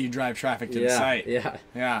 That's how you drive traffic to the site. Yeah.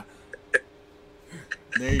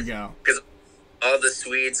 There you go. Because all the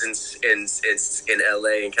Swedes in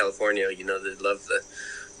LA and California, they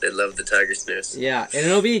love the Tiger Snooze. Yeah, and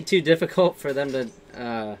it'll be too difficult for them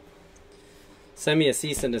to send me a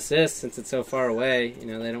cease and desist since it's so far away. They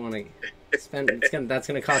don't want to spend. That's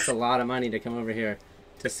going to cost a lot of money to come over here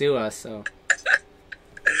to sue us. So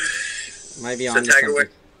might be on to something. Wear,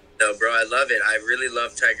 no, bro, I love it. I really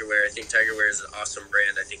love Tiger Wear. I think Tiger Wear is an awesome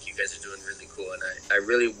brand. I think you guys are doing really cool, and I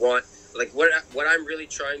really want what I'm really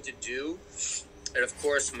trying to do. And of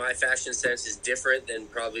course, my fashion sense is different than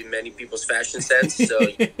probably many people's fashion sense. So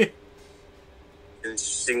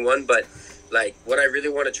interesting one, but. What I really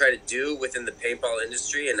want to try to do within the paintball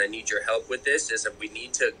industry, and I need your help with this, is that we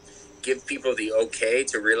need to give people the okay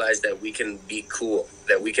to realize that we can be cool,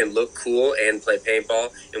 that we can look cool and play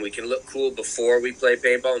paintball, and we can look cool before we play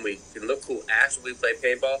paintball, and we can look cool after we play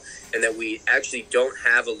paintball, and that we actually don't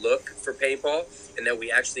have a look for paintball, and that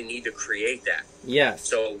we actually need to create that. Yes.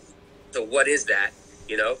 So what is that?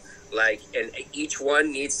 And each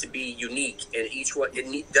one needs to be unique, and each one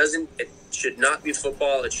it should not be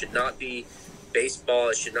football, it should not be baseball,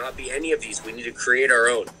 it should not be any of these. We need to create our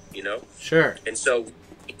own, Sure. And so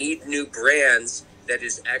we need new brands that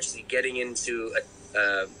is actually getting into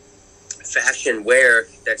a fashion wear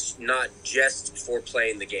that's not just for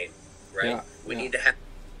playing the game, right? We need to have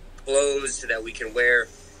clothes that we can wear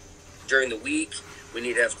during the week. We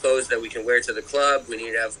need to have clothes that we can wear to the club. We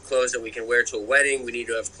need to have clothes that we can wear to a wedding. We need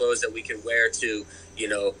to have clothes that we can wear to,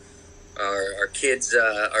 our kids.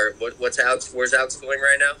 Where's Alex going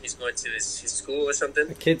right now? He's going to his school or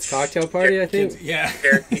something. A kids cocktail party, I think.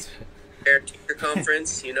 Parent teacher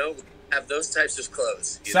conference. Have those types of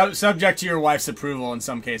clothes. Subject to your wife's approval in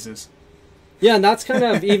some cases. Yeah, and that's kind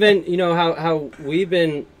of even how we've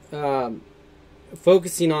been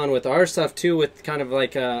focusing on with our stuff too, with kind of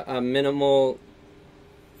like a minimal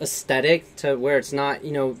aesthetic to where it's not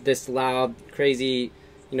this loud, crazy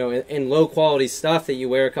you know, in low quality stuff that you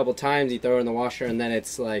wear a couple times, you throw it in the washer, and then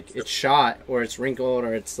it's like it's shot, or it's wrinkled,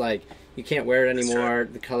 or it's like you can't wear it anymore.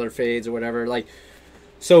 The color fades or whatever. Like,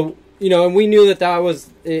 so, you know, and we knew that was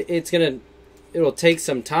it'll take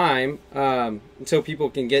some time until people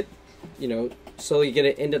can get, you know, slowly get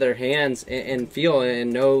it into their hands and feel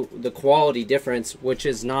and know the quality difference, which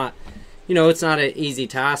is not, you know, it's not an easy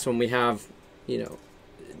task when we have, you know,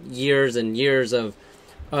 years and years of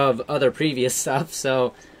other previous stuff.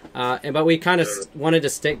 So, but we kind of wanted to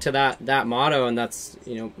stick to that motto, and that's,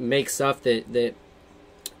 you know, make stuff that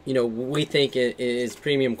you know, we think is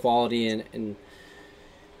premium quality, and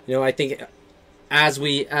you know, I think as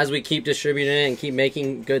we keep distributing it and keep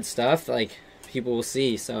making good stuff, like, people will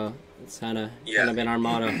see. So it's kind of been our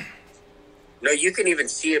motto. No, you can even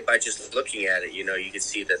see it by just looking at it. You know, you can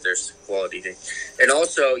see that there's quality. And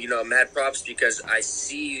also, you know, mad props, because I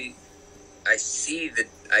see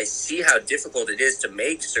how difficult it is to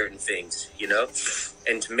make certain things, you know,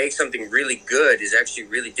 and to make something really good is actually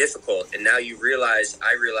really difficult. And now I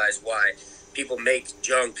realize why people make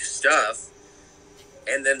junk stuff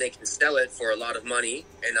and then they can sell it for a lot of money.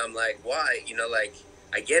 And I'm like, why? You know, like,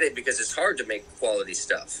 I get it, because it's hard to make quality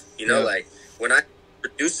stuff, you know, like when I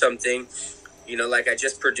produce something, you know, like I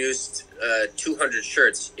just produced 200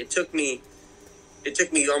 shirts. It took me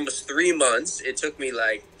almost 3 months. It took me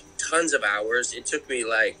like tons of hours. It took me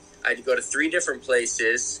like, I had to go to 3 different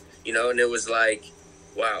places, you know, and it was like,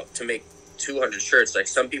 wow, to make 200 shirts. Like,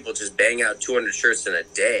 some people just bang out 200 shirts in a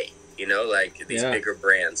day, you know, like these bigger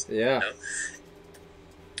brands. Yeah. You know?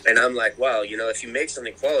 And I'm like, wow, you know, if you make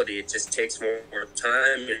something quality, it just takes more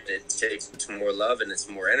time, and it takes more love, and it's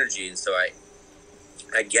more energy. And so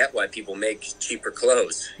I get why people make cheaper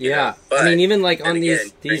clothes. Yeah. But, I mean, even like on again,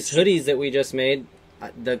 these hoodies that we just made,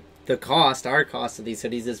 the cost, our cost of these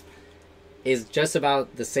hoodies is just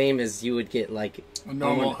about the same as you would get like a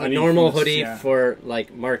normal hoodie for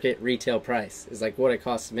like market retail price, is like what it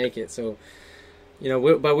costs to make it. So, you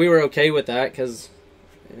know, but we were okay with that, because,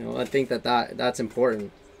 you know, I think that's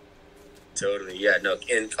important. Totally, yeah, no.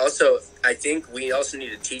 And also, I think we also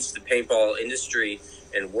need to teach the paintball industry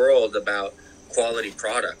and world about quality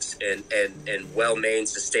products and well-made,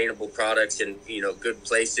 sustainable products, and, you know, good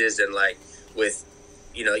places, and like with,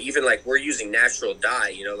 you know, even like we're using natural dye,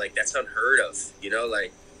 you know, like that's unheard of, you know,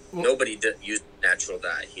 like nobody use natural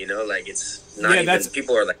dye, you know, like it's not even,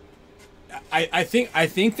 people are like, I think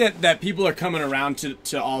that people are coming around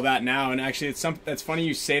to all that now, and actually that's funny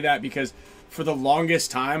you say that, because for the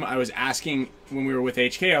longest time I was asking when we were with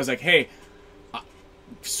HK, I was like, hey,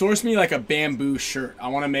 source me like a bamboo shirt. I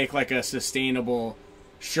want to make like a sustainable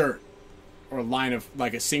shirt or line of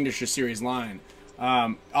like a signature series line.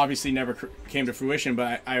 Obviously never came to fruition,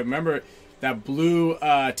 but I remember that blue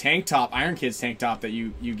tank top, Iron Kids tank top that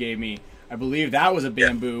you gave me. I believe that was a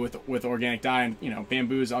bamboo with organic dye, and, you know,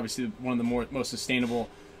 bamboo is obviously one of the most sustainable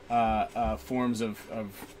forms of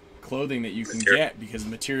clothing that you can get, because the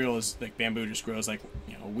material is like bamboo just grows like,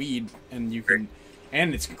 you know, weed, and you can,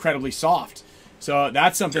 and it's incredibly soft. So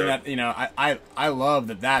that's something that, you know, I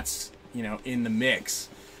love that's, you know, in the mix.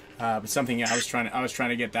 But something I was trying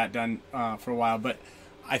to get that done for a while. But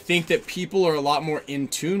I think that people are a lot more in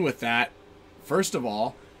tune with that, first of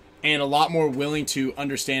all, and a lot more willing to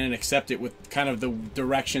understand and accept it with kind of the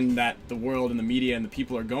direction that the world and the media and the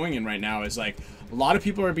people are going in right now. Is like a lot of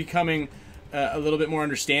people are becoming a little bit more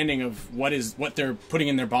understanding of what they're putting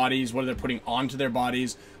in their bodies, what they're putting onto their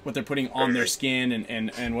bodies, what they're putting on their skin,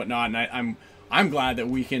 and whatnot. And I'm glad that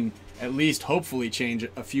we can at least hopefully change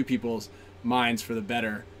a few people's minds for the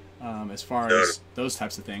better, as far as those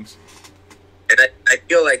types of things. And I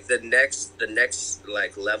feel like the next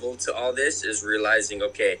like level to all this is realizing,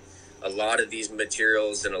 okay, a lot of these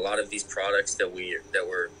materials and a lot of these products that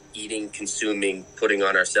we're eating, consuming, putting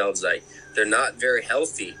on ourselves, like, they're not very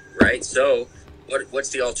healthy, right? So what's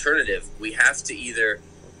the alternative? We have to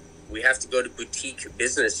go to boutique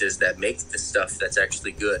businesses that make the stuff that's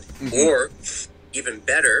actually good. Mm-hmm. Or even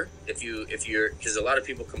better, if you're, because a lot of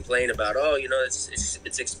people complain about, oh, you know, it's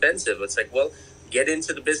expensive. It's like, well, get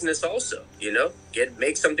into the business also, you know,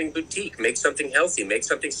 make something boutique, make something healthy, make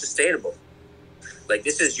something sustainable. Like,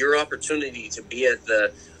 this is your opportunity to be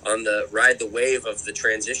ride the wave of the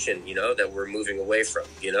transition, you know, that we're moving away from,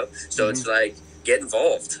 you know? So It's like, get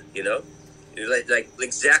involved, you know? Like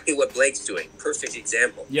exactly what Blake's doing. Perfect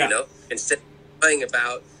example, you know? Instead of lying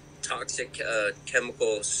about toxic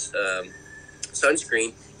chemicals,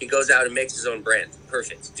 sunscreen, he goes out and makes his own brand.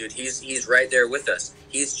 Perfect. Dude, he's right there with us.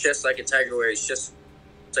 He's just like a tiger, where he's just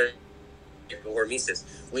Hormesis.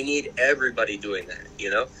 We need everybody doing that,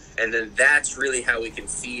 and then that's really how we can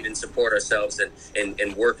feed and support ourselves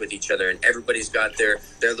and work with each other. And everybody's got their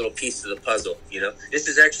little piece of the puzzle. This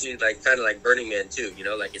is actually like kind of like Burning Man too.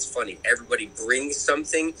 Like it's funny. Everybody brings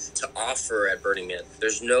something to offer at Burning Man.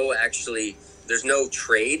 There's no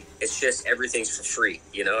trade. It's just everything's for free.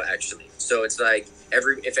 Actually. So it's like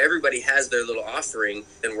if everybody has their little offering,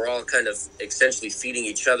 then we're all kind of essentially feeding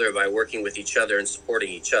each other by working with each other and supporting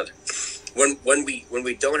each other. When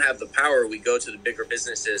we don't have the power, we go to the bigger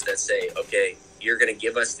businesses that say, okay, you're going to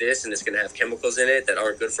give us this and it's going to have chemicals in it that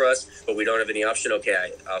aren't good for us, but we don't have any option.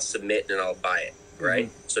 Okay, I'll submit and I'll buy it. Right.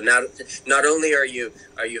 Mm-hmm. So now, not only are you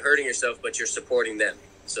hurting yourself, but you're supporting them.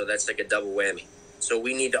 So that's like a double whammy. So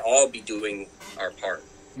we need to all be doing our part.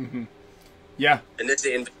 Mm-hmm. Yeah. And it's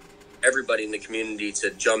everybody in the community to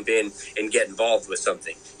jump in and get involved with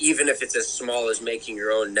something, even if it's as small as making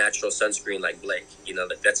your own natural sunscreen like Blake.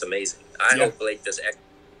 That's amazing. I hope Blake does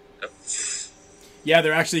Yeah,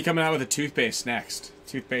 they're actually coming out with a toothpaste next.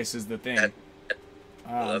 Toothpaste is the thing.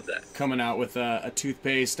 I love that. Coming out with a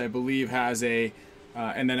toothpaste, I believe, has a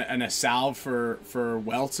and a salve for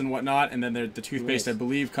welts and whatnot, and then the toothpaste, nice. I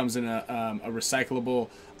believe, comes in a recyclable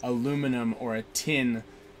aluminum or a tin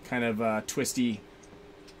kind of twisty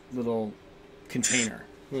little container.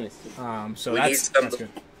 Nice. So that's good.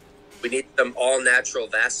 We need some all natural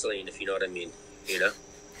Vaseline, if you know what I mean.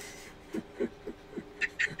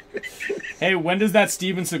 Hey, when does that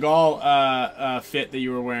Steven Seagal fit that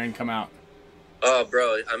you were wearing come out? Oh,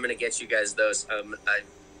 bro, I'm gonna get you guys those.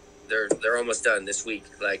 They're almost done this week.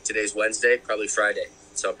 Like today's Wednesday, probably Friday.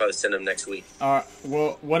 So I'll probably send them next week.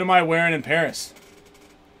 Well, what am I wearing in Paris?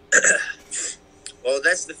 Well,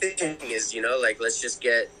 that's the thing is, let's just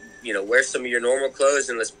get, wear some of your normal clothes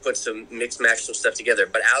and let's put some match some stuff together.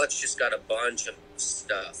 But Alex just got a bunch of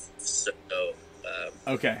stuff, so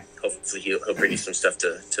okay. Hopefully he'll bring you some stuff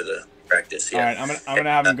to the practice. Yeah. All right, I'm gonna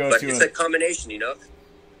have him go but to. It's a combination,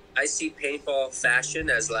 I see paintball fashion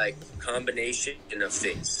as like combination of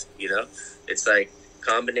things. It's like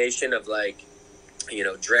combination of like,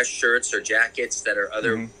 dress shirts or jackets that are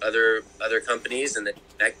other companies, and then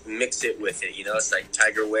mix it with it. It's like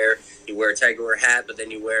Tiger wear. You wear a Tiger wear hat, but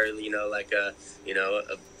then you wear like a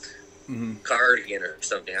cardigan or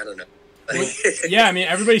something. I don't know. Well, yeah, I mean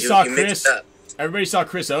everybody saw Chris. Everybody saw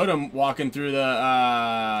Chris Odom walking through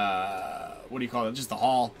the what do you call it? Just the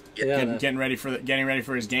hall, getting ready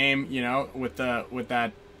for his game. With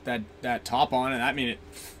that top on, and it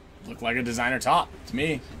looked like a designer top to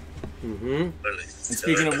me. Mm-hmm. And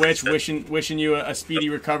speaking of which, wishing you a speedy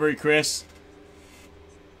recovery, Chris.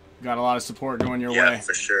 Got a lot of support going your way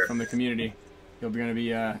for sure from the community. You're gonna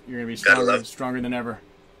be stronger than ever.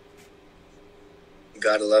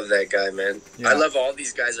 Gotta love that guy, man. Yeah. I love all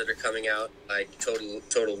these guys that are coming out, like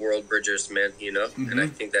total world bridgers, man. Mm-hmm. And I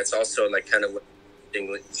think that's also like kind of what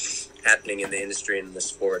happening in the industry and in the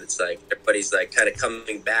sport. It's like everybody's like kind of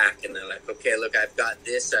coming back, and they're like, okay, look, I've got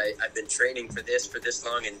this. I've been training for this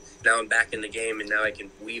long, and now I'm back in the game, and now I can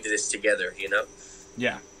weave this together.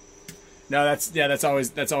 Yeah. No, that's always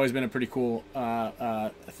been a pretty cool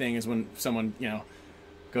thing, is when someone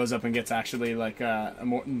goes up and gets actually like a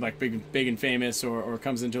more like big and famous, or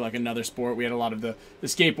comes into like another sport. We had a lot of the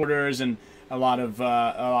skateboarders and a lot of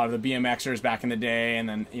the BMXers back in the day, and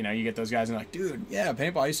then you get those guys and like, dude, yeah,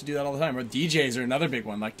 paintball. I used to do that all the time. Or DJs are another big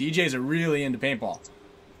one. Like DJs are really into paintball.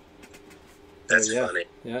 That's funny.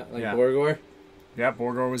 Yeah, like Borgor. Yeah,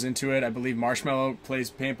 Borgor was into it. I believe Marshmallow plays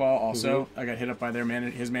paintball also. I got hit up by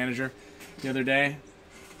his manager the other day.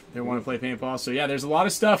 They want to play paintball. So yeah, there's a lot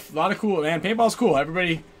of stuff, a lot of cool, man. Paintball's cool.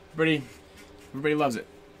 Everybody loves it.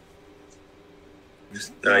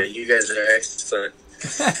 No, you guys are excellent.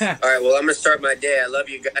 All right, well, I'm gonna start my day. I love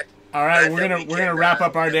you guys. All right, we're gonna wrap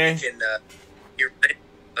up our day.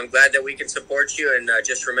 I'm glad that we can support you, and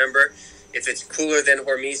just remember, if it's cooler than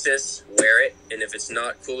Hormesis, wear it, and if it's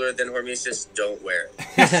not cooler than Hormesis, don't wear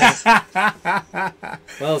it.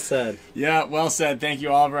 Well said. Yeah, well said. Thank you,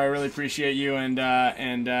 Oliver. I really appreciate you,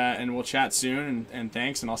 and we'll chat soon. And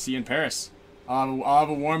thanks, and I'll see you in Paris. I'll have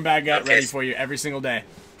a warm baguette ready for you every single day.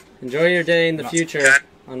 Enjoy your day in the future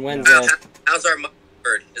on Wednesday. How's our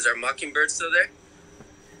mockingbird? Is our mockingbird still there?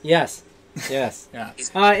 Yes. Yes. Yeah.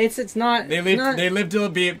 It's not. They live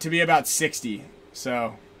to be about 60.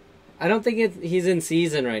 So. I don't think he's in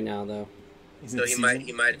season right now though. So he might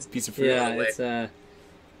piece of fruit. Yeah, it's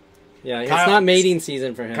Kyle, it's not mating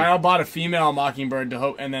season for him. Kyle bought a female mockingbird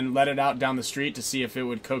and then let it out down the street to see if it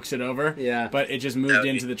would coax it over. Yeah. But it just moved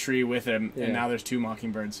into the tree with him, and now there's 2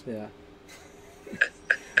 mockingbirds. Yeah.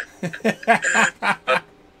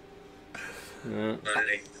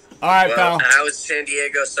 All right, pal. How was San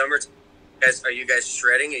Diego summer? Are you guys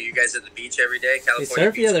shredding? Are you guys at the beach every day? He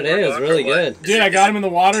California surfed the other day. It was boardwalk, really or what? good. Dude, I got him in the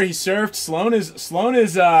water. He surfed.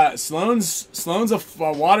 Sloan's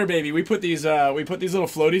a water baby. We put these little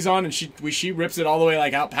floaties on, and she rips it all the way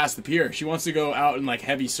like out past the pier. She wants to go out and like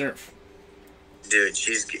heavy surf. Dude,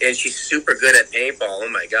 she's super good at paintball. Oh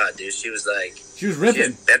my god, dude, she was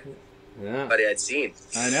ripping. Yeah. Everybody I'd seen.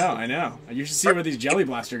 I know. You should see her with these jelly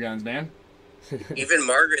blaster guns, man. Even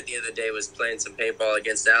Margaret the other day was playing some paintball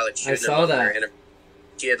against Alex. I saw that. And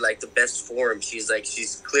she had like the best form. She's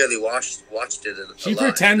clearly watched it. She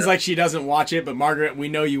pretends like she doesn't watch it, but Margaret, we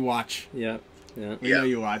know you watch. Yeah. We know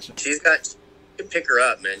you watch. You can pick her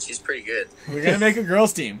up, man. She's pretty good. We're gonna make a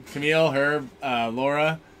girls team. Camille, Herb,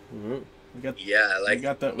 Laura. Mm-hmm. What are you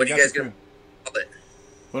guys gonna call it?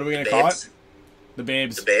 What are we gonna call it? The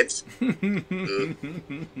babes. The babes. Ooh.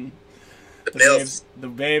 The milfs. The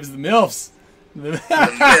babes. The milfs. The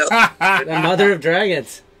milfs. The mother of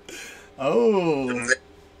dragons. Oh. Ooh,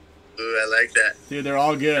 I like that. Dude, they're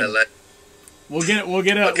all good. I like. We'll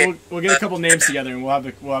get a couple names together, and we'll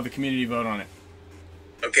have the community vote on it.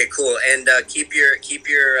 Okay, cool. And keep your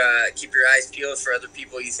eyes peeled for other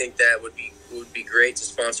people you think that would be great to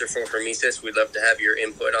sponsor for Hormesis. We'd love to have your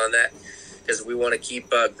input on that, because we want to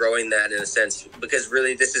keep growing that in a sense. Because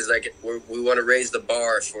really, this is like we want to raise the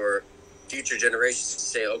bar for future generations to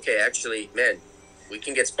say, okay, actually, man, we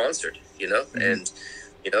can get sponsored, and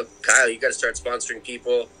Kyle, you got to start sponsoring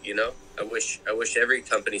people. I wish every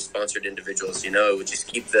company sponsored individuals. It would just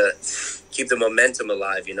keep the momentum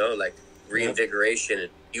alive. Like reinvigoration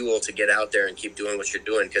and fuel to get out there and keep doing what you're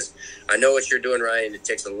doing. Because I know what you're doing, Ryan. It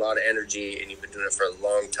takes a lot of energy, and you've been doing it for a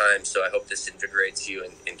long time. So I hope this invigorates you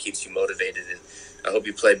and keeps you motivated. And I hope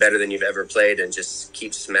you play better than you've ever played, and just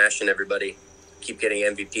keep smashing everybody. Keep getting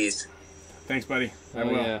MVPs. Thanks, buddy. I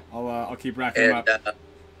will. Yeah. I'll keep racking them up.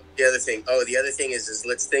 The other thing is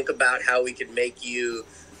let's think about how we could make you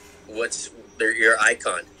your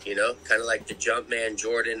icon, kind of like the Jumpman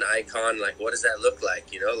Jordan icon. Like, what does that look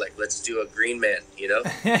like? Like, let's do a green man, There you go.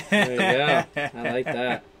 I like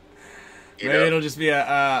that. Maybe it'll just be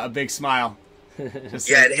a big smile. Any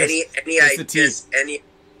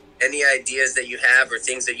ideas that you have or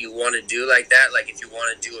things that you want to do like that, like if you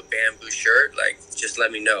want to do a bamboo shirt, like just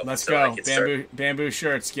let me know. Let's go. Bamboo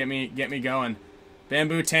shirts, get me going.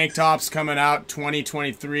 Bamboo tank tops coming out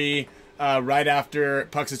 2023, right after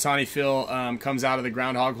Puxatawny Phil comes out of the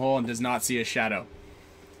groundhog hole and does not see a shadow.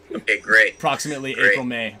 Okay, great. Approximately great. April,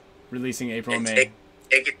 May. Releasing April, and May.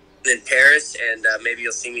 Take it in Paris, and maybe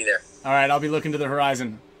you'll see me there. All right, I'll be looking to the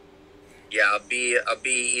horizon. Yeah, I'll be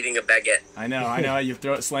eating a baguette. I know. You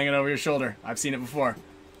sling it over your shoulder. I've seen it before.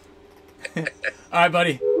 All right,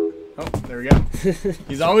 buddy. Oh, there we go.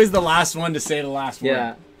 He's always the last one to say the last word.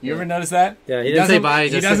 Yeah. You ever notice that? Yeah, he didn't say bye.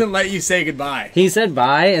 He doesn't let you say goodbye. He said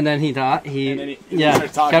bye, and then he starts talking,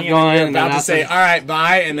 kept going. And about to say, all right,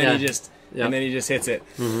 bye, and then he just hits it.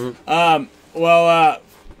 Mm-hmm.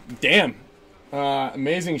 Damn.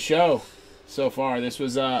 Amazing show so far. This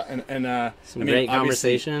was great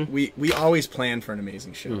conversation. We always plan for an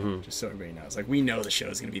amazing show, just so everybody knows. Like, we know the show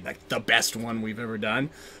is going to be like the best one we've ever done,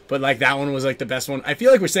 but like that one was like the best one. I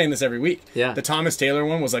feel like we're saying this every week. Yeah. The Thomas Taylor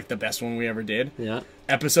one was like the best one we ever did. Yeah.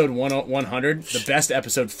 Episode 100, the best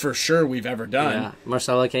episode for sure we've ever done. Yeah.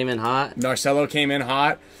 Marcelo came in hot.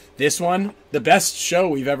 This one, the best show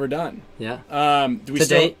we've ever done. Yeah.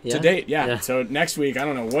 To date, yeah. So next week, I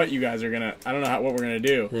don't know what you guys are gonna. I don't know what we're gonna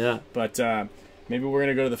do. Yeah. But maybe we're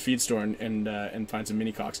gonna go to the feed store and find some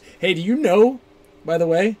mini cocks. Hey, do you know? By the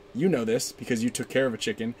way, you know this because you took care of a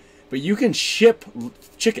chicken. But you can ship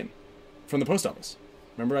chicken from the post office.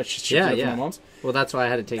 Remember, I shipped it from my mom's. Well, that's why I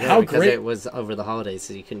had to take care of it, because it was over the holidays,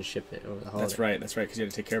 so you couldn't ship it over the holidays. That's right, because you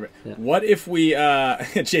had to take care of it. Yeah. What if we,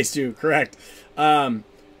 Chase too, correct.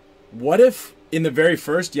 What if in the very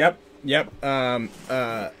first, Michael,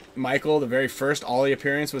 the very first Ollie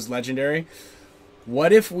appearance was legendary.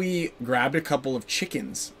 What if we grabbed a couple of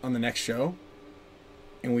chickens on the next show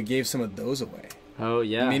and we gave some of those away? Oh,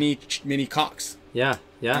 yeah. Mini cocks. Yeah.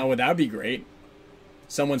 Now, would that be great?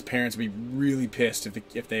 Someone's parents would be really pissed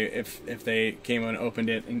if they came and opened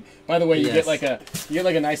it. And by the way, you get like a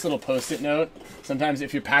nice little Post-it note. Sometimes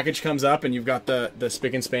if your package comes up and you've got the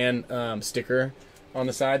Spick and Span sticker on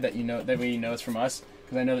the side that way you know it's from us.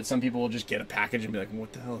 Because I know that some people will just get a package and be like,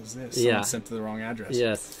 "What the hell is this?" Someone sent to the wrong address.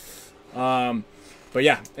 Yes. But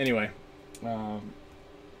yeah. Anyway,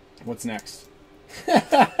 what's next?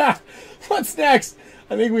 What's next?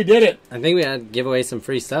 I think we did it. I think we had to give away some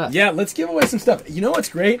free stuff. Yeah, let's give away some stuff. You know what's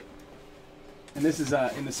great? And this is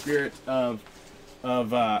in the spirit of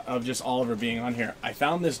just Oliver being on here. I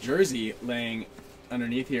found this jersey laying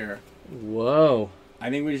underneath here. Whoa. I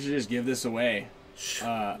think we should just give this away.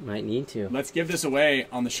 Might need to. Let's give this away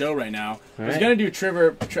on the show right now. I was right. gonna do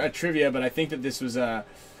trivia, but I think that this was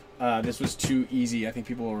too easy. I think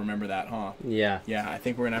people will remember that, huh? Yeah. Yeah, I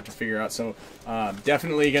think we're gonna have to figure out. So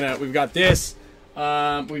definitely we've got this.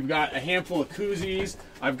 We've got a handful of koozies.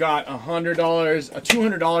 I've got $100,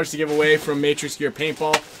 $200 to give away from Matrix Gear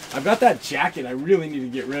Paintball. I've got that jacket I really need to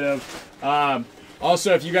get rid of.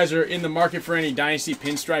 Also, if you guys are in the market for any Dynasty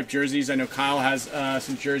pinstripe jerseys, I know Kyle has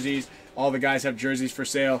some jerseys. All the guys have jerseys for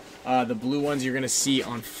sale. The blue ones you're going to see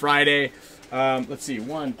on Friday. Let's see.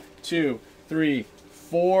 1, 2, 3,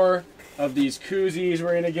 4 of these koozies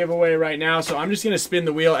we're going to give away right now. So I'm just going to spin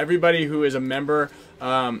the wheel. Everybody who is a member,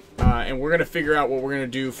 and we're going to figure out what we're going to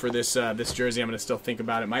do for this this jersey. I'm going to still think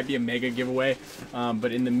about it. It might be a mega giveaway.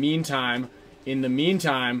 But in the meantime,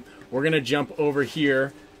 we're going to jump over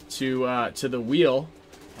here to the wheel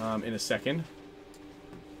in a second.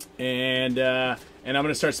 And I'm going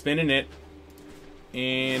to start spinning it.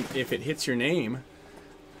 And if it hits your name,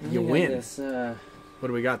 you win. This, what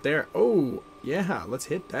do we got there? Oh, yeah, let's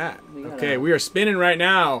hit that. We got Okay, a- we are spinning right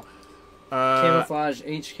now. camouflage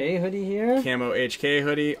HK hoodie here. Camo HK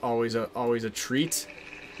hoodie, always a treat.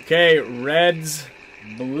 Okay, reds,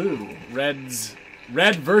 blue. Red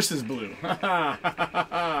versus blue.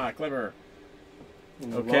 Clever.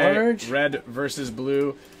 Okay, Large. red versus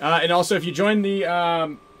blue. And also, if you join the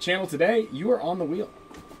channel today, you are on the wheel.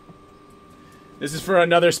 This is for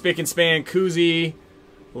another Spick and Span koozie.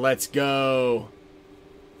 Let's go.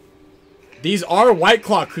 These are White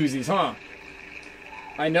Claw koozies, huh?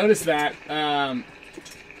 I noticed that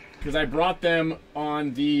because I brought them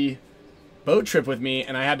on the boat trip with me,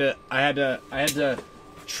 and I had to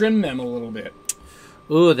trim them a little bit.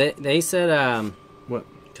 Ooh, they said What?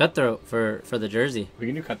 cutthroat for the jersey. We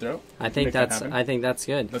can do cutthroat. I think Make that that's happen.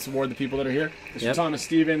 good. Let's award the people that are here. Mr. Yep. Thomas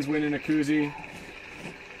Stevens winning a koozie.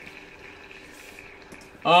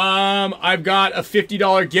 I've got a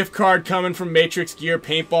 $50 gift card coming from Matrix Gear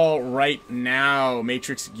Paintball right now.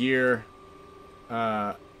 Matrix Gear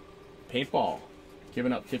Paintball.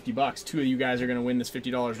 Giving up $50. Two of you guys are going to win this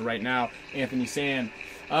 $50 right now. Anthony Sand.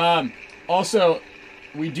 Also,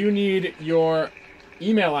 we do need your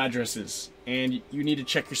email addresses. And you need to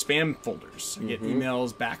check your spam folders. I get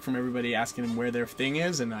emails back from everybody asking them where their thing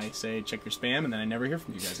is. And I say, check your spam. And then I never hear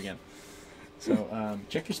from you guys again. So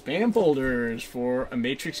check your spam folders for a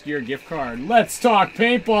Matrix Gear gift card. Let's talk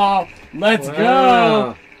paintball. Let's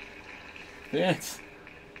go. Yes.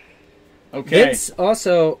 Okay. Vince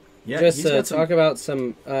also, Yeah, just he's to got some- talk about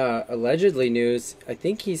some allegedly news, I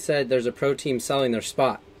think he said there's a pro team selling their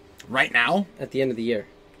spot Right now? at the end of the year.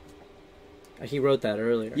 He wrote that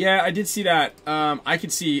earlier. Yeah, I did see that. I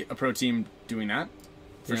could see a pro team doing that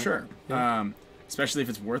for Yeah. sure. Yeah. Especially if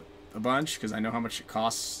it's worth a bunch, because I know how much it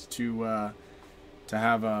costs to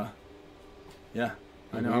have a. Yeah,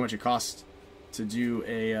 I know how much it costs to do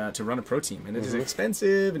to run a pro team, and it is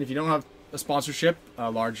expensive. And if you don't have a sponsorship,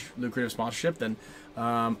 a large lucrative sponsorship, then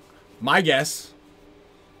my guess.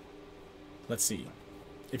 Let's see,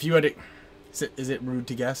 if you had to, is it rude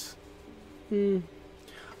to guess?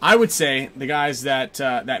 I would say the guys that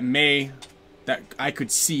I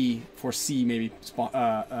could foresee maybe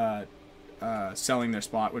selling their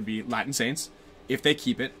spot would be Latin Saints. If they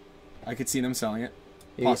keep it, I could see them selling it,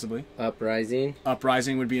 possibly. Uprising.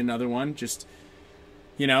 Uprising would be another one. Just,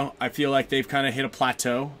 I feel like they've kind of hit a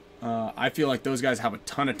plateau. I feel like those guys have a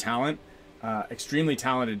ton of talent, extremely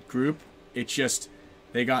talented group. It's just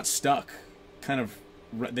they got stuck.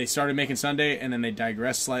 They started making Sunday and then they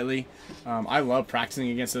digressed slightly. I love practicing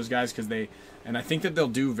against those guys and I think that they'll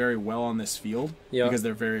do very well on this field because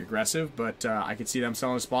they're very aggressive. But I could see them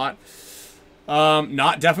selling a spot.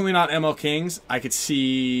 Definitely not ML Kings. I could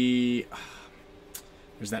see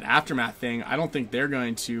there's that Aftermath thing. I don't think they're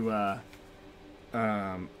going to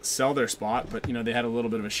sell their spot, but they had a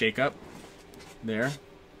little bit of a shakeup there.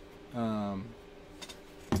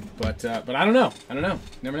 But I don't know.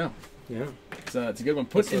 Never know. Yeah. It's a good one.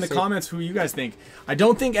 Put in the comments who you guys think. I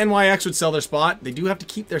don't think NYX would sell their spot. They do have to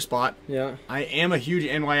keep their spot. Yeah. I am a huge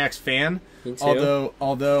NYX fan. Me too.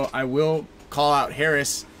 Although I will call out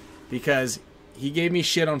Harris because he gave me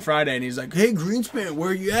shit on Friday and he's like, "Hey Greenspan,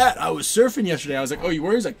 where you at? I was surfing yesterday." I was like, "Oh, you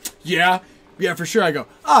were?" He's like, "Yeah, for sure." I go,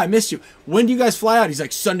 "I missed you. When do you guys fly out?" He's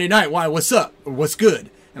like, "Sunday night. Why? What's up? Or what's good?"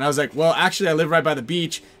 And I was like, "Well, actually, I live right by the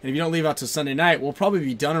beach, and if you don't leave out till Sunday night, we'll probably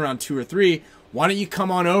be done around 2 or 3. Why don't you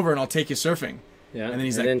come on over and I'll take you surfing?" Yeah. And then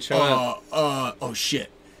he's didn't show up. oh shit.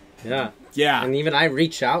 Yeah. Yeah. And even I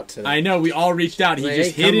reached out to them. I know, we all reached out. He Like,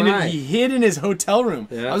 just hey, hid come in by. he hid in his hotel room.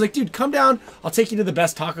 Yeah. I was like, dude, come down. I'll take you to the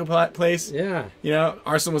best taco place. Yeah. You know,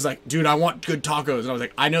 Arsenal was like, dude, I want good tacos. And I was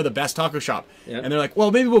like, I know the best taco shop. Yeah. And they're like,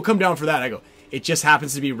 well, maybe we'll come down for that. I go, it just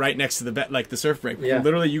happens to be right next to the surf break. Yeah.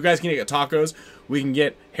 Literally, you guys can get tacos. We can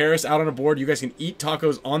get Harris out on a board. You guys can eat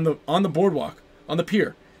tacos on the boardwalk, on the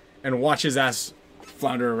pier, and watch his ass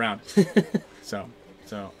flounder around. so,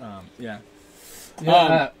 yeah.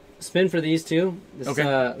 Spin for these two. This Okay.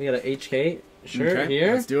 we got an HK shirt Okay,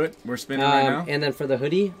 here. let's do it. We're spinning right now. And then for the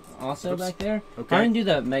hoodie, also back there. Okay. I didn't do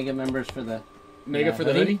the mega members for the Mega for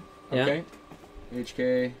the hoodie. Yeah. Okay.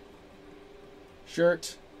 HK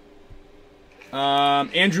shirt.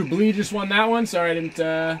 Andrew Blee just won that one. Sorry, I didn't.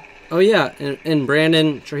 Oh yeah, and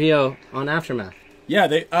Brandon Trujillo on Aftermath. Yeah,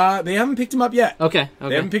 they haven't picked him up yet. Okay.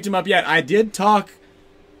 They haven't picked him up yet. I did talk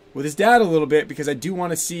with his dad a little bit because I do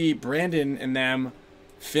want to see Brandon and them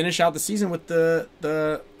finish out the season with the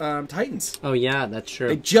Titans. Oh yeah, that's true.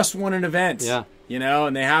 They just won an event. Yeah. You know,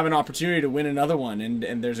 and they have an opportunity to win another one,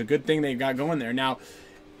 and there's a good thing they've got going there now.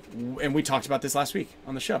 And we talked about this last week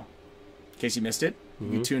on the show. In case you missed it, you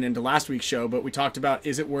can tune into last week's show. But we talked about,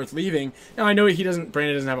 is it worth leaving? Now I know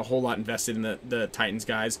Brandon doesn't have a whole lot invested in the Titans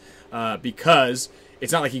guys because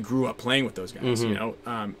it's not like he grew up playing with those guys, you know.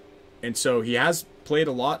 And so he has played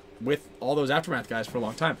a lot with all those Aftermath guys for a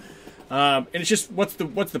long time. And it's just what's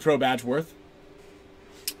the pro badge worth?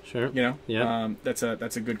 Sure. You know, Yeah. that's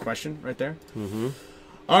a good question right there.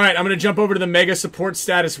 All right, I'm going to jump over to the Mega Support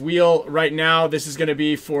Status wheel right now. This is going to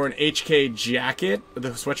be for an HK jacket,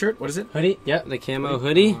 the sweatshirt. What is it? Hoodie. Yep, the camo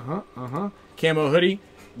hoodie. Camo hoodie.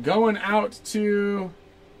 Going out to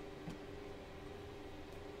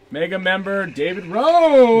Mega member David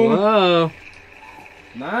Rowe. Whoa.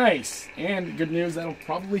 Nice. And good news, that'll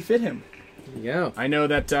probably fit him. There you go. I know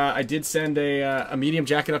that I did send a medium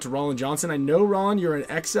jacket out to Roland Johnson. I know, Ron, you're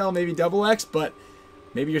an XL, maybe double X, but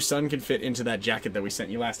maybe your son can fit into that jacket that we sent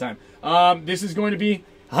you last time. This is going to be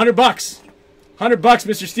 $100. $100.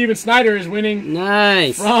 Mr. Steven Snyder is winning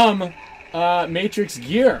Nice. from Matrix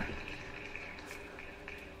Gear.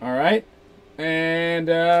 All right. And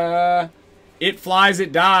It Flies,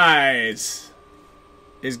 It Dies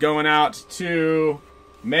is going out to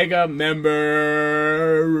Mega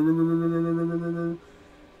member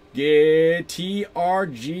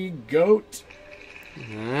TRG Goat.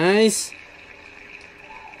 Nice.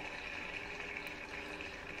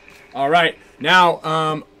 All right. Now,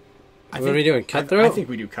 What are we doing? Cutthroat? I think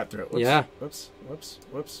we do cutthroat. Whoops, Yeah. Whoops.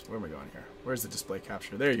 Where am I going here? Where's the display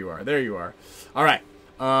capture? There you are. All right.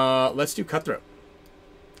 Let's do cutthroat.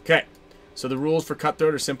 Okay. So the rules for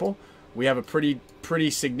cutthroat are simple. We have a pretty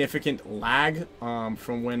significant lag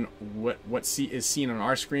from when what is seen on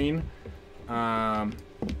our screen.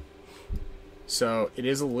 So it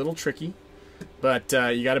is a little tricky, but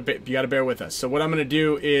you gotta bear with us. So what I'm gonna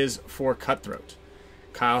do is for cutthroat.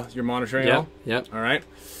 Kyle, you're monitoring it all? Yep. All right.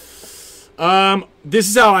 This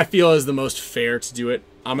is how I feel is the most fair to do it.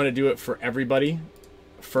 I'm going to do it for everybody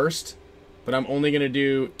first, but I'm only going to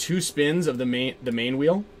do 2 spins of the main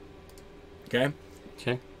wheel. Okay?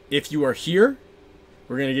 Okay. If you are here,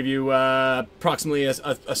 we're going to give you approximately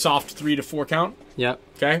a soft 3 to 4 count. Yep.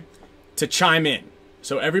 Okay? To chime in.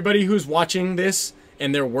 So everybody who's watching this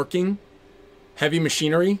and they're working heavy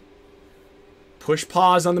machinery, push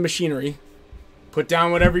pause on the machinery. Put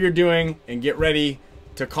down whatever you're doing and get ready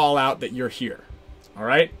to call out that you're here. All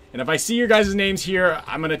right? And if I see your guys' names here,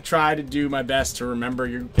 I'm going to try to do my best to remember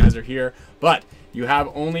you guys are here. But you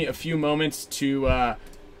have only a few moments to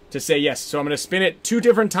say yes. So I'm going to spin it 2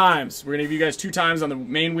 different times. We're going to give you guys 2 times on the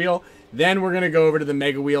main wheel. Then we're going to go over to the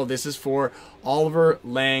mega wheel. This is for Oliver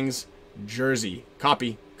Lang's jersey.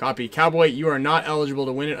 Copy. Cowboy, you are not eligible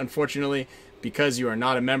to win it, unfortunately, because you are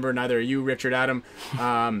not a member. Neither are you, Richard Adam.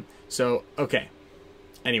 So, okay.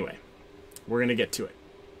 Anyway, we're going to get to it.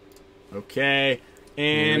 Okay.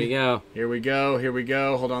 And Here we go. Here we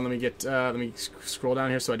go. Hold on, let me scroll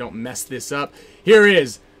down here so I don't mess this up. Here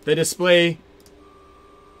is the display.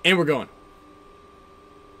 And we're going.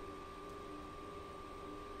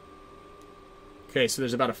 Okay, so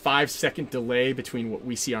there's about a 5-second delay between what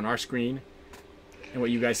we see on our screen and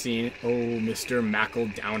what you guys see. Oh, Mr.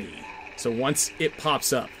 McEldowney. So once it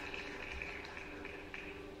pops up,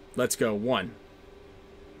 let's go. 1,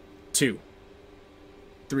 2,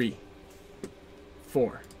 3,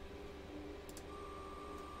 4.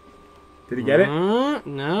 Did he get it?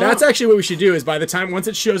 No. That's actually what we should do is by the time, once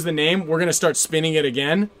it shows the name, we're going to start spinning it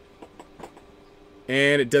again.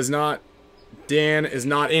 And it does not, Dan is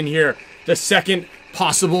not in here. The second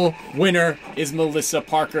possible winner is Melissa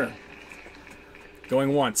Parker.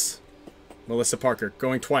 Going once. Melissa Parker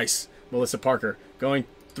going twice. Melissa Parker going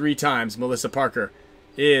 3 times. Melissa Parker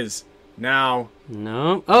is now.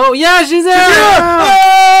 No. Oh yeah, she's in.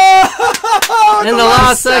 Oh! In the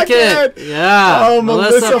last second. Yeah. Oh,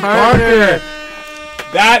 Melissa Parker.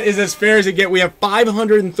 That is as fair as it get. We have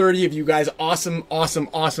 530 of you guys, awesome, awesome,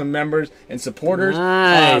 awesome members and supporters.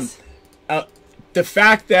 Nice. The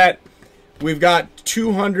fact that we've got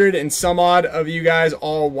 200 and some odd of you guys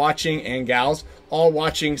all watching, and gals all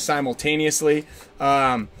watching simultaneously.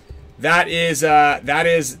 That is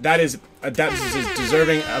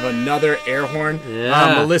deserving of another air horn.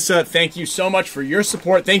 Yeah. Melissa, thank you so much for your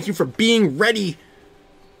support. Thank you for being ready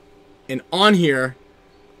and on here.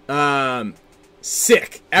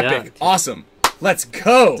 Sick, epic, awesome. Let's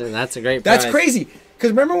go. Dude, that's a great prize. That's crazy. Because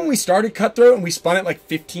remember when we started Cutthroat and we spun it like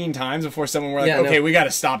 15 times before someone were like, okay, we got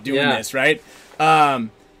to stop doing this, right? And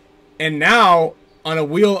now on a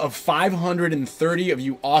wheel of 530 of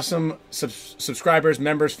you awesome subscribers,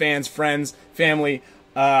 members, fans, friends, family.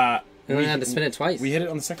 We only had to spin it twice. We hit it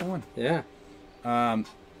on the second one. Yeah.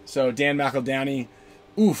 So Dan McEldowney,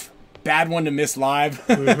 oof. Bad one to miss live.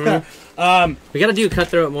 Mm-hmm. We got to do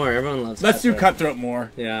Cutthroat more. Everyone loves Let's Cutthroat. do Cutthroat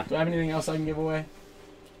more. Yeah. Do I have anything else I can give away?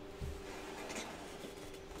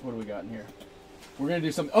 What do we got in here? We're going to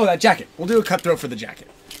do something. Oh, that jacket. We'll do a Cutthroat for the jacket.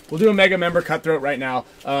 We'll do a Mega Member Cutthroat right now.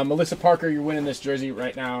 Melissa Parker, you're winning this jersey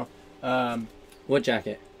right now. What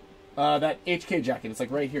jacket? That HK jacket. It's like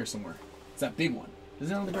right here somewhere. It's that big one. Is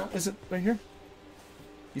it on the ground? Is it right here?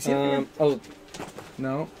 You see it? Oh.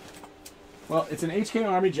 No. Well, it's an HK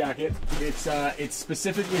Army jacket. It's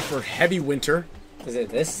specifically for heavy winter. Is it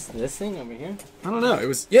this thing over here? I don't know. It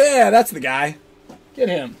was that's the guy. Get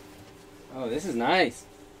him. Oh, this is nice.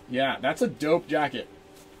 Yeah, that's a dope jacket.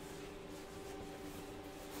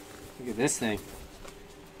 Look at this thing.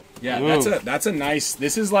 Yeah, Ooh. that's a nice.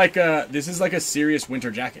 This is like a serious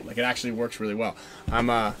winter jacket. Like it actually works really well.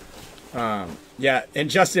 Yeah, and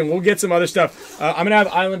Justin, we'll get some other stuff. I'm gonna have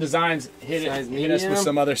Island Designs hit us with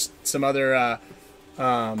some other.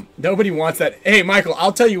 Nobody wants that. Hey, Michael,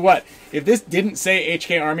 I'll tell you what. If this didn't say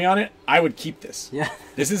HK Army on it, I would keep this. Yeah.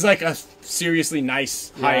 This is like a seriously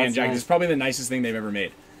nice high-end jacket. Nice. This is probably the nicest thing they've ever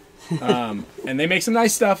made. And they make some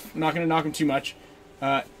nice stuff. I'm not gonna knock them too much.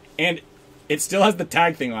 And it still has the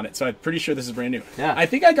tag thing on it, so I'm pretty sure this is brand new. Yeah. I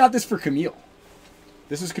think I got this for Camille.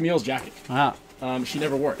 This is Camille's jacket. Wow. She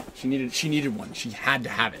never wore it. She needed one. She had to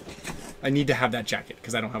have it. I need to have that jacket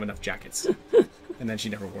because I don't have enough jackets. And then she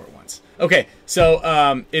never wore it once. Okay,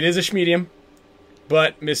 so it is a schmedium,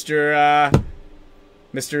 but Mr.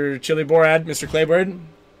 Chili Borad, Mr. Claybird,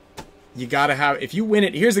 you gotta have. If you win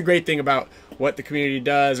it, here's the great thing about what the community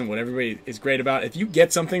does and what everybody is great about. If you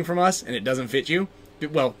get something from us and it doesn't fit you,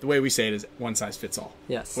 well, the way we say it is one size fits all.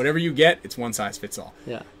 Yes. Whatever you get, it's one size fits all.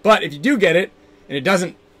 Yeah. But if you do get it and it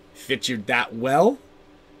doesn't fit you that well,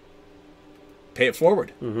 pay it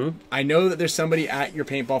forward. Mm-hmm. I know that there's somebody at your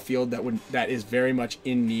paintball field that is very much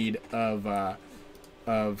in need of a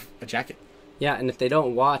jacket. Yeah, and if they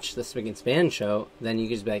don't watch the Spick and Span show, then you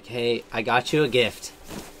can just be like, "Hey, I got you a gift,"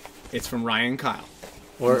 It's from Ryan Kyle,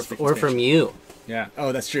 or from you. Yeah.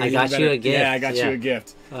 Oh, that's true. I got you a gift. Yeah, I got you a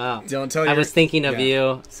gift. Wow. Don't tell you. I was thinking of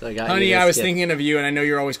you, so I got you. Honey, this I was gift. thinking of you, and I know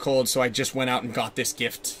you're always cold, so I just went out and got this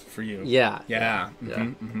gift for you. Yeah. Yeah.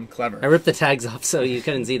 Mm-hmm. Clever. I ripped the tags off so you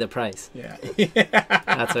couldn't see the price. Yeah.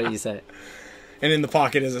 That's what you say. And in the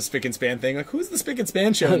pocket is a Spick and Span thing. Like, who's the Spick and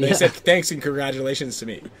Span show? And they said thanks and congratulations to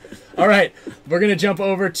me. All right. We're going to jump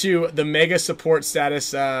over to the Mega Support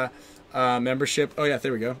Status membership. Oh, yeah,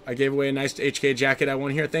 there we go. I gave away a nice HK jacket I won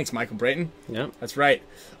here. Thanks, Michael Brayton. Yep. That's right.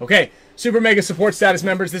 Okay. Super Mega Support Status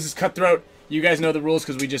members. This is Cutthroat. You guys know the rules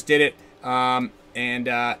because we just did it. And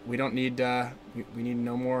we don't need... we need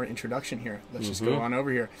no more introduction here. Let's just go on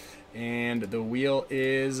over here. And the wheel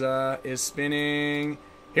is spinning.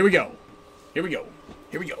 Here we go. Here we go.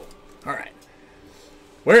 Here we go. All right.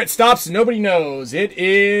 Where it stops, nobody knows. It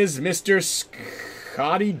is Mr.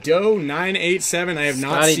 Scotty Doe 987. I have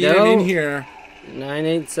not Scotty seen him Doe. in here.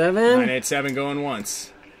 987. 987 going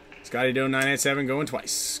once. Scotty Doe 987 going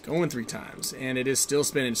twice. Going 3 times. And it is still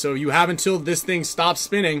spinning. So you have until this thing stops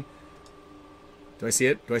spinning. Do I see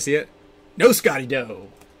it? Do I see it? No Scotty Doe.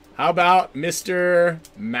 How about Mr.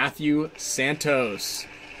 Matthew Santos?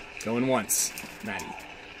 Going once, Maddie.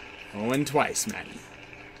 Going twice, Maddie.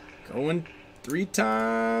 Going 3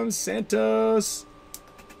 times, Santos.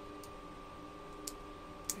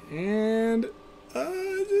 And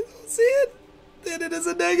I don't see it. Then it is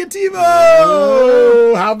a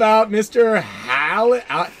negativo. How about Mr.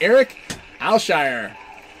 Eric Alshire?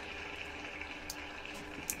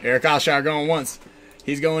 Eric Alshire going once.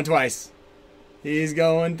 He's going twice. He's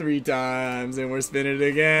going 3 times, and we're spinning it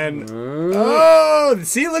again. Oh,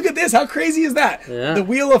 see, look at this. How crazy is that? Yeah. The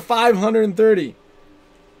wheel of 530.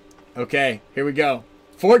 Okay, here we go.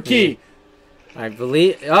 Fort key. I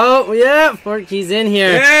believe. Oh, yeah. Fort key's in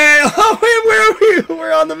here. Hey, oh, wait, where are we?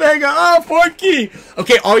 We're on the mega. Oh, Fort key.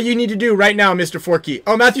 Okay, all you need to do right now, Mr. Fort key.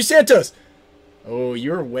 Oh, Matthew Santos. Oh,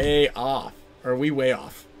 you're way off. Or are we way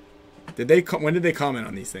off? When did they comment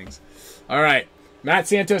on these things? All right. Matt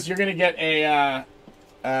Santos, you're gonna get a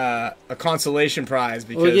consolation prize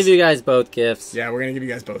because We'll give you guys both gifts. yeah, we're gonna give you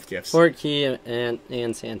guys both gifts. Fort Key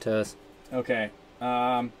and Santos. Okay.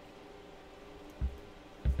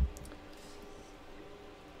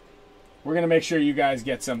 We're gonna make sure you guys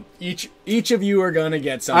get some. Each of you are gonna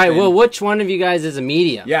get something. All right. Well, which one of you guys is a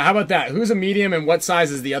medium? Yeah. How about that? Who's a medium and what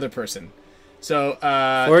size is the other person? So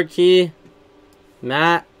Fort Key,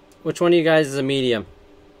 Matt. Which one of you guys is a medium?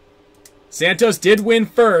 Santos did win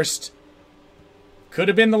first. Could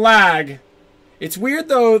have been the lag. It's weird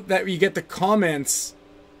though that you get the comments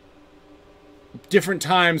different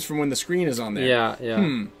times from when the screen is on there.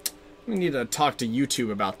 Yeah. We need to talk to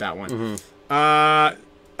YouTube about that one.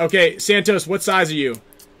 Okay, Santos, what size are you?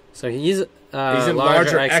 So he's in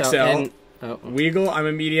large or XL. And, Weagle, I'm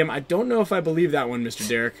a medium. I don't know if I believe that one, Mr.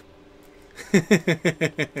 Derek.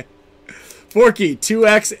 Forky,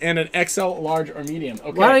 2X and an XL, large or medium.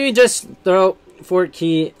 Okay. Why don't you just throw Fort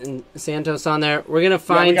Key and Santos on there? We're gonna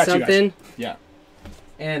find something. Yeah.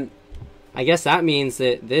 And I guess that means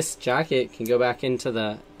that this jacket can go back into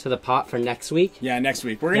the pot for next week. Yeah, next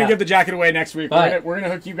week. We're gonna give the jacket away next week. But we're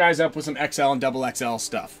gonna hook you guys up with some XL and double XL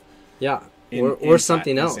stuff. Yeah. In Or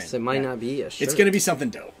something insane. else. It might not be a shirt. It's gonna be something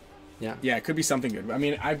dope. Yeah. Yeah, it could be something good. I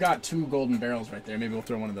mean, I've got 2 golden barrels right there. Maybe we'll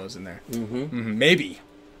throw one of those in there. Maybe.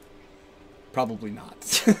 Probably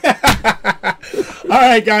not. All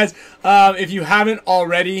right, guys. If you haven't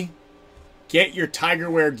already, get your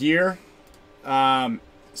Tigerwear gear.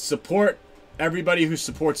 Support everybody who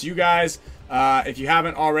supports you guys. If you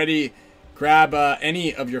haven't already, grab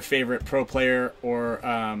any of your favorite pro player or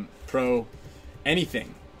pro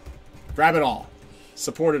anything. Grab it all.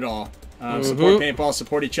 Support it all. Support paintball.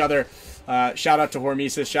 Support each other. Shout out to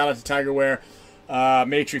Hormesis. Shout out to Tigerwear.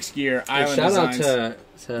 Matrix Gear. Island shout Designs. out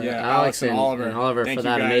to Alex and Oliver Thank for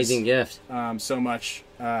you that guys, amazing gift. so much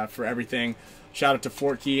for everything. Shout out to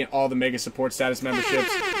Fort Key and all the Mega Support Status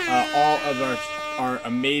memberships. All of our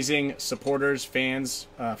amazing supporters, fans,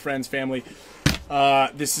 friends, family.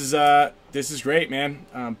 This is great, man.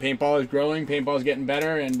 Paintball is growing. Paintball is getting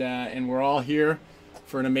better, and we're all here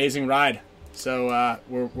for an amazing ride. So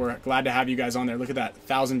we're glad to have you guys on there. Look at that,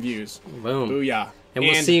 1,000 views. Boom. Booyah. And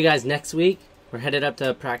we'll see you guys next week. We're headed up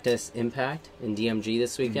to practice Impact in DMG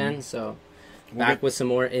this weekend, so back with some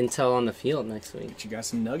more intel on the field next week. Get you guys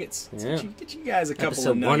some nuggets. Yeah. Get you guys a couple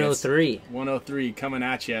Episode of nuggets. 103. 103 coming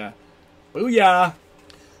at you. Booyah.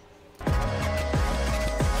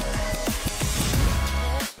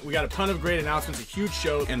 We got a ton of great announcements, a huge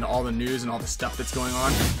show, and all the news and all the stuff that's going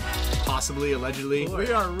on. Possibly, allegedly. We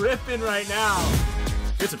are ripping right now.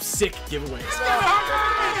 Get some sick giveaways.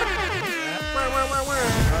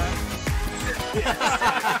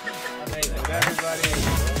 Amazing. Everybody.